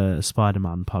enjoy the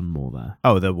Spider-Man pun more there.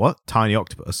 Oh, the what? Tiny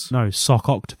octopus? No, sock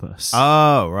octopus.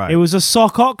 Oh, right. It was a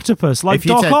sock octopus, like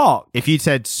Doc Ock. If you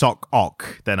said sock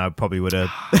ock, then I probably would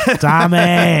have... Damn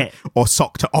it! Or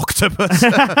sock to octopus.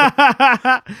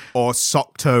 Or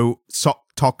Socto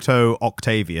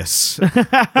Octavius.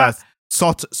 That's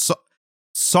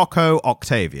Socko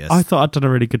Octavius. I thought I'd done a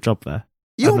really good job there.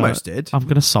 You almost did. I'm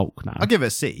going to sulk now. I'll give it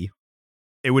a C.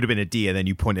 It would have been a D, and then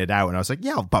you pointed it out, and I was like,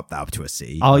 yeah, I'll bump that up to a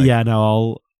C. Oh,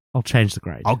 I'll change the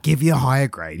grade. I'll give you a higher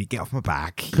grade. You get off my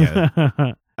back. Yeah.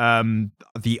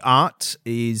 The art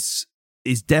is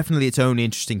definitely its own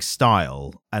interesting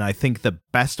style, and I think the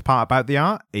best part about the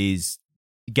art is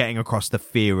getting across the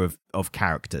fear of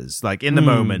characters. Like, in the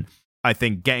moment, I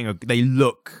think they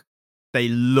look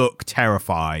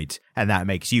terrified, and that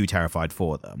makes you terrified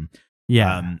for them.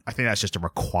 Yeah. I think that's just a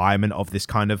requirement of this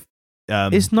kind of...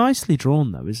 it's nicely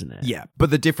drawn, though, isn't it? Yeah, but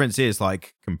the difference is,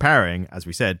 like, comparing, as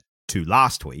we said, to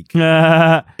last week,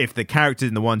 if the characters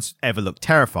in the ones ever looked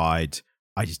terrified,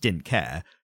 I just didn't care.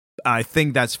 I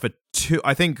think that's for two...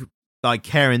 I think I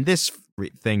care in this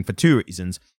thing for two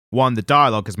reasons. One, the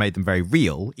dialogue has made them very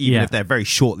real, even if they're very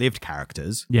short-lived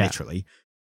characters, literally.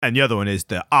 And the other one is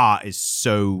the art is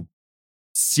so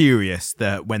serious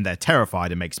that when they're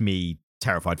terrified, it makes me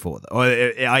terrified for them. Or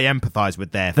I empathize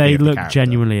with their fear. They look character.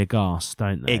 genuinely aghast,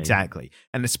 don't they? Exactly.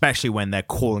 And especially when they're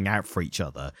calling out for each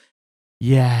other.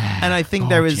 Yeah. And I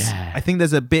think I think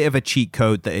there's a bit of a cheat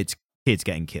code that it's kids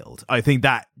getting killed. I think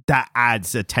that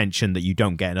adds a tension that you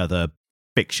don't get in other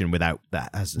fiction without that.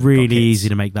 As Really easy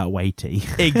to make that weighty.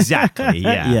 Exactly,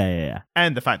 yeah. Yeah.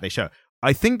 And the fact they show.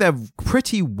 I think they're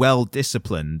pretty well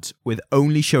disciplined with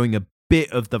only showing a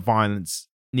bit of the violence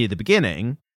near the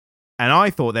beginning. And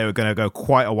I thought they were going to go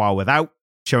quite a while without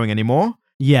showing any more.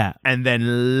 Yeah. And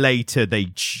then later they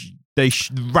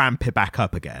ramp it back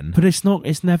up again. But it's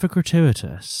never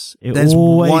gratuitous. It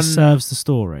always serves the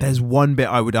story. There's one bit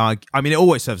I would argue, I mean, it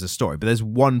always serves the story, but there's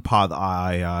one part that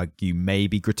I argue may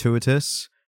be gratuitous.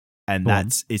 And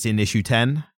it's in issue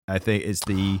 10. I think it's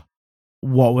the...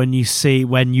 What, when you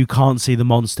can't see the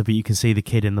monster, but you can see the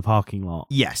kid in the parking lot?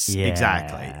 Yes,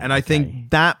 exactly. And I think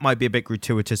that might be a bit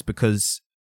gratuitous because,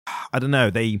 I don't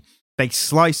know, they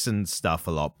slice and stuff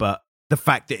a lot, but the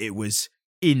fact that it was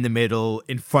in the middle,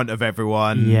 in front of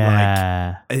everyone,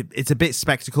 it's a bit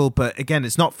spectacle, but again,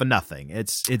 it's not for nothing.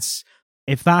 It's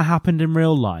if that happened in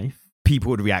real life, people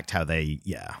would react how they,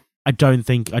 I don't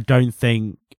think,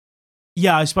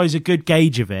 I suppose a good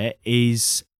gauge of it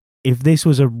is, if this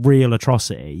was a real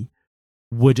atrocity,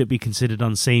 would it be considered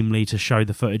unseemly to show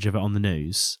the footage of it on the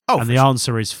news? And the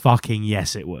answer is fucking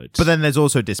yes, it would. But then there's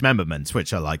also dismemberments,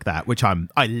 which are like that, which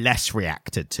I less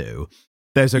reacted to.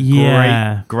 There's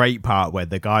a great part where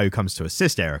the guy who comes to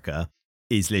assist Erica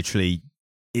is literally,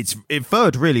 it's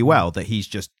inferred really well that he's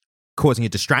just causing a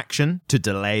distraction to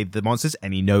delay the monsters,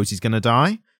 and he knows he's going to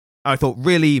die. I thought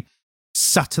really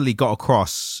subtly got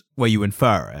across where you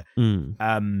infer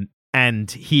it.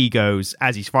 And he goes,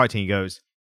 as he's fighting, he goes,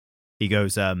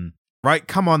 right,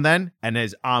 come on then. And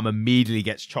his arm immediately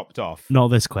gets chopped off. Not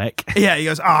this quick. Yeah, he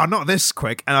goes, not this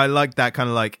quick. And I like that kind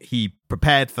of like he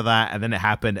prepared for that and then it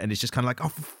happened. And it's just kind of like, oh,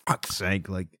 for fuck's sake.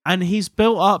 Like, and he's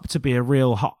built up to be a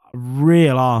real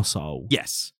arsehole.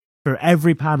 Yes. For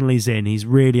every panel he's in, he's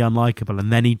really unlikable.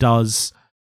 And then he does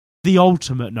the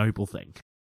ultimate noble thing.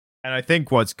 And I think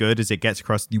what's good is it gets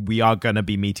across, we are going to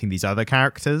be meeting these other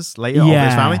characters later of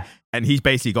his family. And he's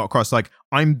basically got across, like,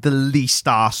 I'm the least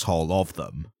arsehole of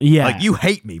them. Yeah. Like, you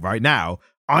hate me right now.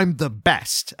 I'm the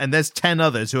best. And there's 10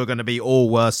 others who are going to be all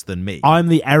worse than me. I'm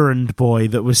the errand boy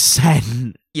that was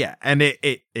sent. Yeah, and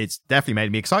it's definitely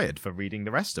made me excited for reading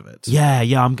the rest of it. Yeah,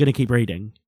 I'm going to keep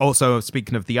reading. Also,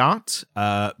 speaking of the art,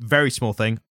 very small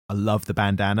thing. I love the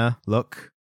bandana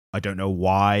look. I don't know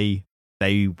why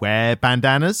they wear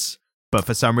bandanas, but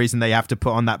for some reason they have to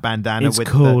put on that bandana. It's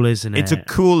cool, isn't it? It's a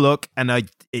cool look, and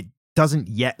it doesn't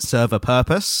yet serve a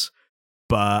purpose,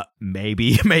 but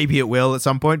maybe it will at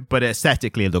some point. But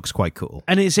aesthetically, it looks quite cool.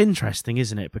 And it's interesting,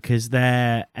 isn't it? Because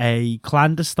they're a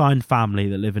clandestine family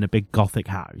that live in a big Gothic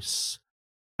house.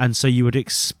 And so you would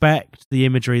expect the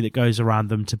imagery that goes around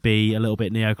them to be a little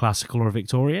bit neoclassical or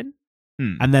Victorian.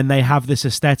 And then they have this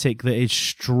aesthetic that is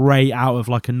straight out of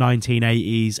like a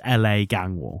 1980s LA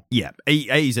gang war. Yeah,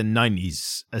 80s and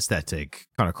 90s aesthetic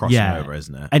kind of crossing over,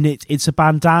 isn't it? And it's a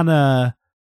bandana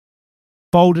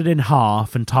folded in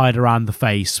half and tied around the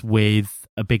face with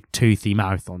a big toothy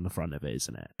mouth on the front of it,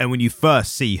 isn't it? And when you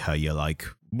first see her, you're like,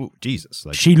 Jesus.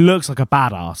 Like, she looks like a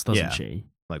badass, doesn't she?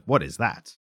 Like, what is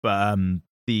that? But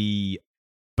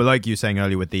but like you were saying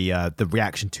earlier with the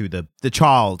reaction to the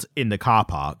child in the car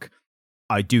park,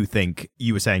 I do think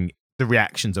you were saying the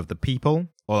reactions of the people,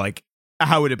 or like,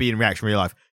 how would it be in reaction in real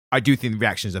life? I do think the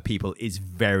reactions of people is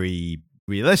very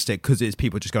realistic because it's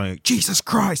people just going, Jesus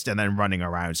Christ, and then running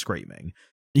around screaming.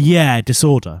 Yeah,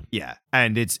 disorder. Yeah,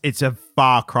 and it's a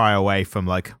far cry away from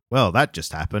like, well, that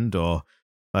just happened, or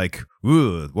like,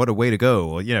 ooh, what a way to go,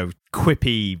 or, you know,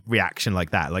 quippy reaction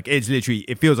like that. Like, it's literally,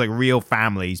 it feels like real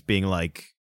families being like,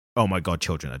 oh my God,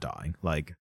 children are dying.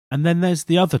 Like, and then there's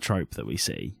the other trope that we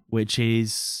see, which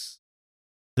is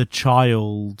the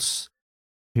child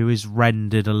who is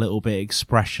rendered a little bit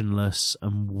expressionless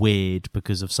and weird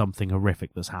because of something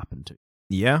horrific that's happened to him.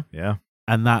 Yeah.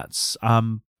 And that's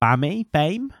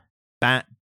Bame?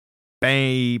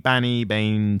 Banny,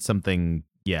 Bane, something,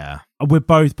 yeah. We're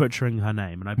both butchering her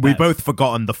name. And we've both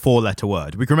forgotten the 4-letter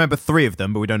word. We can remember 3 of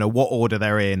them, but we don't know what order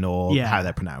they're in or how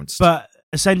they're pronounced. But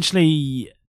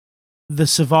essentially, the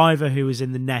survivor who was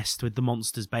in the nest with the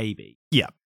monster's baby. Yeah.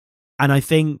 And I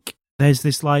think there's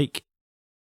this like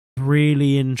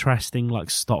really interesting like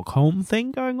Stockholm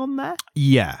thing going on there.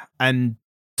 Yeah. And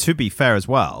to be fair as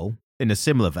well, in a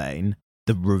similar vein,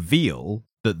 the reveal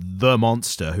that the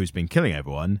monster who's been killing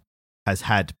everyone has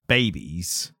had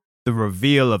babies. The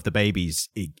reveal of the babies,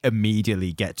 it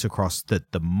immediately gets across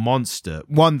that the monster,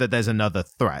 one, that there's another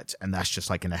threat, and that's just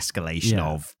like an escalation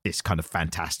of this kind of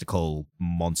fantastical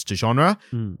monster genre.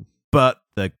 But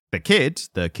the kid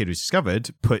who's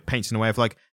discovered paints in a way of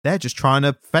like, they're just trying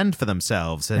to fend for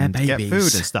themselves and get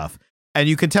food and stuff. And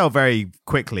you can tell very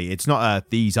quickly, it's not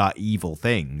these are evil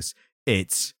things.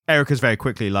 it's Erica's very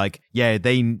quickly like, yeah,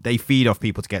 they feed off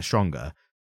people to get stronger,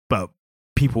 but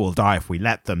people will die if we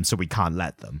let them, so we can't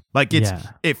let them. Like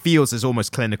it feels as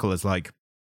almost clinical as like,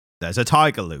 there's a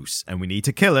tiger loose and we need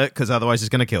to kill it because otherwise it's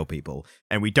going to kill people.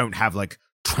 And we don't have like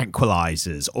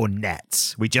tranquilizers or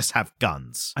nets. We just have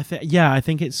guns. I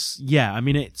think it's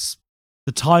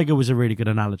the tiger was a really good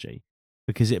analogy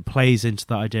because it plays into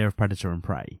the idea of predator and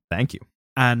prey. Thank you.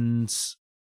 And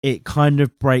it kind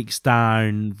of breaks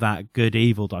down that good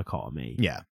evil dichotomy.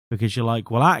 Yeah. Because you're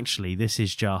like, well, actually, this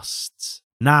is just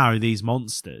now these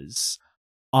monsters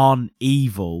aren't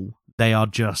evil. They are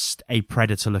just a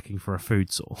predator looking for a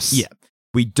food source. Yeah.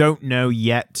 We don't know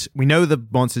yet. We know the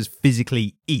monsters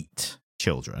physically eat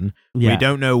children. Yeah. We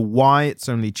don't know why it's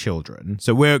only children.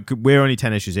 So we're only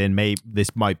 10 issues in. Maybe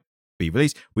this might be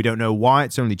released. We don't know why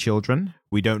it's only children.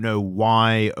 We don't know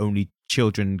why only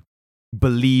children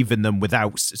believe in them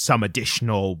without some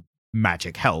additional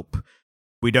magic help.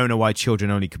 We don't know why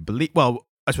children only can believe. Well,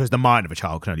 I suppose the mind of a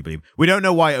child can only believe. We don't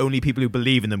know why only people who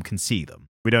believe in them can see them.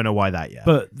 We don't know why that yet.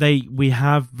 But we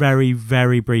have very,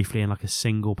 very briefly in like a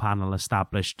single panel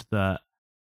established that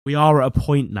we are at a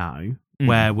point now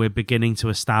where we're beginning to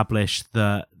establish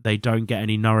that they don't get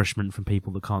any nourishment from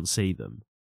people that can't see them,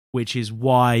 which is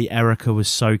why Erica was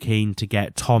so keen to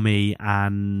get Tommy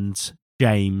and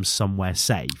James somewhere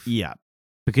safe. Yeah.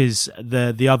 Because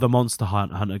the other monster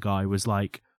hunter guy was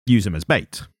like... Use them as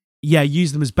bait. Yeah,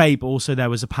 use them as bait, but also there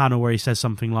was a panel where he says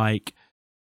something like,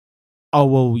 oh,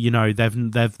 well, you know,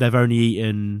 they've only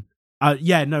eaten...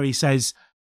 he says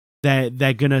they're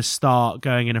going to start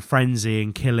going in a frenzy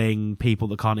and killing people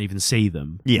that can't even see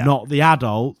them. Yeah. Not the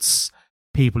adults,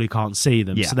 people who can't see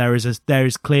them. Yeah. So there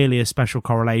is clearly a special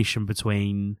correlation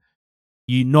between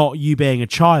not you being a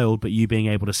child, but you being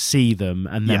able to see them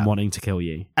and then wanting to kill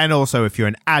you. And also, if you're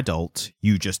an adult,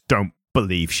 you just don't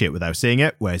believe shit without seeing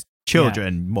it, whereas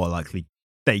children, more likely,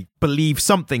 they believe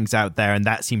something's out there, and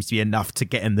that seems to be enough to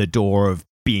get in the door of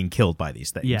being killed by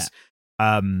these things. Yeah.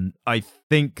 I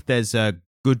think there's a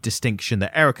good distinction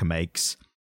that Erica makes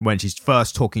when she's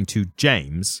first talking to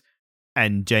James,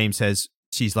 and James says,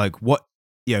 she's like, what,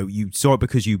 you saw it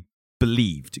because you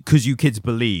believed, because you kids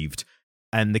believed.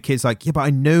 And the kid's like, yeah, but I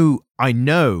know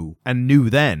and knew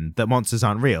then that monsters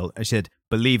aren't real. And she said,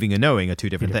 believing and knowing are two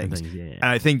different things. Yeah. And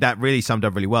I think that really summed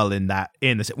up really well in that,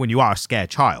 when you are a scared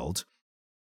child,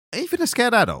 even a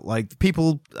scared adult, like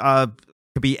people could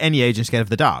be any age and scared of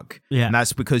the dark. Yeah. And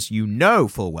that's because you know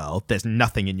full well there's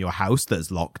nothing in your house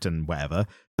that's locked and whatever.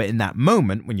 But in that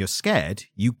moment when you're scared,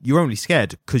 you're only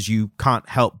scared because you can't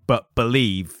help but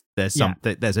believe there's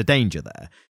there's a danger there.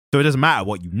 So it doesn't matter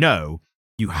what you know.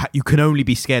 You can only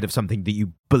be scared of something that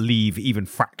you believe even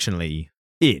fractionally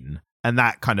in. And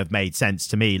that kind of made sense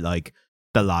to me, like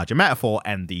the larger metaphor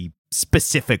and the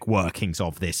specific workings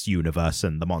of this universe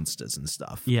and the monsters and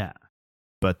stuff. Yeah.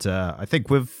 But I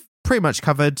think we've pretty much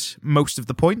covered most of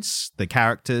the points, the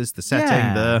characters, the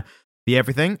setting, the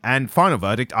everything. And final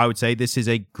verdict, I would say this is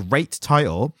a great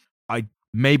title. I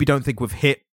maybe don't think we've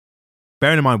hit,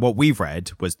 bearing in mind what we've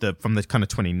read was from the kind of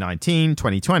 2019,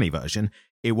 2020 version.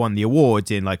 It won the awards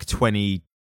in like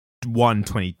 21,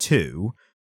 22.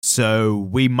 So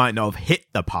we might not have hit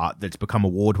the part that's become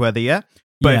award worthy yet.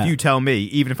 But if you tell me,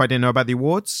 even if I didn't know about the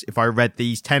awards, if I read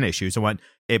these 10 issues and went,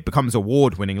 it becomes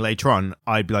award winning later on,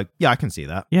 I'd be like, yeah, I can see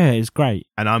that. Yeah, it's great.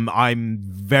 And I'm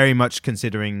very much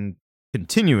considering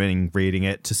continuing reading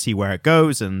it to see where it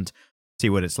goes and see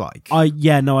what it's like. I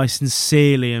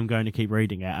sincerely am going to keep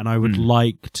reading it, and I would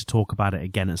like to talk about it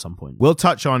again at some point. We'll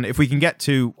touch on, if we can get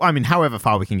to, however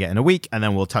far we can get in a week, and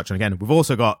then we'll touch on again. We've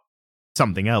also got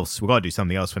something else. We've got to do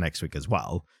something else for next week as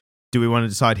well. Do we want to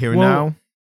decide here and now?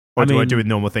 Or do I do a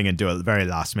normal thing and do it at the very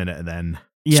last minute and then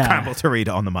scramble to read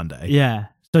it on the Monday? Yeah.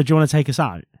 So do you want to take us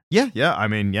out?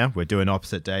 Yeah. We're doing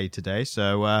opposite day today.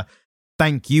 So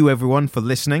thank you, everyone, for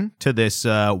listening to this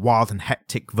wild and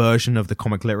hectic version of the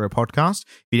Comic Literate podcast.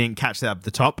 If you didn't catch that up at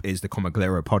the top, is the Comic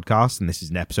Literate podcast, and this is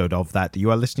an episode of that you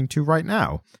are listening to right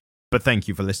now. But thank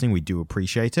you for listening. We do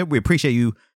appreciate it. We appreciate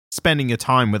you spending your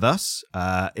time with us,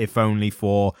 if only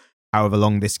for however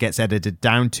long this gets edited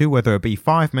down to, whether it be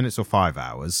 5 minutes or 5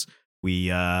 hours. We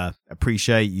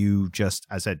appreciate you just,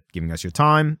 as I said, giving us your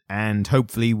time, and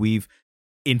hopefully we've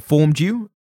informed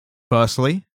you,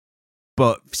 firstly,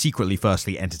 but secretly,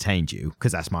 firstly, entertained you,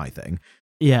 because that's my thing.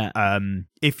 Yeah.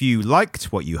 If you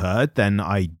liked what you heard, then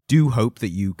I do hope that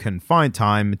you can find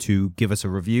time to give us a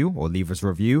review or leave us a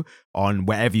review on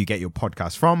wherever you get your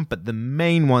podcast from. But the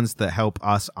main ones that help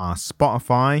us are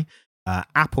Spotify,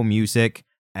 Apple Music,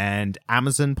 and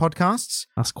Amazon podcasts.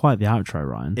 That's quite the outro,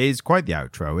 Ryan. It is quite the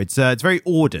outro. It's very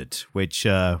ordered, which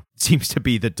seems to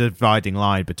be the dividing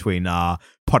line between our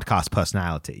podcast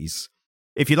personalities.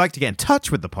 If you'd like to get in touch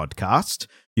with the podcast,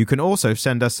 you can also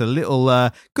send us a little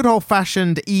good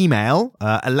old-fashioned email,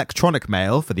 electronic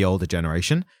mail for the older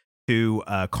generation, to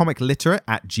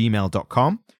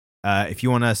comicliterate@gmail.com. If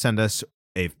you want to send us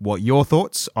what your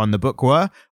thoughts on the book were,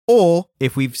 or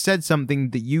if we've said something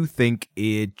that you think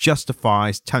it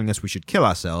justifies telling us we should kill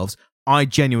ourselves, I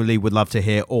genuinely would love to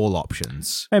hear all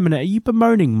options. Wait a minute, are you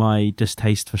bemoaning my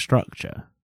distaste for structure?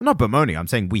 I'm not bemoaning. I'm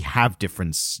saying we have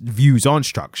different views on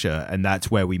structure, and that's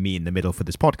where we meet in the middle for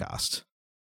this podcast.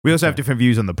 We also have different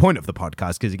views on the point of the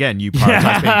podcast, because, again, you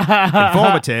prioritize being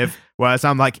informative, whereas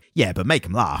I'm like, yeah, but make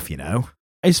them laugh, you know?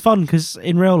 It's fun, because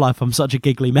in real life, I'm such a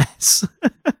giggly mess.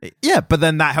 Yeah, but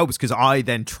then that helps, because I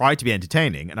then try to be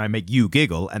entertaining, and I make you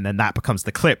giggle, and then that becomes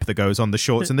the clip that goes on the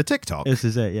shorts and the TikTok. This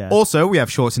is it, yeah. Also, we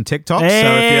have shorts and TikToks,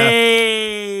 so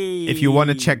if you want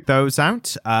to check those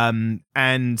out, and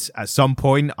at some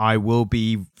point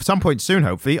soon,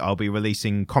 hopefully, I'll be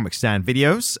releasing Comic Stand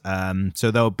videos.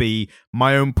 So there'll be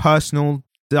my own personal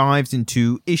dives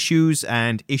into issues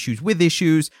and issues with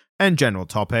issues and general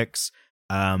topics.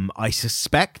 I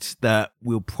suspect that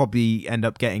we'll probably end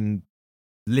up getting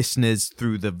listeners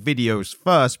through the videos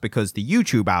first, because the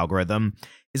YouTube algorithm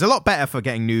is a lot better for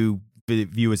getting new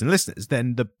viewers and listeners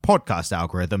than the podcast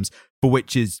algorithms, for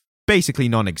which is basically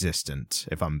non-existent,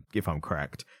 if I'm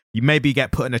correct. You maybe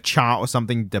get put in a chart or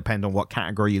something, depending on what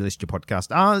category you list your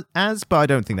podcast as, but I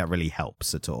don't think that really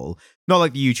helps at all. Not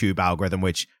like the YouTube algorithm,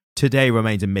 which today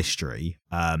remains a mystery.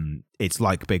 It's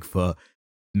like Bigfoot.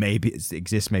 Maybe it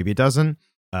exists, maybe it doesn't.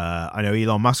 I know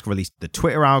Elon Musk released the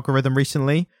Twitter algorithm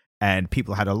recently, and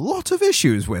people had a lot of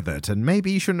issues with it, and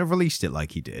maybe he shouldn't have released it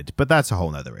like he did, but that's a whole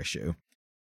nother issue.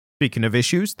 Speaking of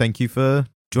issues, thank you for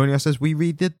joining us as we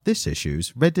read those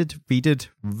issues. Read those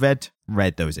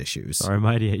issues. Sorry,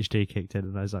 my ADHD kicked in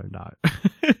and I zoned out.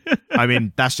 I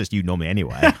mean, that's just you normally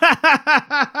anyway.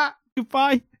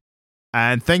 Goodbye.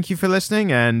 And thank you for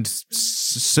listening, and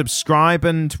subscribe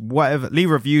and whatever. Leave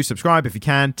a review, subscribe if you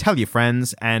can, tell your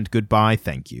friends, and goodbye.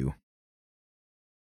 Thank you.